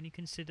mean, like, when you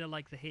consider,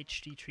 like, the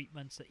HD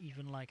treatments that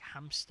even, like,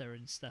 Hamster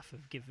and stuff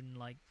have given,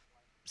 like,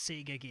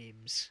 Sega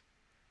games.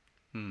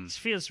 It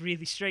feels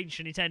really strange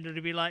for Nintendo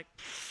to be like...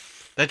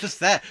 They're just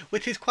there,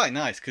 which is quite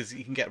nice, because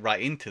you can get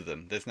right into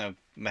them. There's no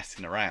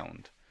messing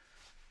around.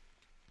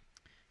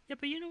 Yeah,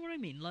 but you know what I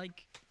mean?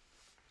 Like,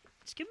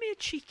 just give me a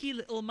cheeky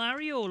little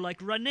Mario,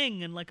 like,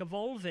 running and, like,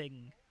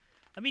 evolving.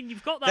 I mean,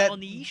 you've got that on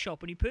the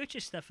eShop when you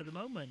purchase stuff at the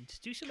moment.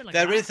 Do something like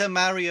that. There is a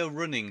Mario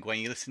running when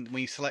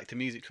you select a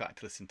music track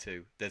to listen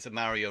to. There's a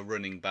Mario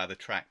running by the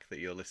track that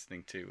you're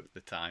listening to at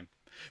the time.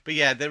 But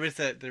yeah, there is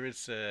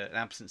an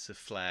absence of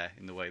flair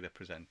in the way they're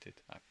presented.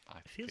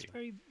 It feels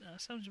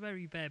sounds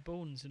very bare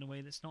bones in a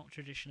way that's not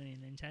traditionally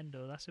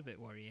Nintendo. That's a bit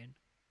worrying.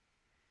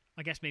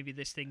 I guess maybe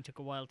this thing took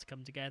a while to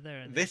come together.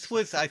 And this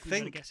was, I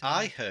think,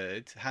 I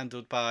heard,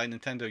 handled by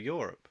Nintendo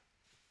Europe,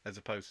 as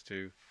opposed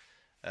to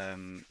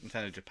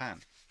Nintendo Japan.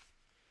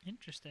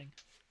 Interesting.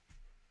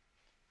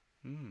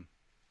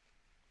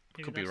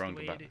 Could be wrong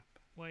about that.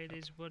 Why it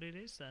is what it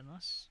is, then.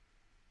 That's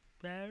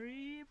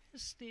very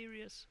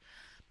mysterious.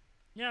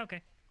 Yeah,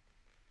 okay.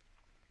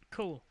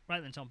 Cool.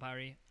 Right then, Tom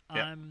Parry.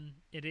 Yeah.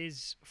 It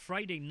is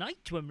Friday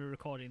night when we're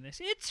recording this.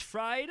 It's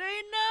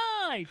Friday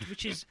night,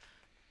 which is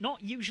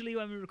not usually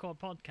when we record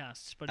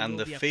podcasts, but and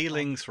the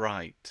feeling's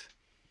right.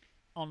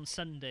 On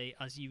Sunday,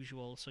 as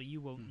usual, so you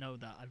won't know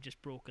that. I've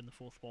just broken the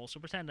fourth wall, so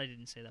pretend I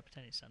didn't say that.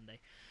 Pretend it's Sunday.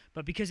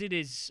 But because it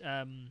is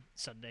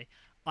Sunday,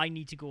 I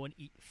need to go and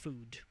eat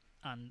food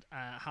and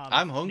have.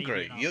 I'm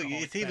hungry.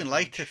 It's even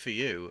later for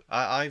you.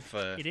 I've.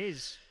 It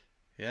is.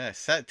 Yeah,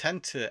 set 10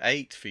 to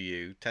 8 for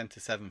you, 10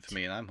 to 7 for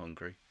me, and I'm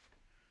hungry.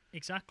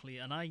 Exactly,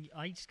 and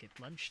I skipped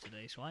lunch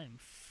today, so I am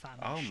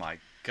famished. Oh my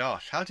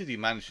gosh, how did you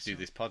manage to do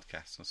this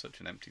podcast on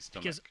such an empty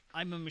stomach? Because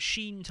I'm a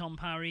machine, Tom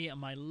Parry, and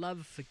my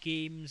love for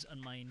games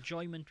and my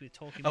enjoyment with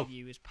talking with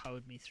you has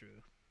powered me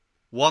through.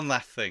 One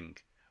last thing.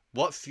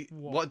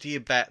 What do you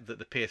bet that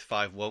the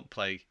PS5 won't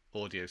play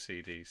audio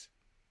CDs?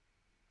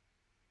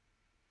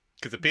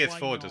 Because the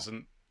PS4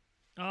 doesn't.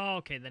 Oh,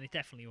 okay, then it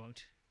definitely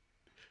won't.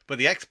 But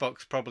the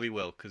Xbox probably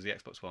will, because the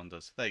Xbox One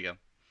does. There you go.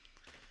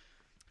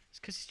 It's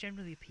because it's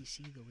generally a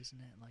PC, though, isn't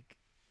it? Like,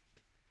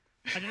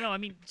 I don't know. I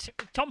mean,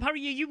 Tom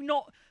Parry,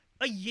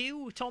 are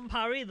you, Tom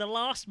Parry, the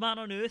last man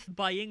on Earth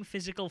buying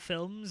physical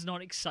films,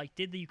 not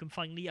excited that you can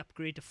finally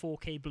upgrade to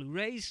 4K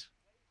Blu-rays?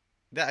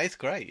 That is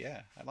great,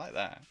 yeah. I like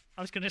that.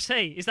 I was going to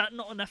say, is that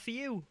not enough for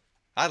you?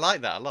 I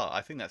like that a lot. I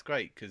think that's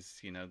great,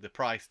 because, the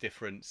price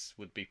difference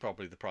would be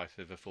probably the price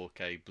of a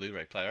 4K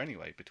Blu-ray player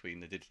anyway, between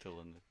the digital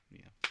and the,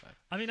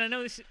 I mean, I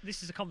know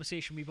this is a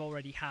conversation we've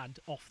already had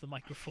off the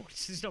microphone.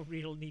 There's no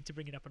real need to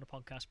bring it up on a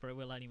podcast, but I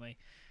will anyway.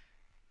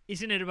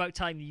 Isn't it about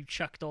time that you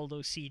chucked all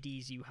those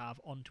CDs you have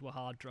onto a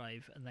hard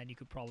drive, and then you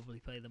could probably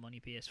play them on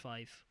your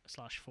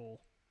PS5/4?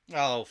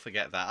 Oh,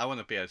 forget that. I want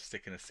to be able to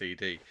stick in a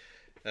CD.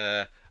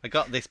 I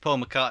got this Paul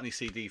McCartney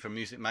CD from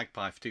Music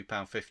Magpie for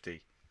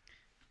 £2.50.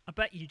 I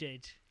bet you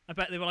did. I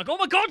bet they were like, "Oh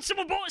my God,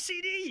 someone bought a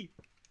CD!"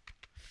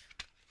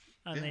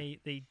 And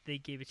they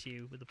gave it to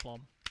you with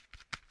aplomb.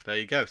 There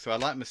you go. So I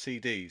like my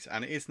CDs,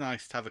 and it is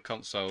nice to have a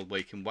console where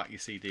you can whack your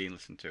CD and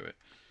listen to it.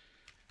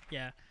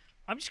 Yeah.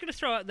 I'm just going to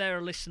throw out there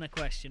a listener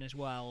question as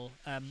well.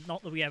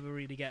 Not that we ever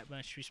really get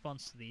much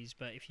response to these,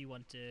 but if you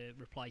want to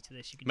reply to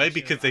this, you can.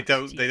 Maybe because they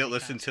don't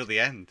listen till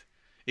the end.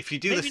 If you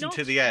do listen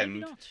to the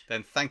end,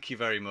 then thank you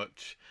very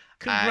much.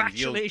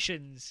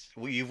 Congratulations!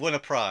 You've won a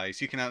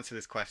prize. You can answer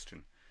this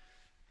question.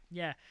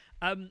 Yeah.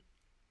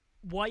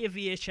 Why a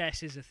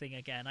VHS is a thing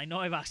again. I know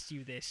I've asked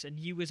you this, and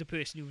you as a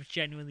person who's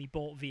genuinely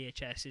bought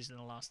VHSs in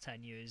the last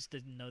 10 years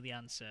didn't know the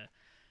answer.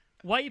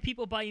 Why are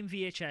people buying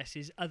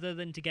VHSs other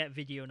than to get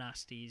video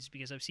nasties?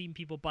 Because I've seen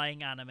people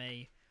buying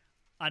anime,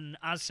 and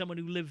as someone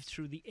who lived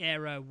through the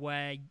era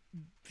where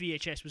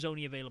VHS was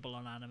only available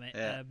on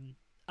anime,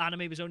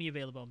 anime was only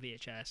available on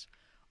VHS,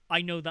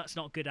 I know that's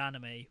not good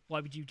anime. Why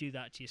would you do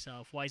that to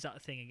yourself? Why is that a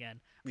thing again?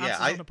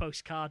 Answers on a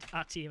postcard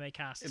at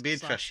TMAcast. It'd be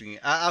interesting.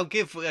 I'll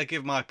give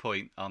my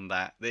point on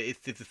that.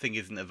 If the thing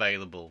isn't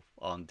available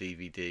on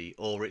DVD,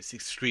 or it's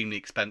extremely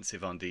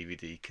expensive on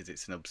DVD because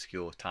it's an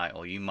obscure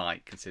title, you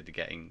might consider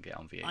getting it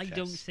on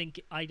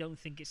VHS. I don't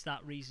think it's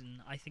that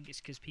reason. I think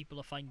it's because people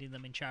are finding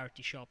them in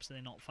charity shops and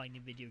they're not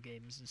finding video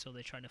games, and so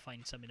they're trying to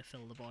find something to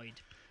fill the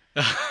void.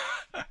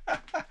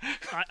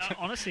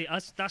 Honestly,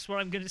 that's what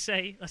I'm going to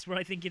say. That's what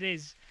I think it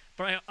is.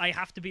 But I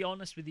have to be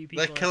honest with you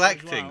people. They're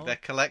collecting. Well. They're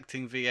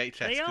collecting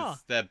VHS. They are.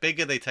 They're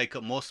bigger, they take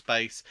up more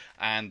space,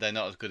 and they're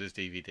not as good as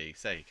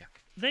DVDs. There you go.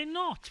 They're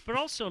not. But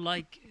also,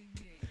 like...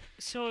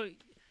 So...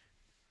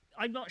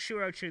 I'm not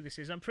sure how true this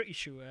is. I'm pretty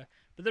sure.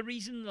 But the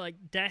reason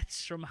like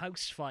deaths from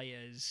house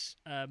fires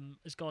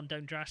has gone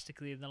down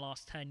drastically in the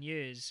last 10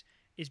 years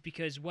is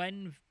because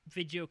when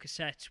video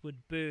cassettes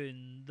would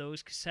burn,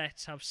 those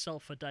cassettes have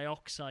sulfur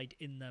dioxide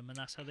in them, and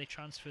that's how they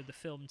transfer the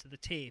film to the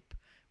tape,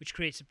 which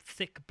creates a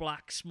thick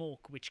black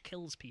smoke which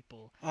kills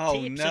people. Oh,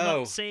 Tapes are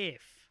not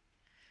safe.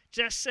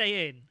 Just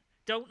saying.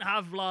 Don't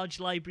have large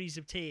libraries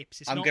of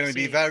tapes. I'm going to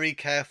be very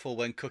careful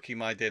when cooking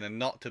my dinner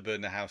not to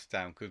burn the house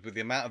down, because with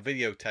the amount of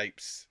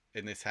videotapes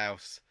in this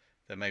house,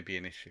 there may be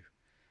an issue.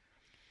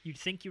 You'd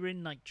think you're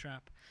in Night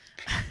Trap.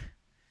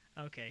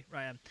 Okay,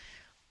 right.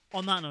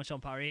 On that note,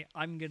 Tom Parry,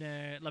 I'm going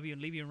to love you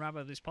and leave you and wrap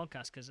up this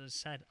podcast because, as I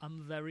said,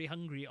 I'm very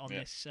hungry on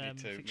this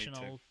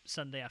fictional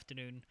Sunday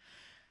afternoon.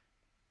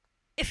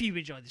 If you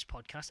enjoyed this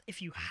podcast,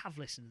 if you have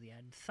listened to the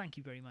end, thank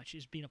you very much.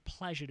 It's been a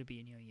pleasure to be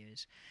in your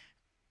ears.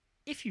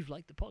 If you've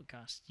liked the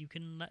podcast, you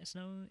can let us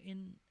know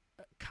in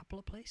a couple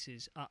of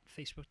places at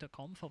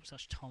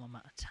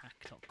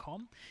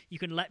facebook.com/tomamataattack.com. You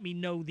can let me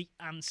know the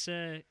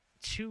answer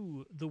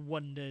to the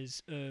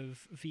wonders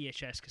of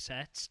VHS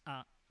cassettes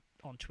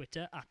on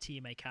Twitter at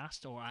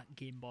TMAcast or at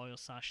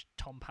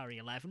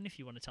GameBoy/TomParry11 if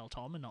you want to tell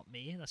Tom and not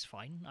me. That's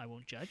fine. I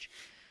won't judge.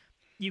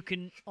 You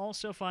can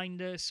also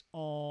find us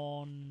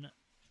on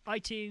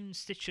iTunes,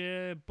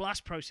 Stitcher,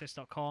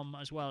 blastprocess.com,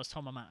 as well as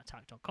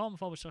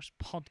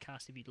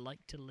tomamataattack.com/podcast if you'd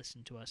like to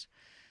listen to us.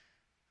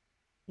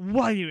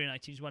 While you're in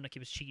iTunes, why not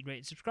give us a cheeky rate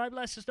and subscribe?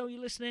 Let us know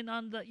you're listening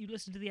and that you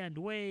listen to the end.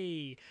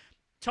 Way.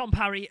 Tom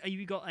Parry, have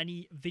you got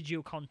any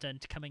video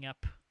content coming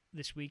up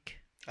this week?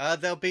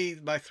 There'll be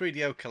my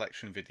 3DO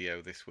collection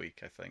video this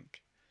week, I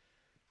think.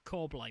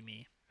 Core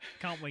blimey.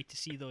 Can't wait to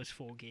see those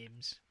 4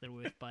 games. They're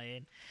worth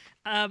buying.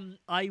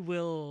 I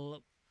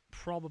will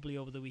probably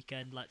over the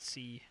weekend,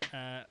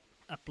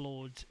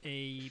 upload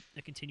a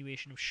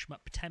continuation of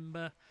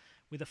Shmuptember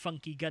with a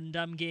funky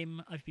Gundam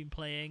game I've been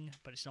playing,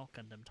 but it's not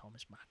Gundam, Tom,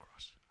 it's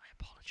Macross. I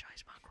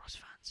apologise, Macross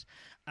fans.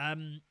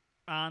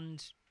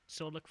 And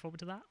so look forward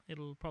to that.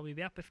 It'll probably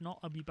be up. If not,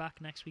 I'll be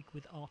back next week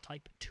with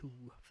R-Type 2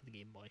 for the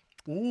Game Boy.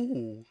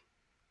 Ooh.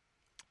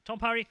 Tom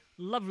Parry,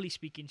 lovely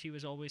speaking to you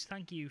as always.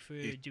 Thank you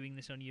for doing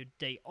this on your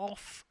day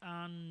off.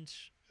 And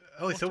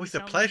it's always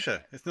a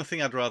pleasure. There's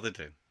nothing I'd rather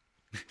do.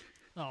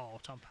 Oh,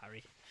 Tom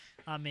Parry.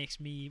 That makes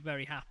me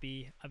very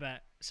happy. I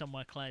bet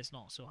somewhere Claire's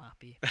not so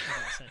happy about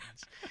that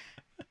sentence.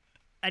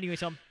 Anyway,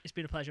 Tom, it's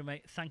been a pleasure,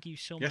 mate. Thank you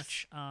so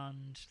much,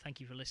 and thank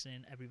you for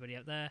listening, everybody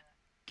out there.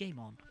 Game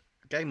on.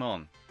 Game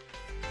on.